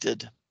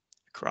reconnected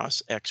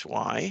across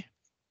XY,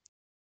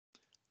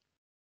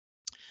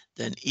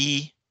 then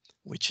E,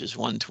 which is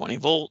 120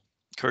 volt,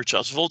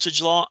 Kirchhoff's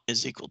voltage law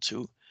is equal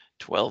to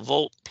 12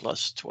 volt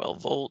plus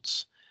 12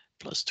 volts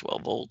plus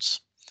 12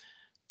 volts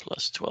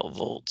plus 12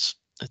 volts,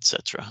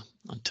 etc.,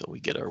 until we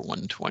get our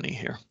 120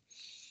 here.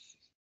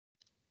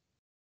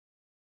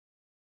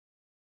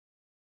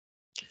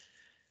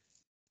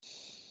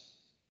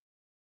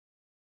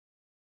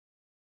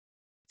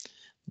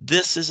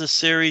 This is a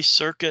series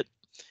circuit.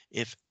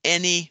 If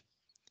any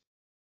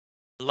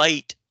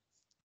light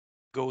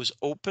goes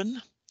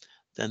open,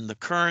 then the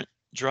current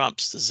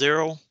drops to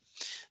 0.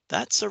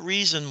 That's a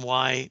reason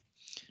why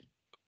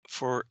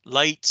for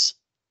lights,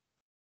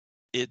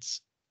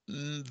 it's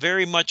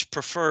very much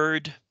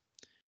preferred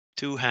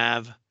to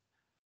have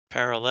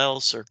parallel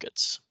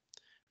circuits,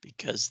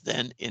 because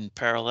then in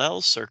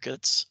parallel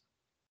circuits,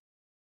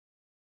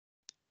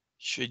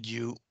 should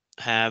you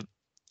have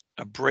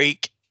a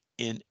break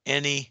in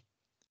any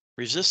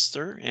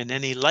resistor and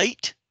any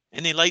light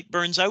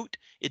burns out,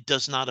 it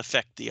does not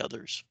affect the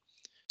others.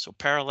 So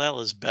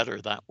parallel is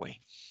better that way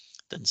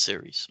than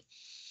series.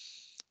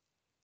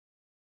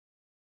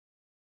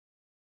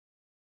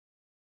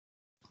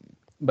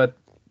 But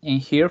in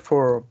here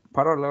for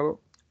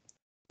parallel,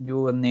 you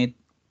will need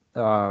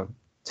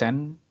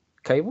 10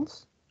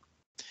 cables.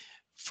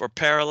 For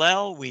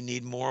parallel, we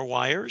need more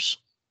wires,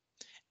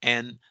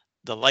 and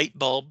the light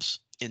bulbs,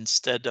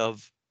 instead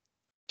of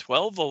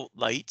 12-volt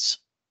lights,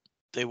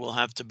 they will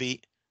have to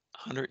be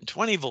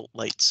 120-volt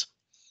lights.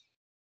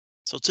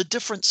 So it's a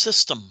different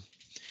system.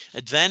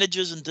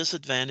 Advantages and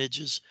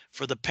disadvantages.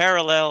 For the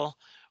parallel,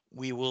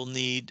 we will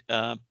need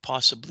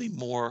possibly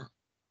more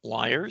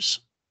wires.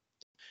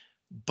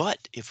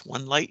 But if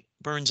one light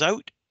burns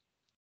out,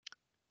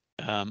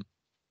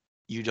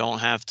 you don't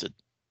have to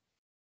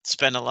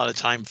spend a lot of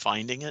time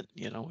finding it.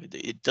 You know,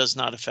 it does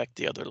not affect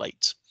the other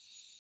lights.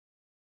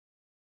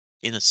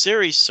 In a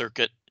series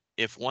circuit,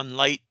 if one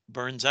light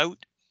burns out,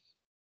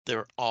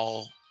 they're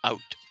all out.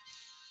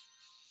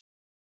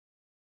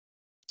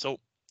 So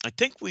I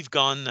think we've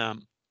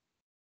gone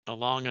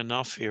along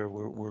enough here.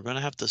 We're going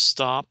to have to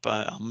stop.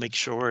 I'll make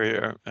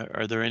sure.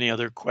 Are there any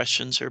other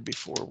questions here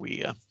before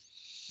we?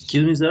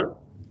 Excuse me, sir.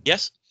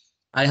 Yes.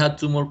 I had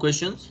 2 more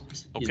questions.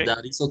 Okay. If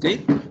that is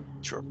okay.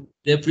 Sure.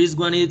 The first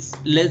one is,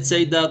 let's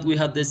say that we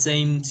have the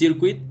same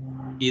circuit.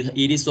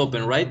 It is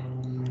open, right?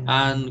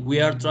 And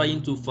we are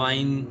trying to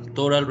find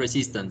total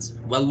resistance.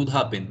 What would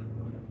happen?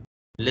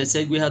 Let's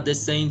say we have the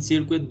same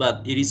circuit,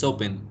 but it is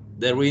open.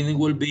 The reading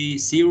will be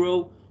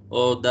 0,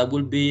 or that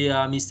will be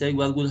a mistake.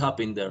 What will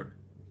happen there?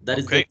 That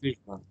is the first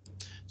one.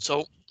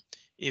 So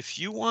if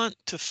you want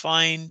to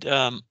find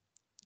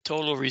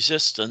total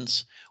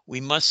resistance,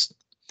 we must,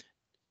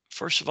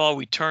 first of all,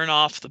 we turn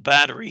off the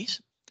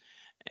batteries.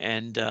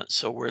 And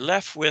so we're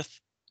left with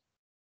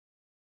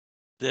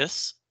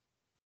this,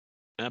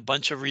 a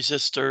bunch of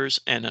resistors,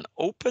 and an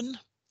open,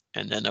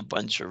 and then a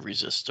bunch of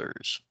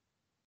resistors.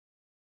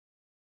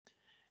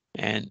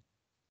 And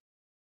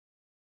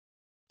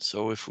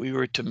so if we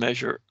were to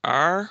measure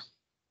R,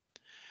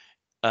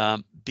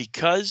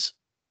 because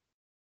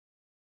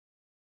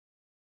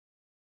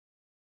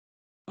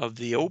of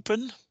the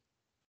open,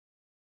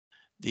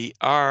 the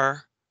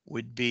R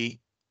would be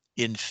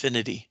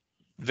infinity,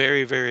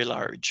 very, very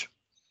large.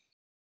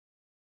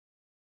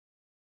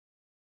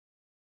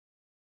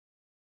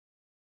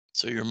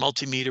 So your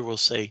multimeter will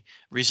say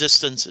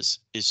resistance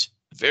is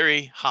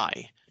very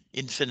high,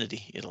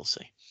 infinity, it'll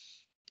say.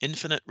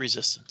 Infinite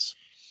resistance.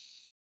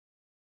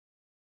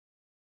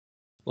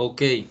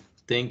 Okay,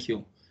 thank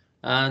you.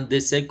 And the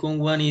second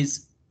one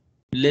is,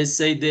 let's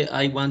say that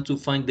I want to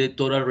find the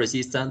total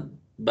resistance,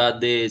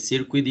 but the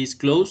circuit is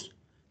closed,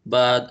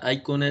 but I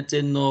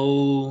connected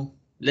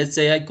let's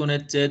say I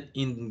connected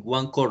in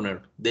one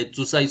corner, the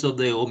 2 sides of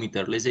the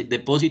ohmmeter, let's say the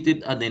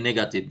positive and the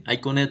negative. I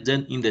connect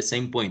them in the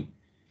same point.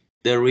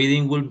 The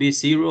reading will be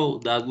 0,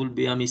 that will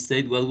be a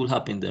mistake. What will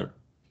happen there?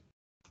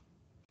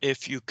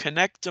 If you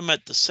connect them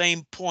at the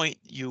same point,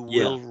 you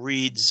will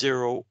read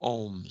 0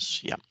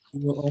 ohms. Yeah.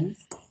 0 ohms?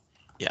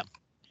 Yeah.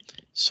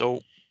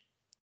 So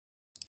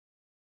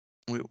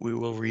we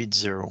will read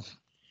 0.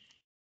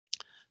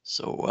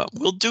 So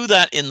we'll do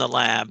that in the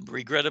lab.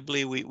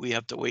 Regrettably, we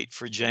have to wait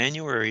for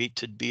January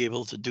to be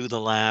able to do the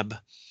lab.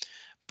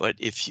 But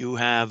if you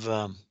have,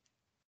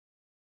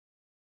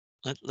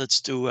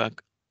 let's do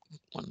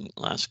one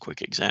last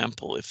quick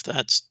example. If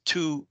that's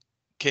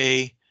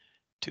 2K,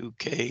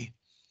 2K,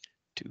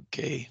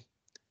 2K,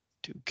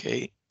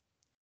 2K,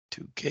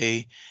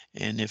 2K,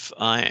 and if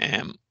I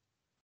am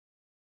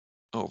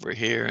over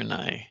here and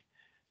I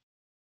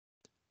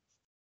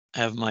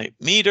have my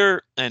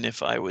meter, and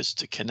if I was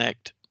to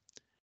connect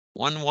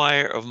one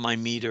wire of my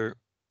meter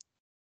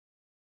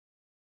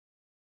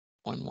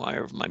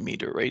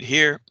right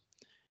here,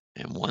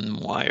 and one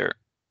wire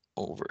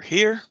over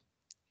here,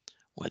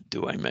 what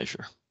do I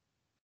measure?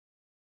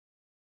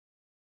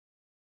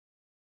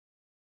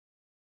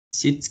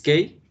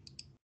 6K?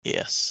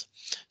 Yes,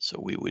 so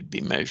we would be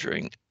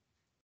measuring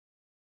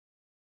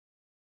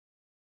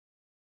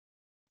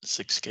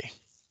 6K.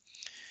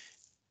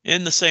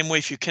 In the same way,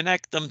 if you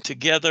connect them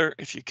together,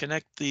 if you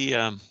connect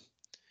the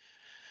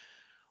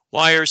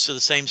wires to the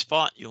same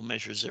spot, you'll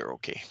measure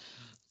 0K.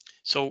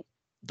 So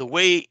the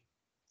way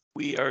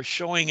we are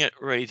showing it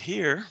right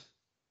here,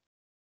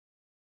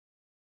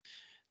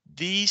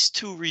 these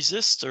 2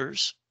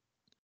 resistors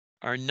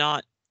are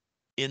not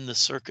in the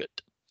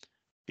circuit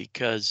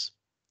because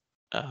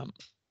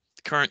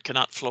current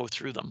cannot flow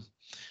through them.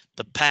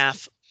 The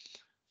path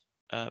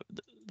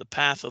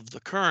of the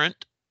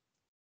current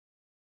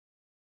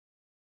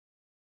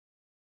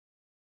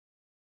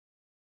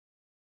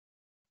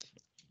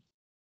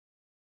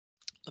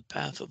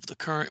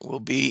will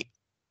be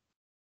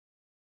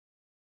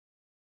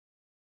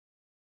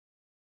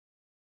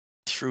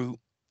through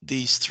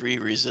these 3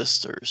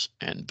 resistors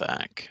and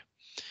back.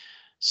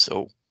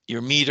 So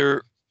your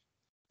meter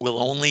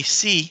will only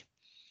see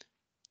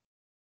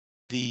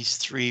these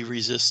 3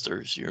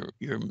 resistors.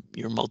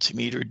 Your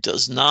multimeter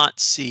does not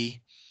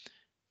see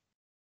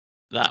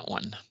that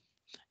one,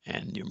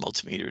 and your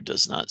multimeter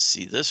does not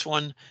see this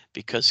one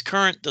because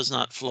current does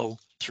not flow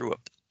through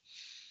it.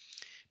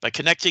 By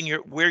connecting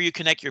where you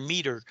connect your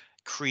meter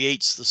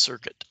creates the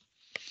circuit.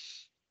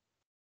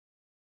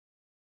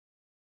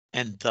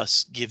 and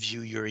thus gives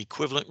you your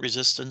equivalent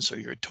resistance or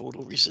your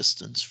total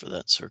resistance for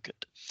that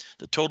circuit.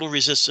 The total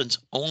resistance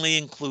only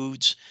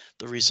includes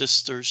the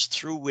resistors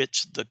through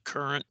which the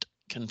current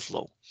can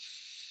flow.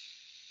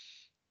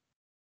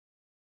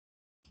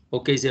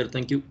 Okay, sir,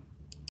 thank you.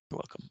 You're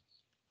welcome.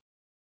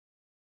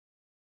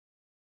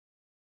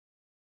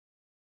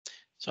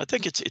 So I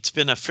think it's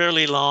been a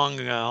fairly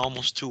long,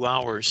 almost 2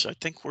 hours. I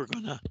think we're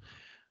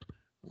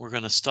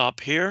gonna stop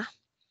here,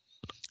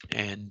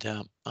 and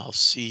I'll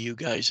see you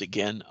guys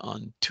again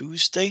on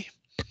Tuesday.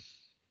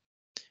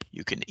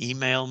 You can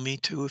email me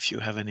too if you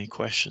have any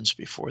questions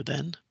before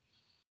then.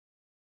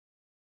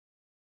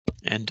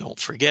 And don't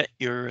forget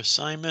your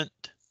assignment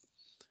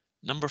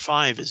number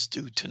 5 is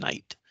due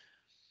tonight.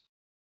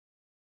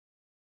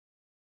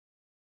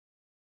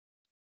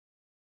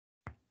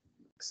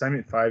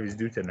 Assignment 5 is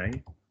due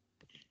tonight.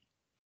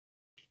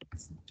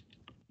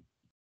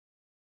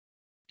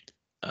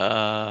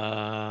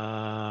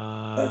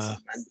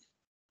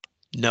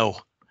 No,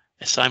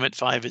 assignment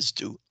 5 is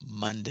due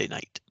Monday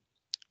night.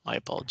 My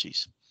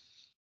apologies.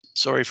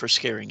 Sorry for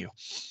scaring you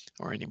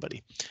or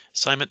anybody.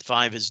 Assignment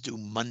 5 is due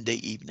Monday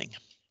evening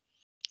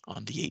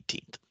on the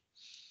 18th.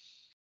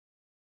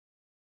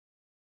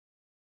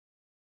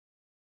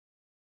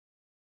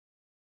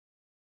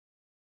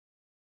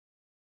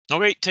 All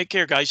right, take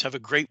care, guys. Have a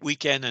great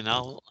weekend, and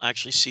I'll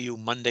actually see you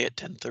Monday at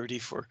 10:30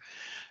 for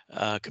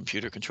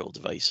computer controlled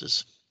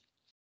devices.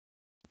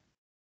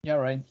 Yeah,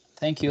 right.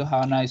 Thank you.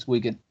 Have a nice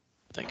weekend.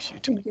 Thanks, you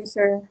too. Thank you,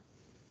 sir.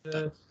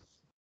 Yes.